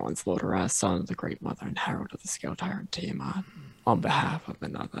of the Bronze Loader, son of the Great Mother and Herald of the Scale Tyrant Tiamat, on behalf of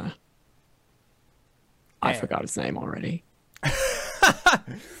another. I forgot his name already.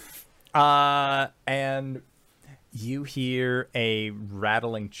 And you hear a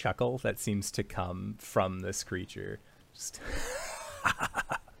rattling chuckle that seems to come from this creature. Just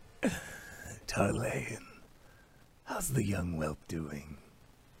Tarlayan, how's the young whelp doing?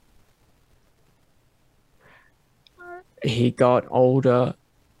 He got older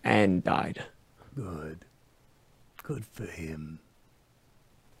and died. Good. Good for him.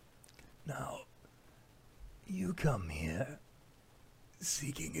 Now, you come here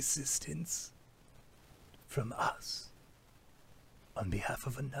seeking assistance from us on behalf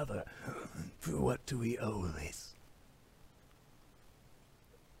of another. For what do we owe this?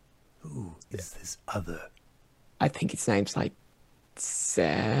 Who is this other? I think his name's like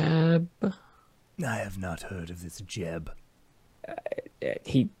Zeb. I have not heard of this Jeb.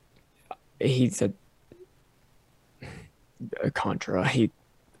 He's a contra. He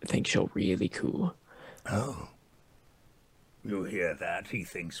thinks you're really cool. Oh. You hear that? He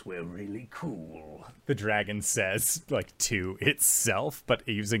thinks we're really cool. The dragon says, like, to itself, but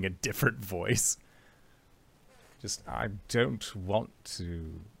using a different voice. Just, I don't want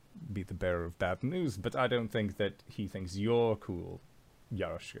to be the bearer of bad news, but I don't think that he thinks you're cool,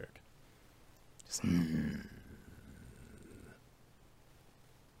 Yaroshkirk. Just,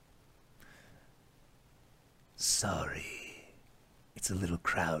 Sorry. It's a little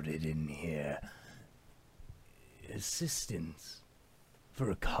crowded in here. Assistance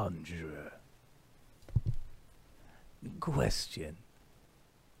for a conjurer. Question.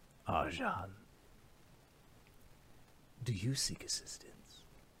 Arjan. Do you seek assistance?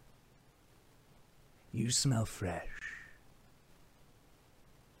 You smell fresh.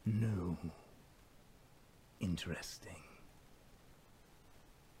 No. Interesting.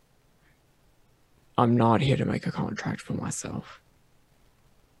 I'm not here to make a contract for myself.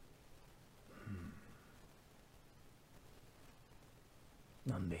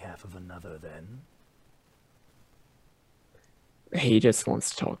 On behalf of another, then? He just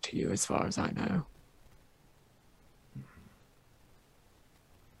wants to talk to you, as far as I know.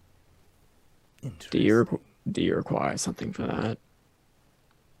 Interesting. Do you require something for that?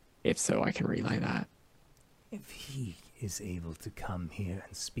 If so, I can relay that. If he is able to come here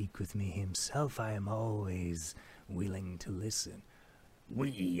and speak with me himself, I am always willing to listen.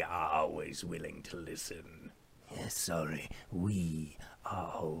 We are always willing to listen. Yes, sorry, we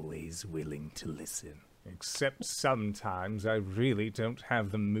are always willing to listen. except sometimes I really don't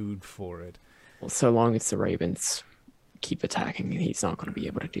have the mood for it. Well, so long as the Ravens keep attacking, he's not going to be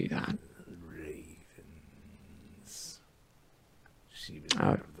able to do that. Ravens.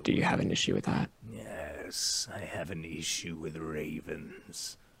 Do you have an issue with that? Yes, I have an issue with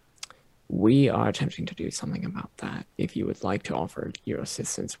ravens. We are attempting to do something about that. If you would like to offer your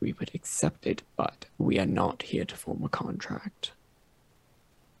assistance, we would accept it, but we are not here to form a contract.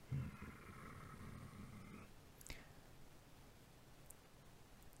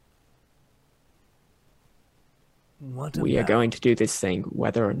 We are going to do this thing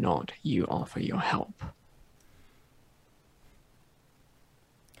whether or not you offer your help.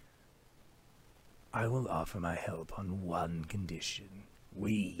 I will offer my help on one condition.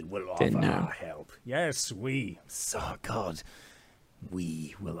 We will Then offer no. our help. Yes, we. So, God,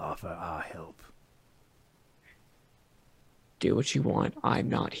 we will offer our help. Do what you want. I'm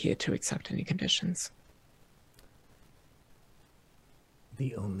not here to accept any conditions.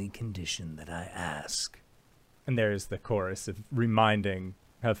 The only condition that I ask. And there's the chorus of reminding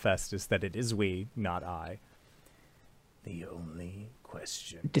Hephaestus that it is we, not I. The only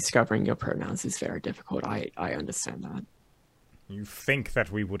question. Discovering your pronouns is very difficult. I understand that. You think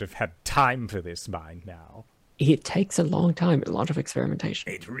that we would have had time for this by now. It takes a long time, a lot of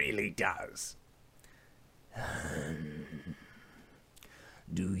experimentation. It really does.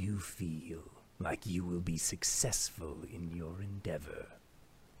 Do you feel like you will be successful in your endeavor?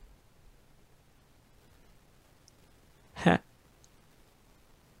 Heh.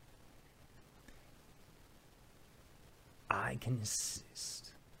 I can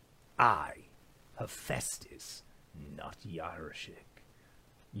assist. I, Hephaestus, not Yaroshik.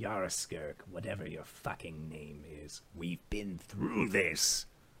 Yaroskirk, whatever your fucking name is. We've been through this.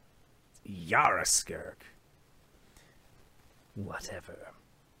 Yaroskirk. Whatever.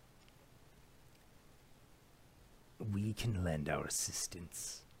 We can lend our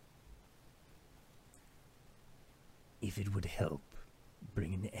assistance. If it would help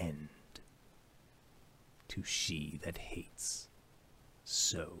bring an end to she that hates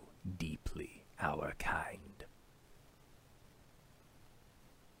so deeply our kind.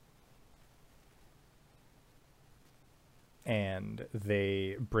 And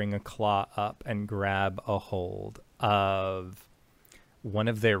they bring a claw up and grab a hold of one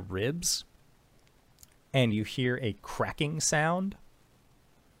of their ribs. And you hear a cracking sound.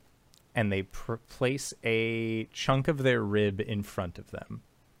 And they place a chunk of their rib in front of them.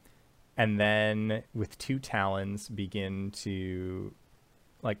 And then with two talons begin to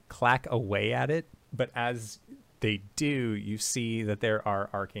like clack away at it. But as they do, you see that there are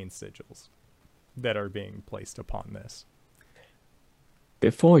arcane sigils that are being placed upon this.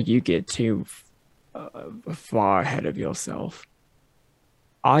 Before you get too far ahead of yourself,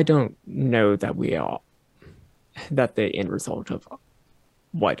 I don't know that that the end result of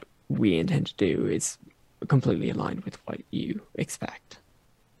what we intend to do is completely aligned with what you expect.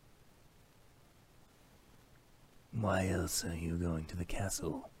 Why else are you going to the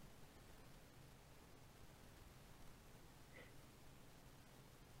castle?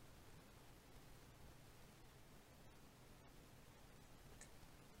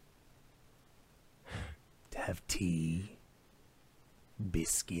 To have tea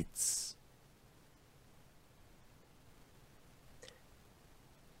biscuits.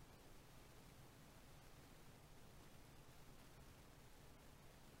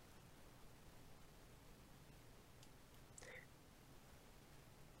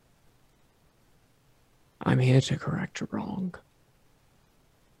 I'm here to correct a wrong.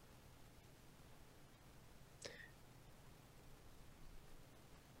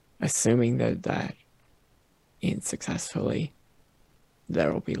 Assuming that ends successfully,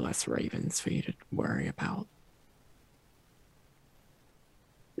 there will be less ravens for you to worry about.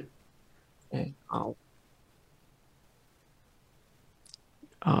 And I'll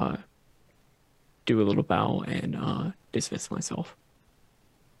do a little bow and dismiss myself.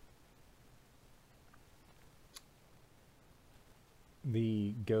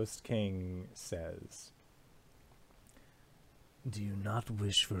 The Ghost King says, Do you not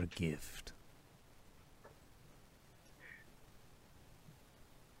wish for a gift?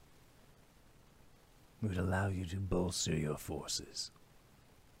 It would allow you to bolster your forces.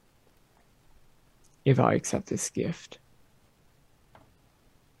 If I accept this gift,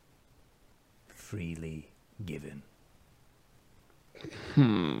 Freely given.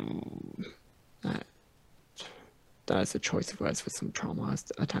 that's a choice of words with some trauma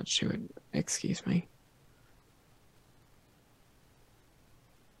attached to it. Excuse me.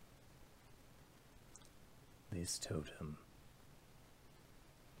 This totem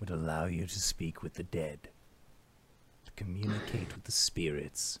would allow you to speak with the dead, to communicate with the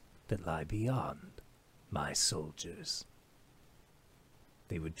spirits that lie beyond my soldiers.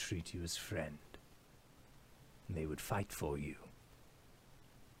 They would treat you as friend, and they would fight for you.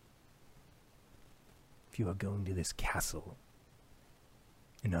 If you are going to this castle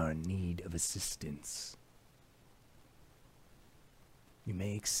and are in need of assistance, you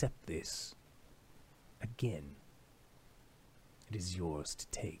may accept this. Again, it is yours to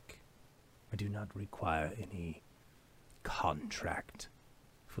take. I do not require any contract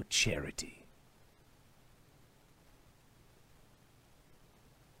for charity.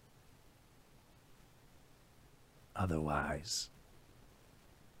 Otherwise,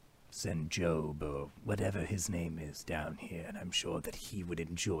 send Job or whatever his name is down here, and I'm sure that he would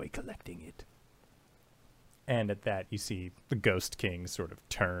enjoy collecting it. and at that you see the Ghost King sort of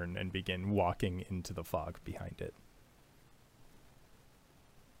turn and begin walking into the fog behind it.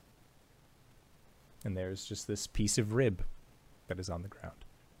 And there's just this piece of rib that is on the ground.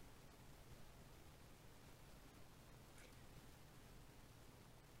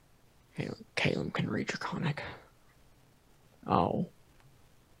 Caleb can read Draconic. I'll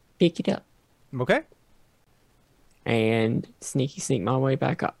pick it up Okay. and sneak my way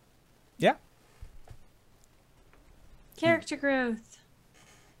back up. Yeah. Character growth.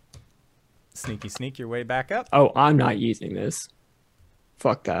 Sneak your way back up. Oh, I'm not using this.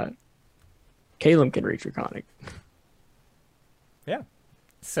 Fuck that. Caleb can read Draconic. Yeah.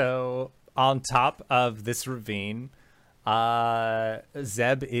 So on top of this ravine,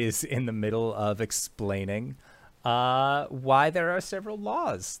 Zeb is in the middle of explaining why there are several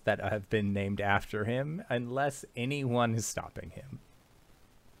laws that have been named after him, unless anyone is stopping him.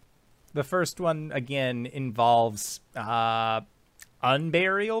 The first one, again, involves unburial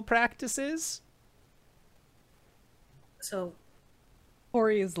practices. So,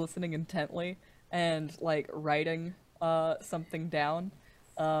 Corey is listening intently and like writing something down,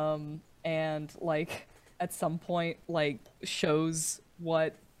 and like at some point like shows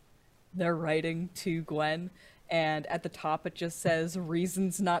what they're writing to Gwen, and at the top it just says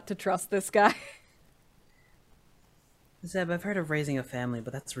reasons not to trust this guy. Zeb, I've heard of raising a family,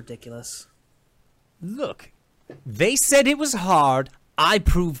 but that's ridiculous. Look, they said it was hard. I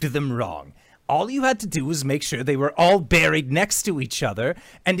proved them wrong. All you had to do was make sure they were all buried next to each other,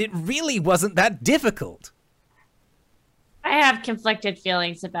 and it really wasn't that difficult. I have conflicted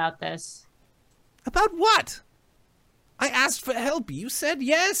feelings about this. About what? I asked for help. You said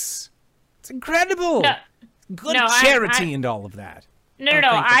yes. It's incredible. No, Good no, charity and all of that. no, Oh, no.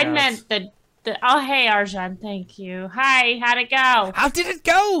 thank I the meant the. Oh, hey, Arjan. Thank you. Hi. How'd it go? How did it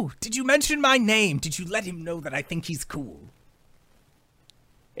go? Did you mention my name? Did you let him know that I think he's cool?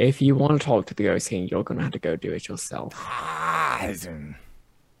 If you want to talk to the Ghost King, you're going to have to go do it yourself.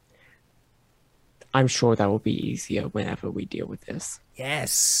 I'm sure that will be easier whenever we deal with this.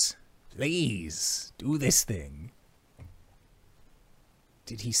 Yes. Please, do this thing.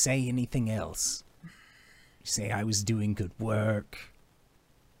 Did he say anything else? You say I was doing good work?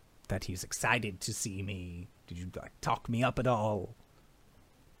 That he was excited to see me? Did you talk me up at all?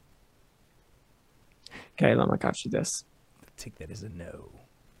 Caleb, I got you this. Take that as a no.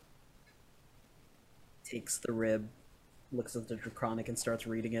 Takes the rib, looks at the Draconic and starts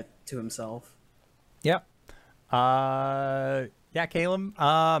reading it to himself. Yep. Yeah,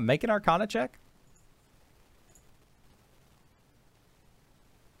 Caleb, make an Arcana check.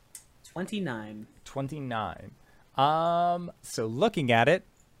 29. 29. So looking at it,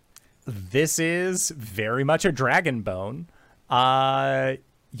 this is very much a dragon bone.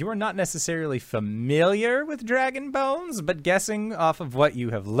 You are not necessarily familiar with dragon bones, but guessing off of what you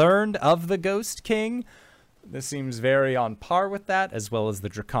have learned of the Ghost King, this seems very on par with that, as well as the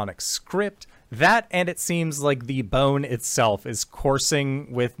Draconic script. That, and it seems like the bone itself is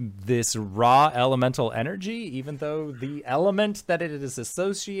coursing with this raw elemental energy, even though the element that it is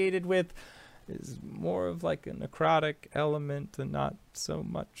associated with is more of like a necrotic element and not so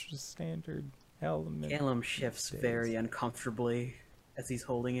much a standard element. Calum shifts very uncomfortably as he's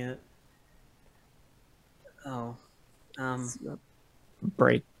holding it. Oh.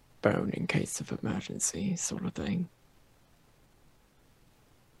 Break bone in case of emergency, sort of thing.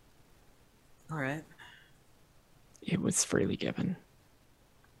 Alright. It was freely given.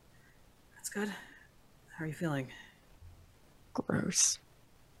 That's good. How are you feeling? Gross.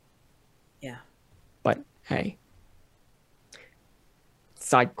 Yeah. But hey.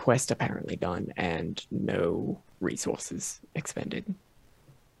 Side quest apparently done and no resources expended.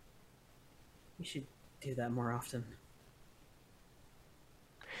 We should do that more often.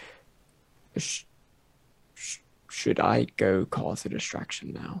 Should I go cause a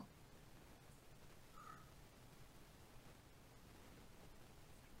distraction now?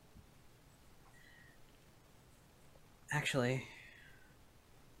 Actually,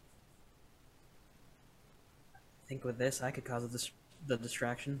 I think with this, I could cause the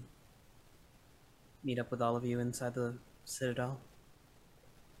distraction. Meet up with all of you inside the Citadel.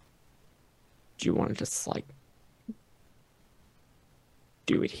 Do you want to just, like,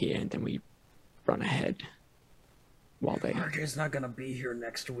 do it here and then we run ahead while they... RJ's not gonna be here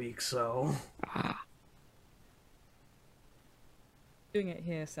next week, so... Doing it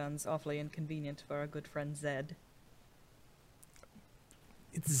here sounds awfully inconvenient for our good friend Zed.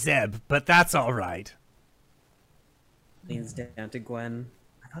 It's Zeb, but that's all right. Leans down to Gwen.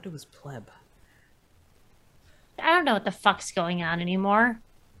 I thought it was pleb. I don't know what the fuck's going on anymore.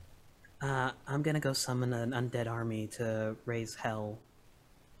 I'm gonna go summon an undead army to raise hell.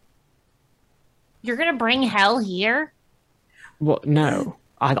 You're gonna bring hell here? Well, no.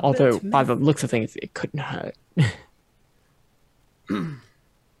 Although, by the looks of things, it couldn't hurt.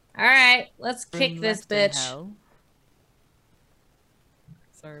 Alright, let's kick Bring this left in bitch. hell.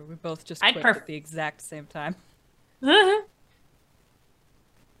 Sorry, we both just I'd clicked at the exact same time.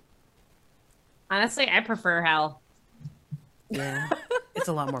 Honestly, I prefer hell. Yeah, it's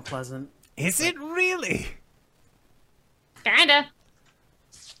a lot more pleasant. Is it really? Kinda.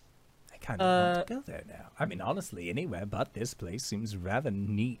 I kind of want to go there now. I mean, honestly, anywhere but this place seems rather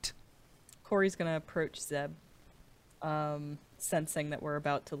neat. Corey's gonna approach Zeb, sensing that we're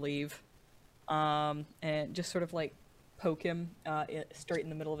about to leave, and just sort of like poke him straight in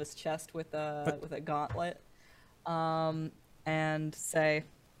the middle of his chest with a gauntlet, and say,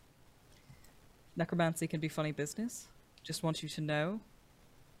 "Necromancy can be funny business. Just want you to know,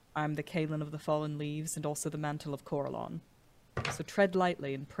 I'm the Kaelin of the Fallen Leaves and also the Mantle of Coralon. So tread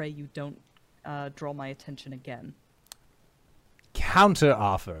lightly and pray you don't draw my attention again." Counter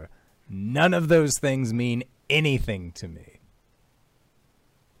offer. None of those things mean anything to me.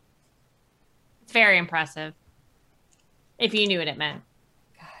 It's very impressive. If you knew what it meant.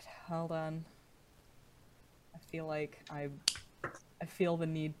 Hold on. I feel like I feel the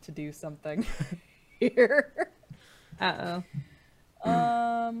need to do something here. Uh-oh.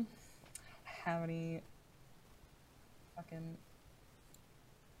 How many fucking...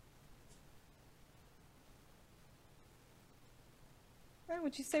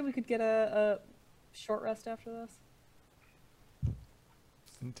 Would you say we could get a short rest after this?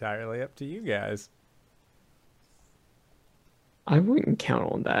 It's entirely up to you guys. I wouldn't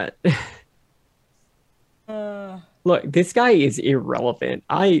count on that. Look, this guy is irrelevant.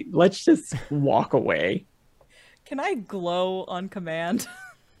 Let's just walk away. Can I glow on command?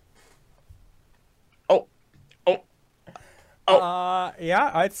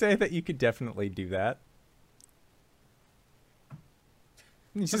 Yeah, I'd say that you could definitely do that.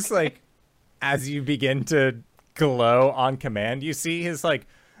 It's just like, as you begin to glow on command, you see his like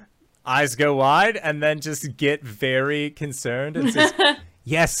eyes go wide and then just get very concerned and says,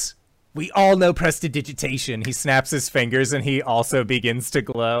 "Yes, we all know prestidigitation." He snaps his fingers and he also begins to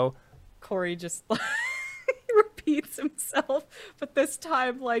glow. Corey just repeats himself, but this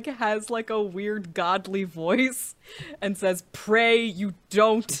time like has like a weird godly voice and says, "Pray you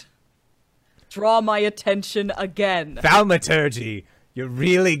don't." draw my attention again. Thaumaturgy. You're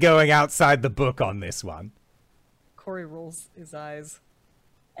really going outside the book on this one. Corey rolls his eyes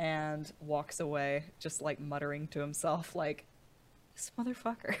and walks away, just like muttering to himself, like, this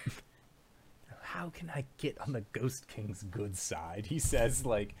motherfucker. How can I get on the Ghost King's good side? He says,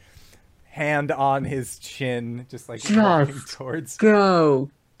 like, hand on his chin, just like walking towards.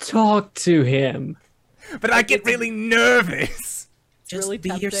 Go talk to him. But I get really nervous. Just really be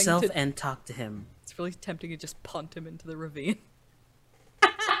tempting yourself to- and talk to him. It's really tempting to just punt him into the ravine.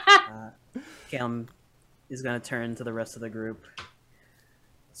 Calum is going to turn to the rest of the group.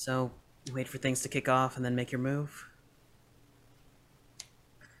 So, wait for things to kick off and then make your move.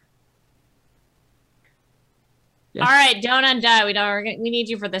 Yeah. All right, don't undie. We need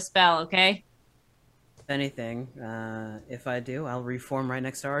you for the spell, okay? If anything, if I do, I'll reform right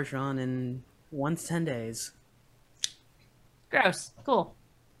next to Arjan in 1 to 10 days. Gross. Cool.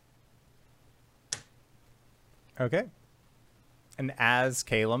 Okay. And as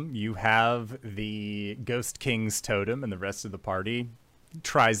Calum, you have the Ghost King's totem, and the rest of the party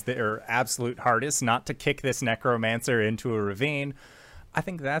tries their absolute hardest not to kick this necromancer into a ravine. I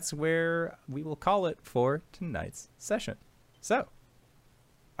think that's where we will call it for tonight's session. So,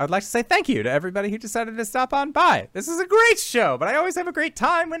 I'd like to say thank you to everybody who decided to stop on by. This is a great show, but I always have a great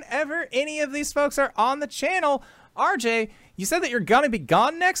time whenever any of these folks are on the channel. RJ, you said that you're gonna be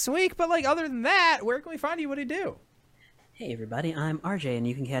gone next week, but like other than that, where can we find you? What do you do? Hey everybody, I'm RJ, and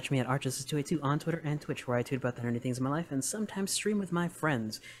you can catch me at Arches282 on Twitter and Twitch, where I tweet about the nerdy things in my life and sometimes stream with my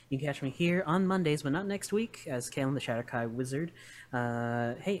friends. You can catch me here on Mondays, but not next week, as Calum the Shatterkai Wizard.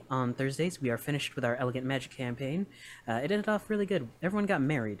 Hey, on Thursdays, we are finished with our Elegant Magic campaign. It ended off really good. Everyone got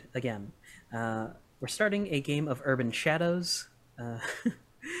married, again. We're starting a game of Urban Shadows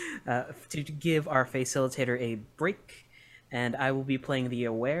to give our facilitator a break. And I will be playing the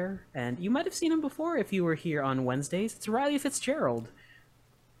Aware, and you might have seen him before if you were here on Wednesdays. It's Riley Fitzgerald.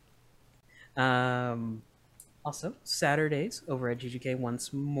 Also, Saturdays over at GGK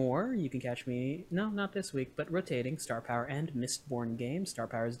once more. You can catch me, no, not this week, but rotating Star Power and Mistborn games. Star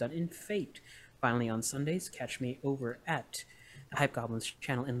Power is done in Fate. Finally, on Sundays, catch me over at the Hype Goblins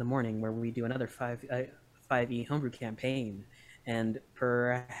channel in the morning, where we do another 5e homebrew campaign. And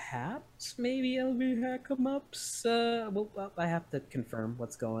perhaps maybe LB Hackemups. Well, I have to confirm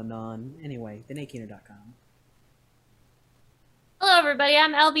what's going on. Anyway, thenakeener.com. Hello, everybody.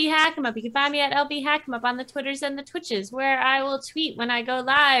 I'm LB Hackemup. You can find me at LB Hackemup on the Twitters and the Twitches, where I will tweet when I go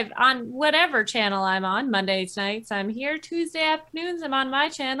live on whatever channel I'm on. Mondays nights, I'm here. Tuesday afternoons, I'm on my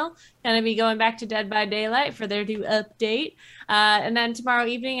channel. Gonna be going back to Dead by Daylight for their new update. And then tomorrow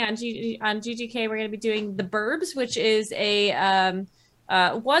evening on GGK, we're gonna be doing The Burbs, which is a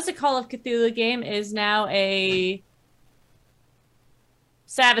was a Call of Cthulhu game, is now a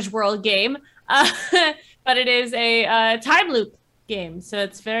Savage World game, but it is a time loop game, so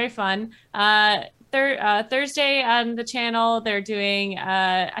it's very fun. Thursday on the channel, they're doing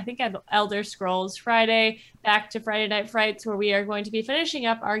I think Elder Scrolls. Friday, back to Friday Night Frights, where we are going to be finishing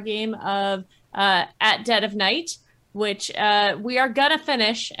up our game of At Dead of Night, which we are gonna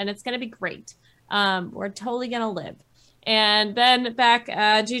finish, and it's gonna be great. We're totally gonna live. And then back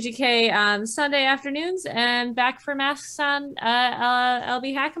GGK on Sunday afternoons, and back for Masks on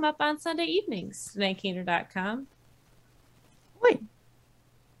LB Hackemup on Sunday evenings. Thenakeener.com. Wait,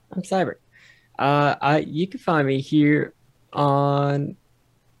 I'm Cyber. You can find me here on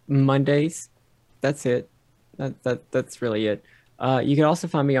Mondays. That's it. That's really it. You can also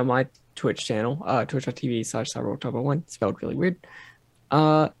find me on my Twitch channel, twitch.tv/cyberwolf1, spelled really weird.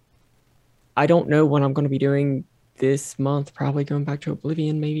 I don't know what I'm going to be doing this month. Probably going back to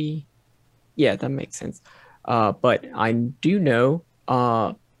Oblivion, maybe. Yeah, that makes sense. But I do know,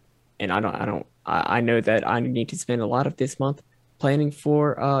 and I know that I need to spend a lot of this month planning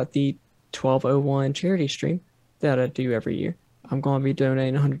for the 1201 charity stream that I do every year. I'm going to be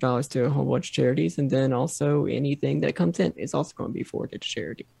donating $100 to a whole bunch of charities, and then also anything that comes in is also going to be forwarded to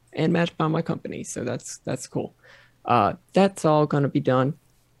charity and matched by my company. So that's cool. That's all going to be done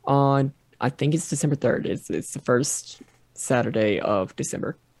on, I think it's December 3rd. It's the first Saturday of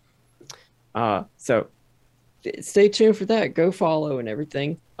December. So stay tuned for that. Go follow and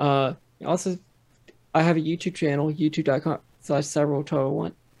everything. Also, I have a YouTube channel,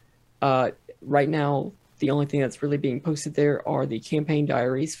 youtube.com/cyberwolf1201. Right now, the only thing that's really being posted there are the campaign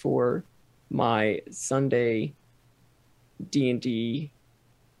diaries for my Sunday D&D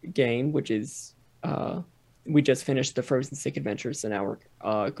game, which is we just finished the Frozen Sick Adventures, so now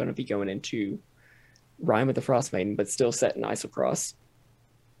we're going to be going into Rime with the Frost Maiden, but still set in Isocross.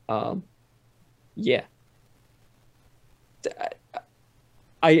 Yeah.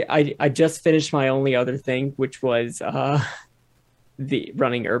 I just finished my only other thing, which was the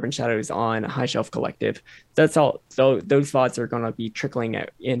running Urban Shadows on High Shelf Collective. That's all. So those VODs are going to be trickling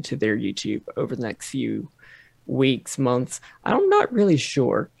out into their YouTube over the next few weeks, months. I'm not really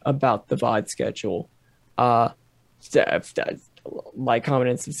sure about the VOD schedule. Like, comment,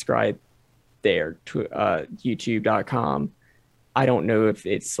 and subscribe there to youtube.com. I don't know if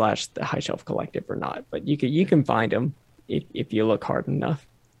it's / the High Shelf Collective or not, but you can find them if you look hard enough.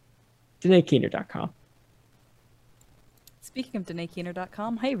 DanaeKeener.com. Speaking of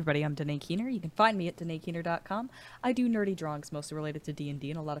DanaeKeener.com, hey everybody, I'm Danae Keener. You can find me at DanaeKeener.com. I do nerdy drawings mostly related to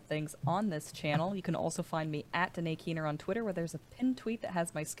D&D and a lot of things on this channel. You can also find me at Danae Keener on Twitter, where there's a pinned tweet that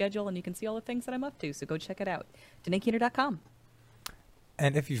has my schedule and you can see all the things that I'm up to, so go check it out. DanaeKeener.com.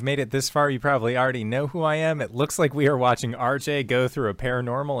 And if you've made it this far, you probably already know who I am. It looks like we are watching RJ go through a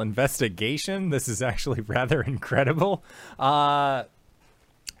paranormal investigation. This is actually rather incredible.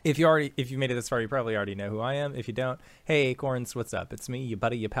 If you made it this far, you probably already know who I am. If you don't, hey Acorns, what's up? It's me, your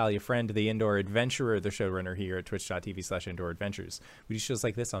buddy, your pal, your friend, the Indoor Adventurer, the showrunner here at twitch.tv/IndoorAdventures. We do shows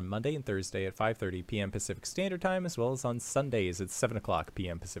like this on Monday and Thursday at 5:30 p.m. Pacific Standard Time, as well as on Sundays at 7 o'clock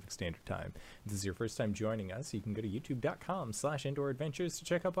p.m. Pacific Standard Time. If this is your first time joining us, you can go to youtube.com/IndoorAdventures to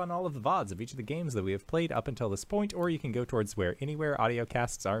check up on all of the VODs of each of the games that we have played up until this point, or you can go towards where anywhere audio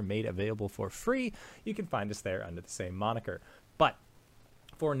casts are made available for free. You can find us there under the same moniker. But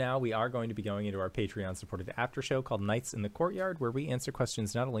for now, we are going to be going into our Patreon-supported after show called Nights in the Courtyard, where we answer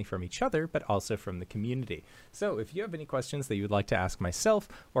questions not only from each other, but also from the community. So if you have any questions that you would like to ask myself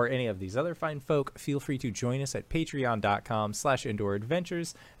or any of these other fine folk, feel free to join us at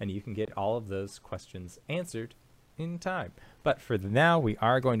patreon.com/IndoorAdventures, and you can get all of those questions answered in time. But for now, we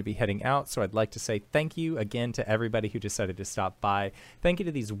are going to be heading out, so I'd like to say thank you again to everybody who decided to stop by. Thank you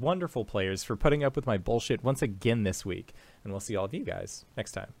to these wonderful players for putting up with my bullshit once again this week, and we'll see all of you guys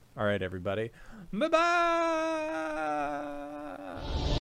next time. All right, everybody. Bye-bye!